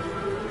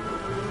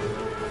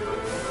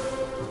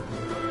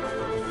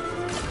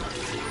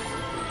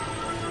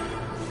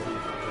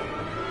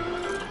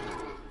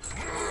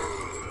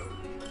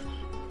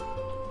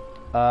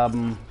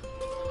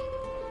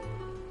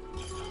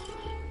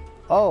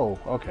 Oh,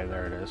 okay,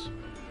 there it is.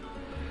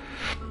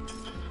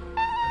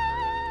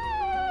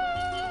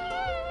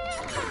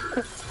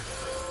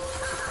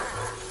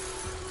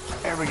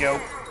 There we go.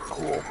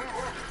 Cool.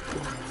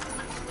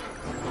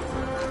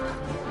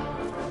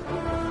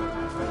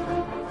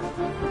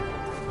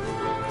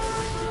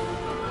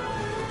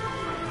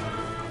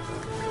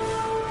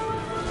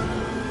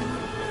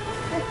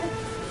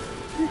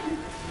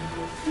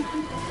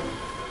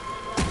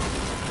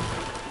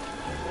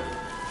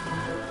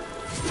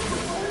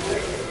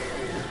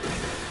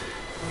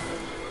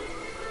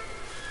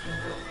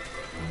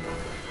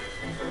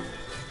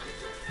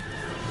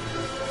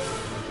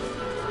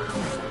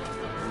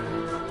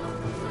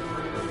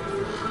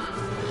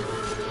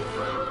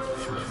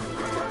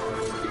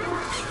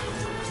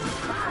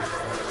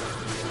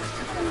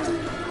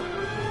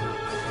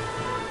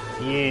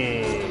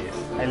 Yes,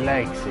 I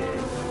likes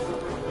it.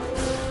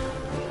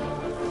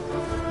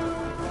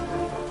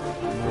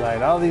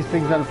 Light all these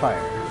things on fire.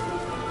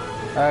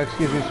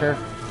 Excuse me, sir.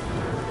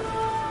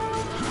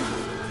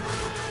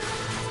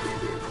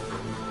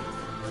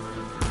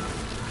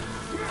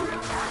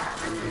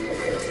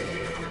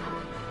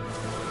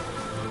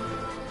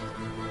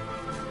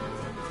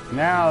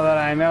 Now that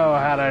I know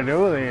how to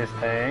do these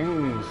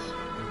things.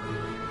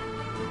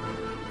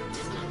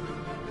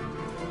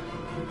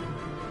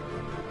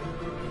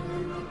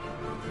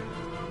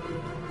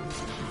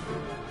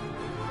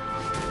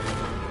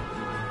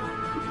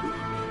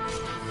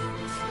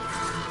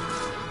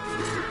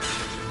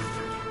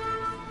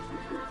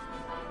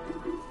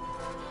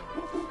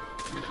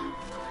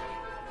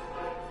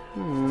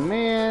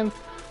 Man,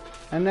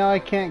 and now I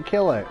can't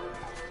kill it.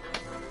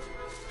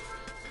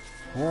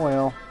 Oh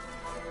well.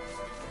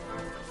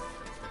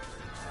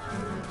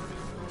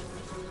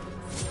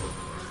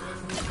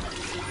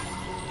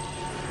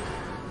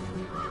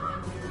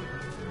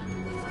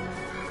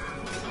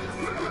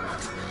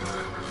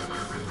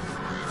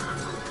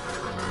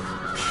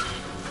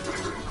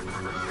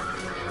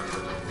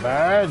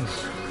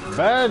 Birds!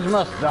 Birds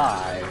must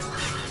die!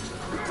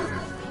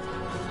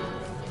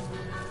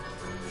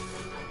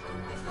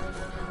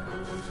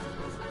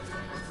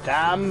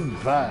 Damn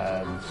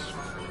birds!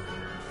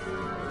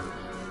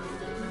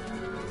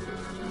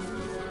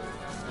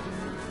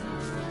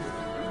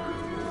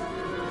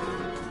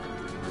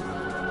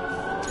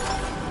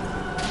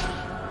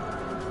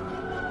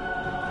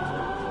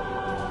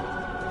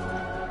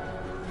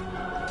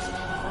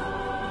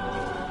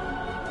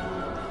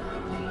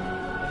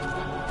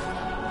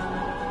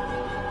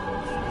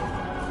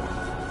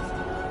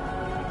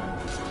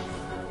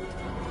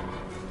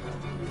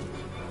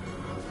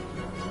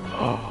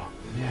 Oh,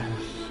 yes.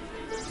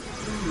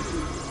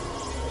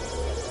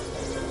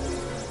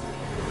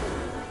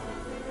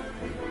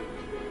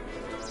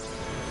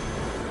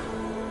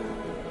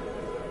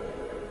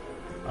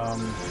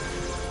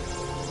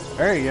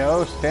 There you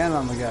go. Stand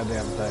on the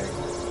goddamn thing.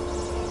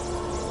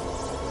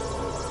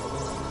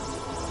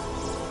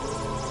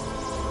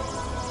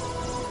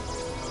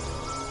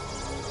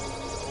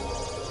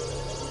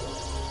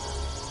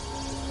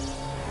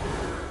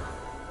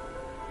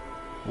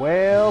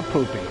 Well,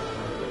 poopy.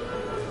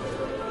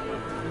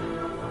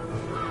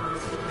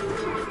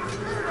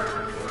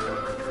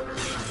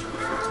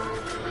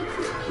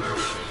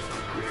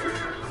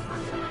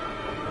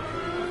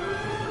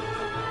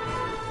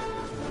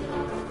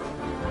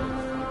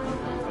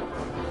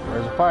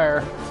 Where's the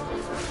fire?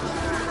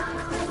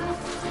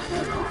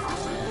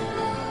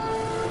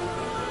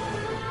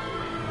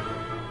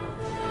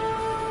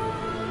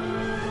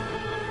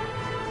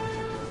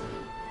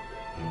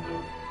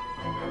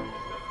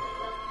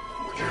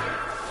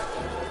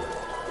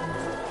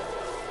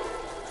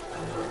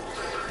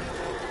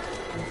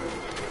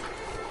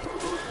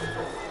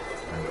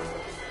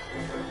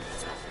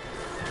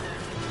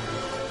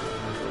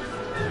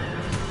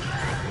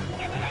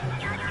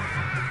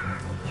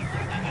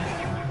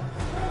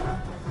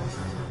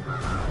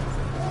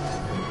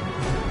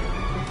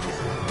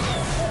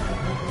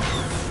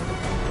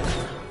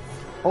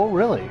 Oh,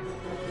 really?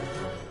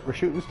 We're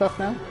shooting stuff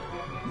now?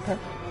 Okay.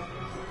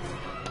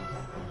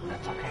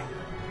 That's okay.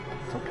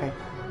 It's okay.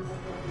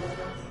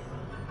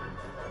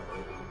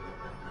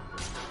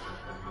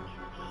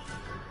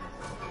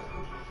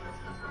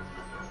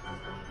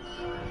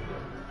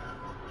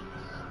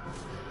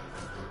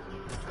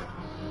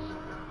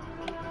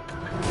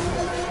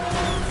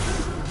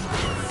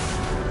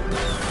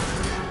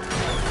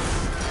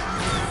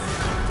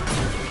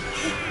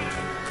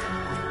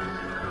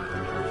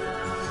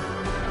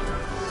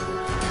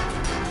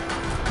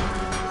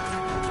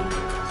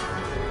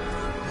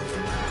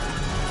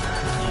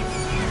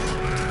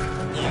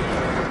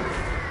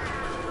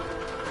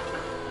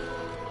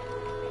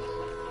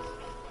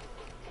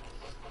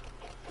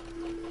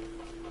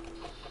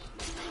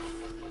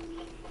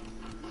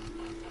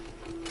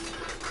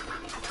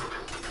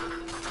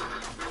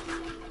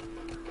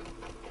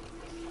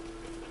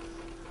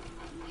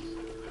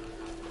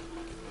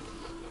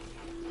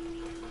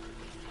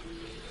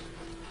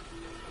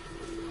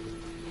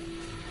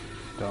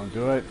 Don't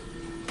do it.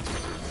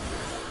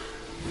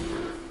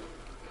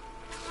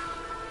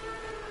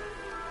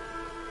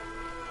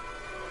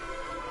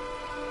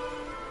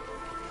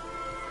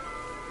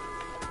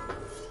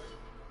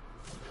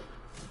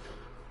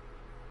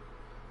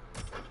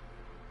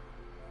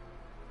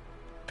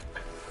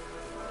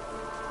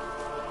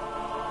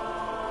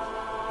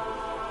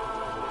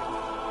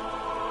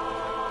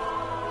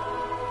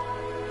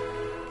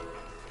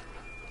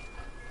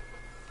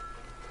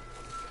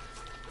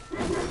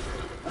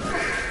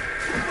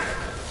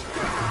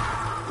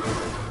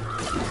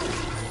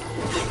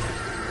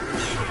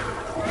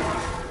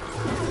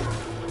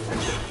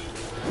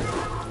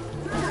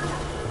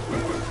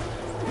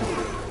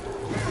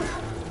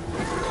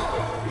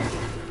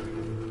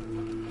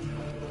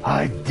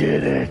 I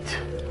did it!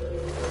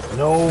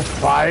 No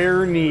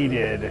fire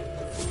needed.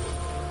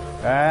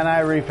 And I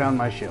refound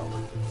my shield.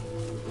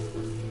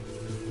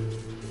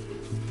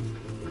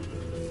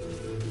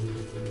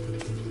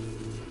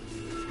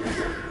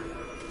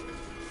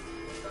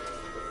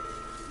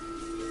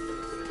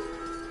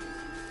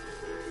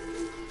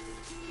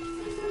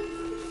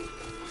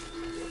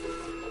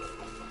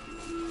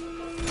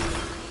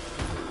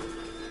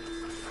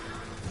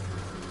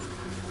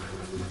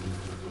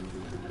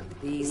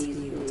 These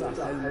fields are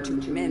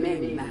home to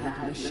many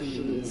mad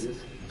machines,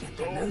 yet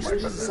the most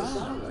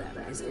bizarre of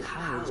them is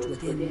housed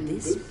within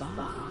this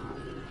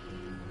barn.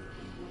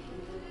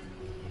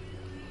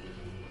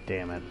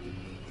 Damn it.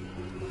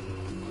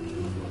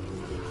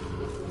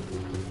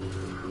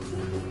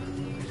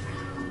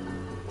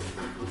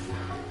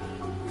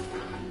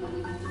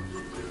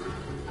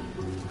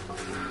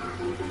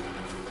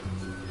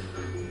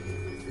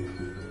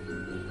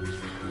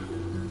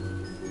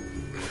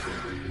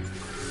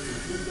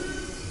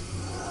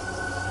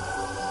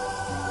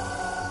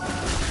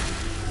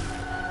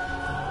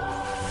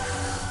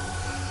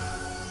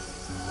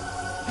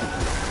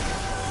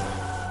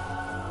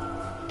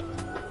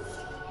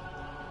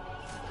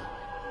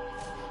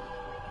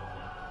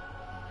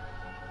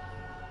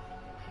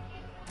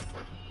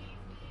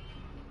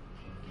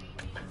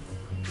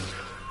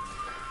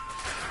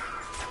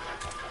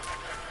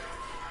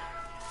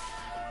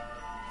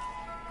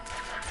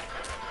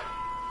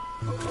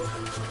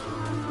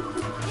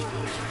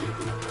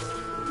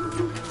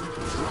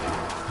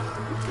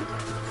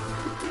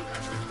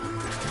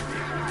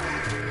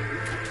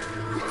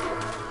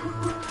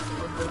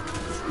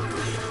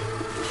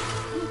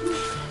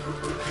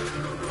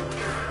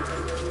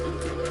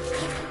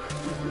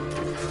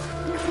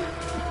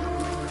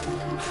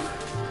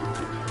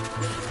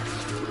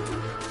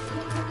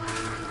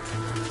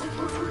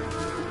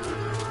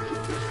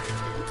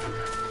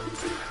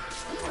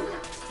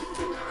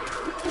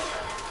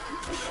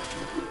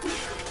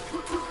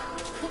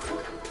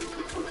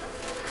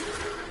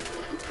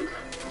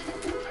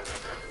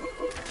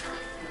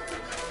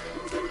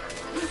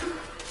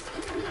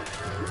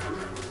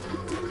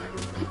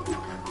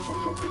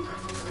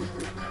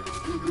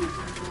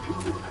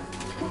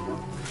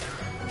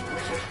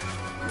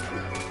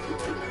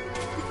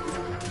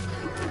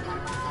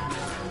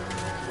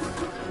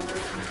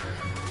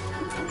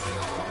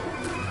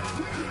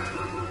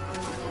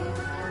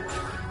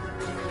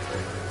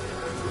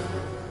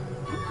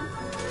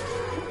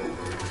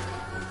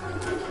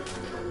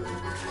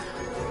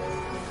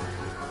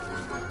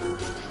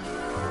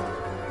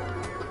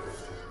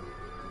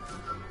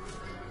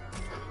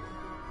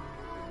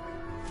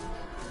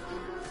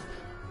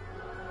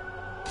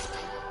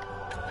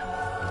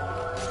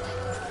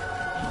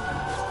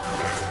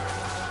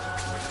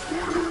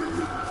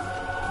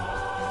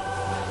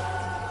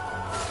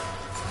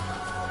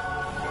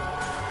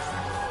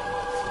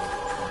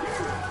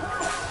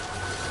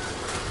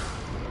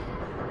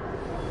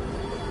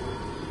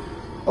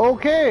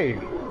 Okay.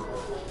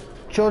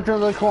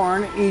 Children of the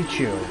corn, eat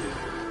you.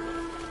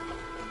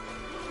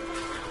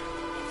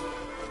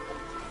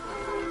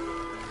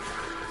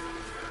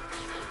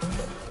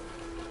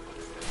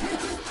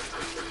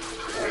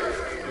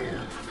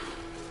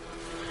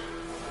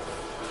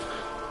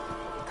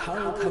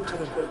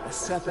 The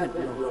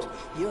serpent lord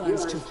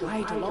yearns to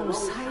fight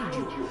alongside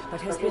you,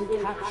 but has been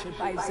captured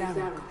by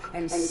Zarok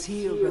and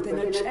sealed within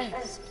a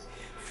chest.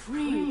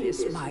 Free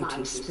this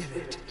mighty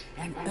spirit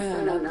and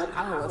earn a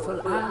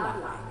powerful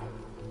ally.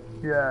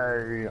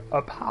 Yay,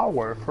 a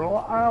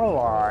powerful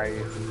ally.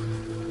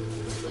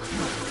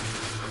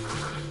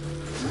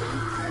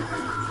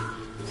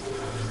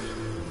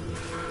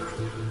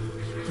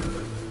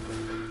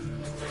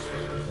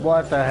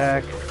 What the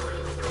heck?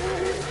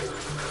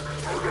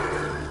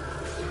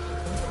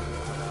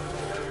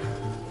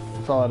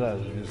 That's all it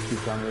does, it just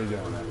keeps on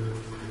redoing it.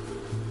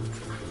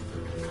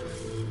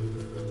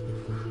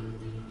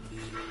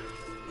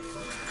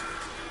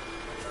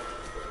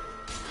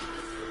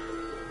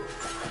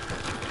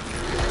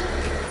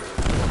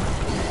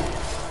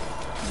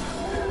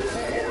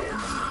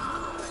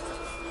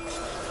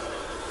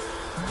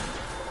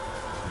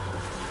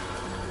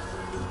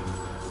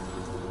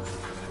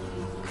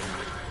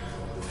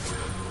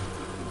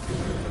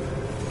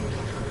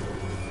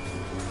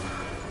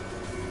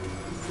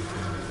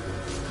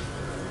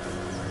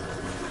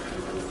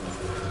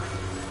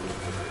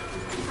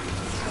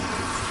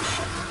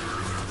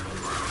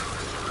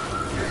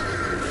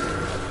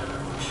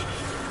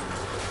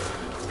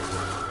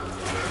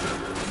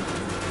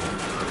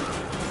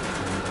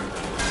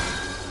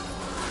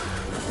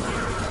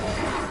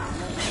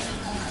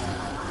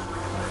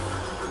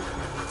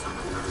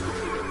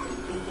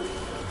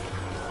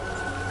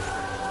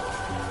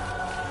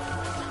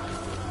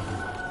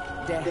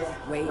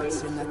 Death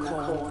waits in the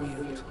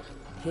cornfield.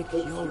 Pick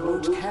your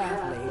route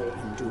carefully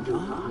and do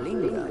not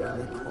linger in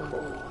the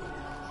cold.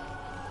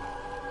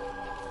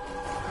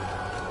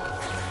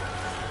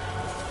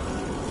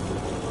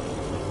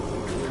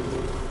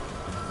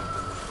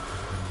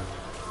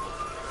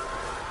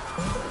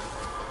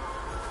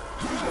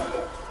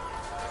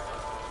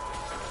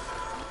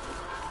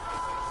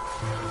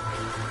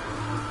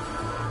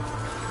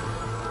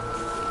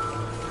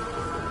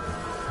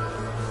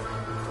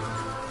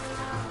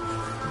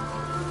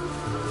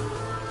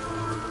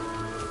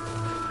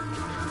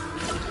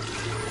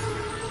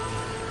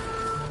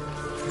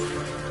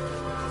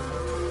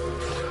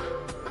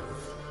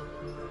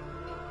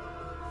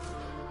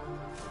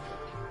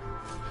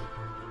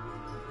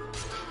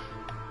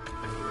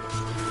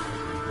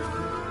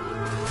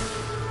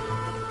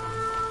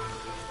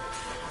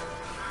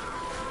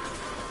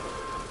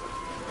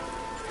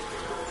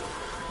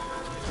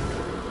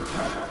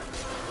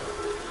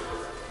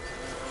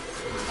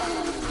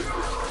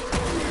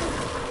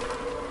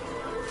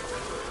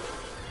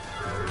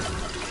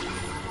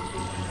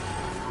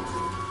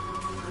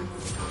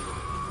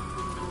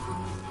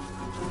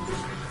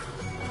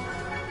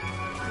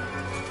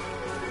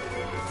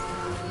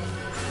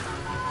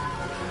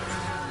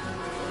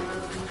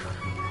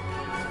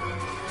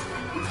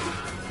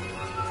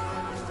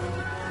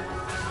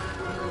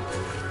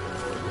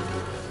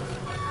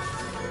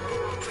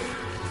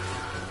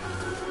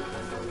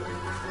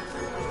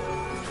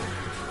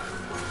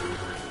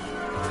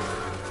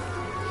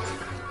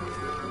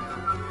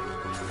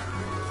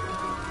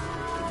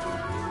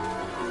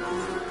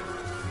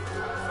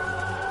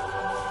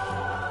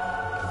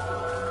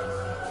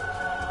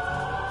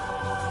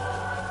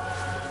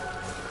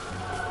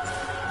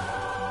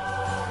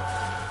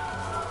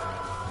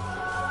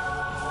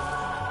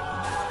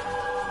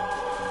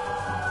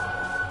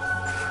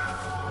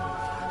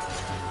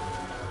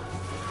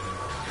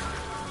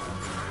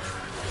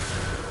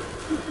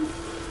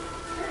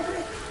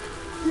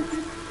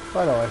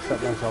 Why do I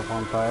set myself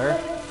on fire?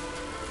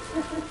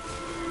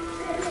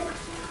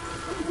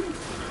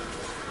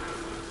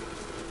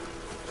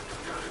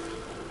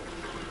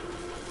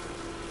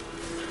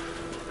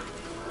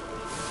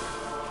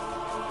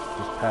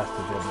 Just passed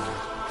it, didn't I?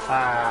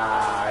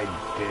 Ah, I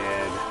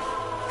did.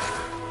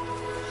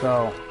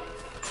 So...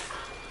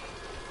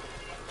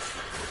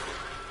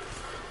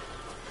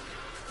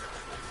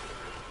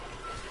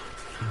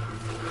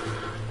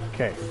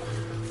 okay.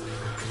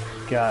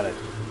 Got it.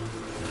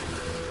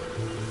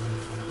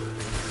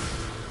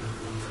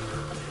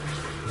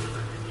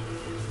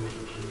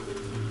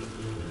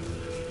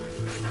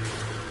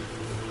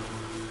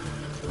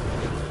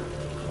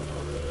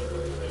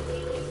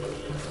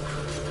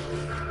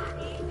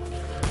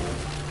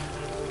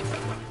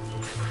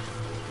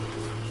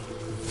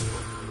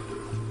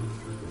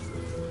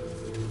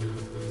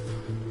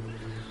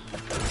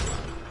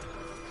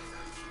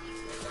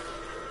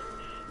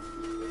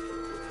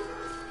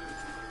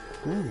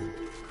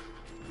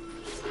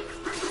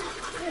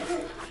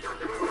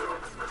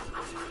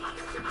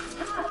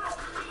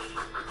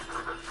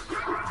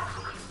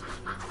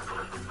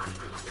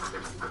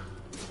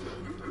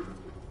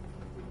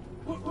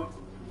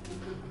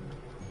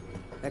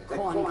 The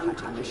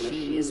corn-cutting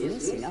machine is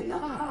missing a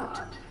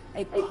part. A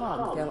A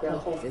cog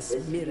fell off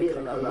this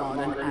miracle of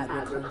modern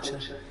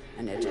agriculture,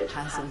 and it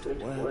hasn't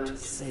worked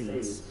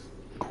since.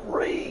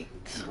 Great.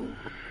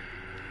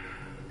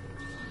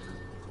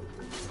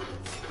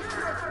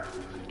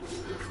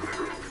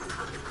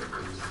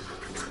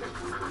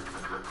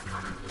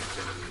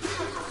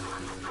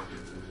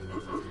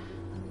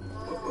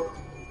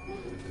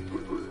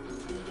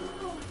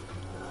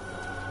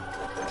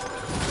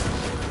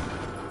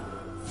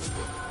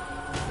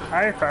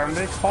 I found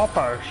a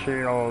copper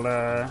shield.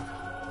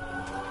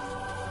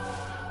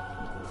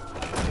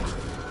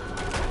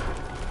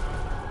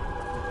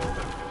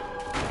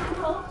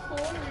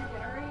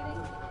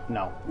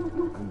 No,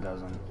 it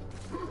doesn't.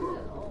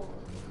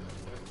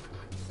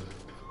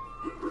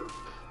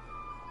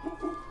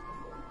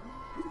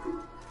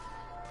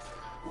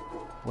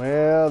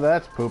 Well,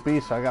 that's poopy,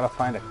 so I gotta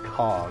find a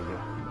cog.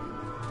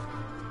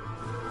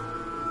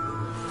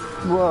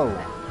 Whoa.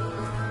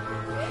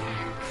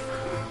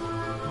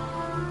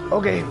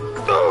 Okay.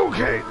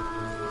 Okay.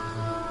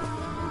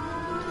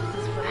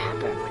 That's what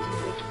happened when you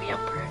waked me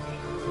up early.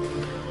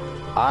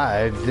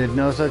 I did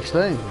no such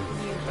thing.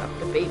 You dropped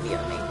the baby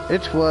on me.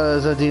 It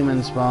was a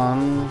demon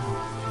spawn.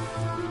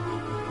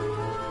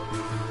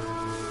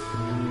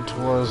 It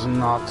was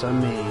not a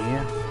me.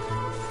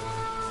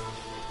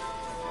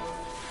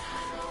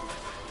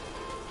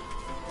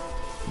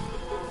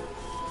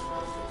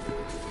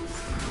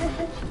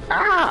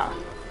 Ah!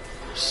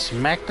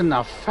 Smacked in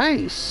the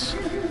face.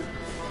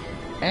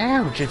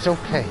 Ouch, it's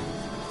okay.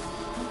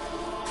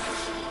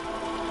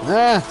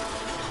 Ah!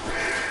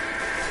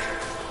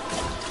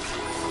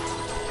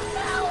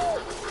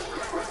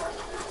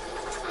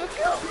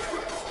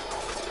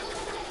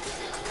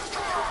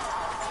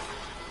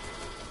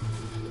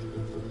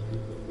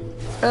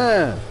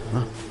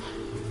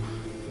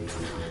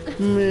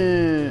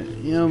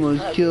 Man, you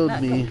almost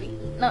killed me.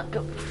 Not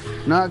comfy.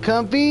 Not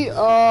comfy?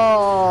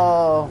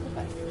 Oh!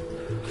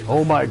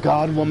 Oh my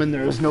god, woman,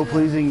 there is no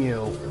pleasing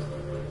you.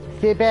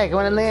 Sit back, I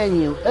want to land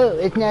you. Oh,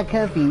 it's not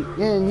comfy.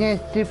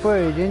 Sit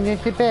forward, and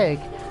sit back.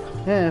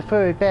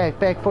 Forward, back,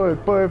 back, forward,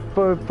 forward,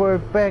 forward,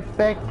 forward, back,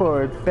 back,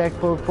 forward, back,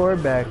 forward,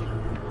 forward, back.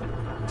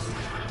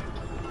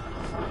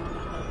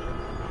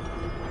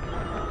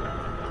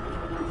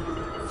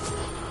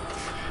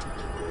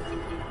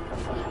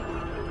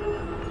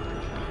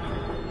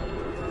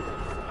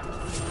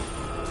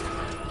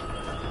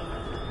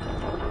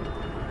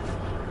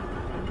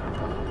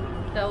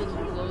 That was a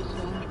close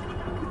one.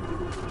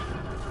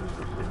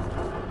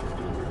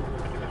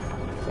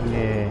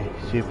 Yeah,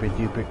 super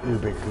duper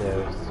uber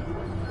close.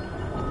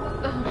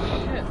 Oh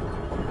shit.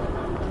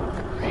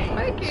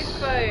 Mikey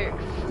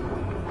spikes.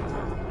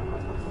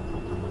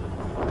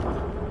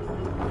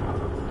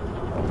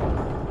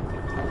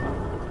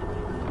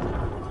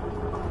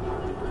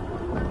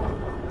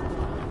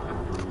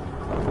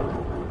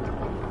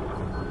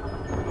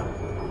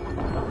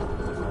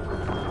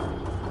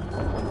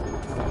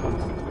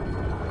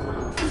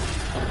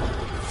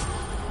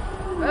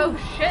 Oh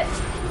shit!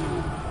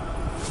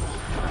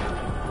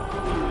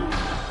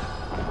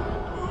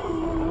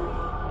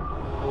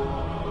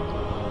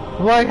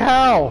 Like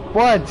how?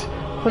 What?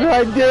 What did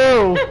I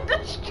do?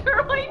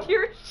 Destroyed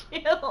your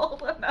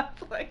shield, and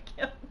that's what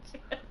killed you.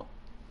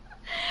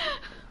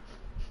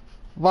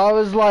 Well, I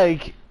was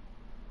like,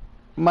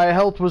 my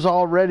health was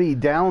already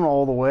down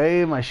all the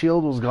way. My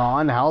shield was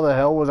gone. How the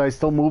hell was I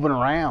still moving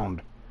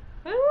around?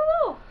 I don't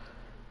know.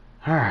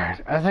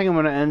 Alright, I think I'm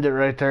going to end it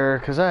right there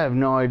because I have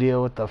no idea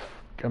what the f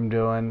I'm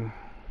doing.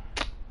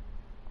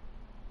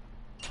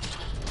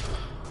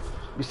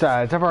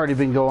 Besides, I've already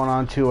been going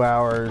on 2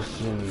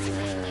 hours. And,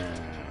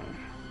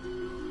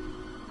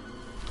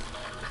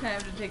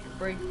 Time to take a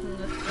break from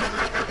this.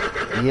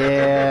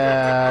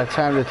 yeah,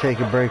 time to take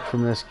a break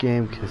from this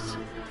game because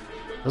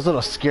those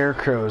little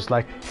scarecrows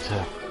like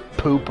to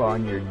poop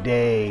on your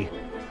day.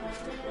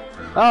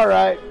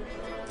 Alright,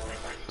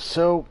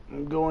 so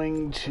I'm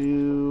going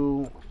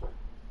to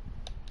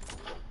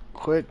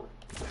quit.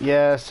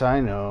 Yes,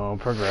 I know,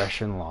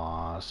 progression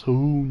loss. Oh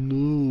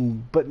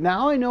no. But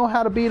now I know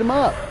how to beat him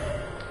up.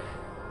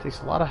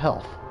 Takes a lot of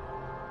health.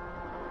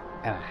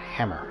 And a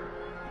hammer.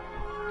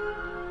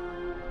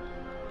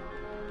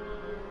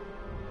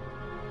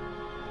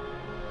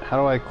 How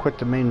do I quit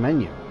the main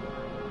menu?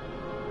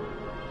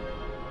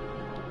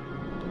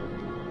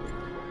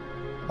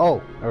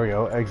 Oh, there we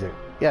go, exit.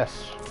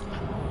 Yes.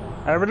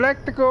 I would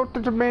like to go to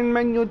the main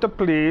menu,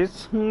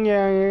 please.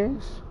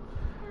 Yes.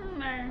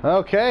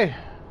 Okay.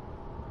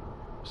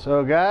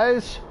 So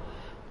guys,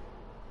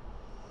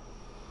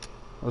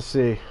 let's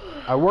see.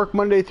 I work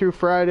Monday through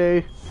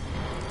Friday,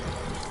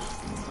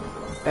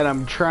 and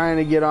I'm trying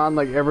to get on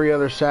like every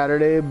other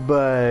Saturday,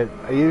 but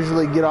I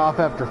usually get off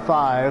after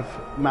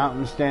 5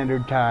 Mountain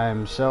Standard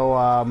Time. So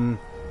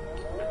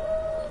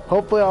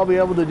hopefully I'll be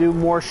able to do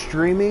more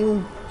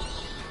streaming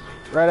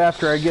right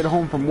after I get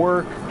home from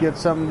work, get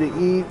something to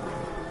eat.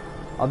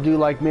 I'll do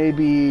like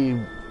maybe,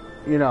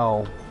 you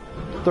know,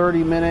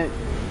 30-minute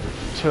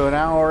to an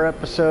hour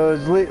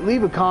episodes.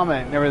 Leave a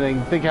comment and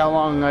everything. Think how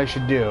long I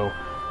should do.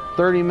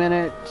 30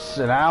 minutes,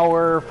 an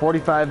hour,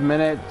 45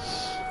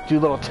 minutes. Do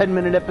little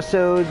 10-minute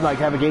episodes, like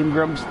have a Game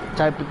Grumps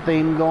type of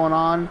thing going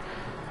on.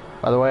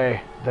 By the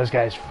way, those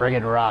guys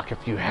friggin' rock.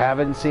 If you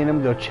haven't seen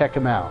them, go check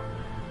them out.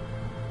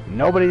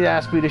 Nobody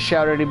asked me to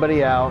shout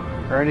anybody out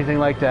or anything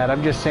like that.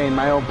 I'm just saying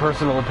my own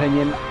personal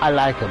opinion. I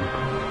like them.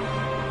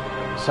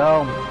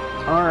 So,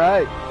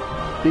 alright.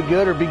 Be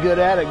good or be good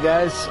at it,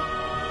 guys.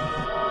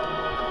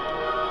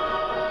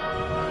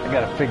 I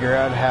gotta figure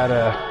out how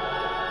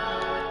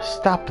to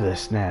stop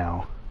this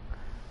now.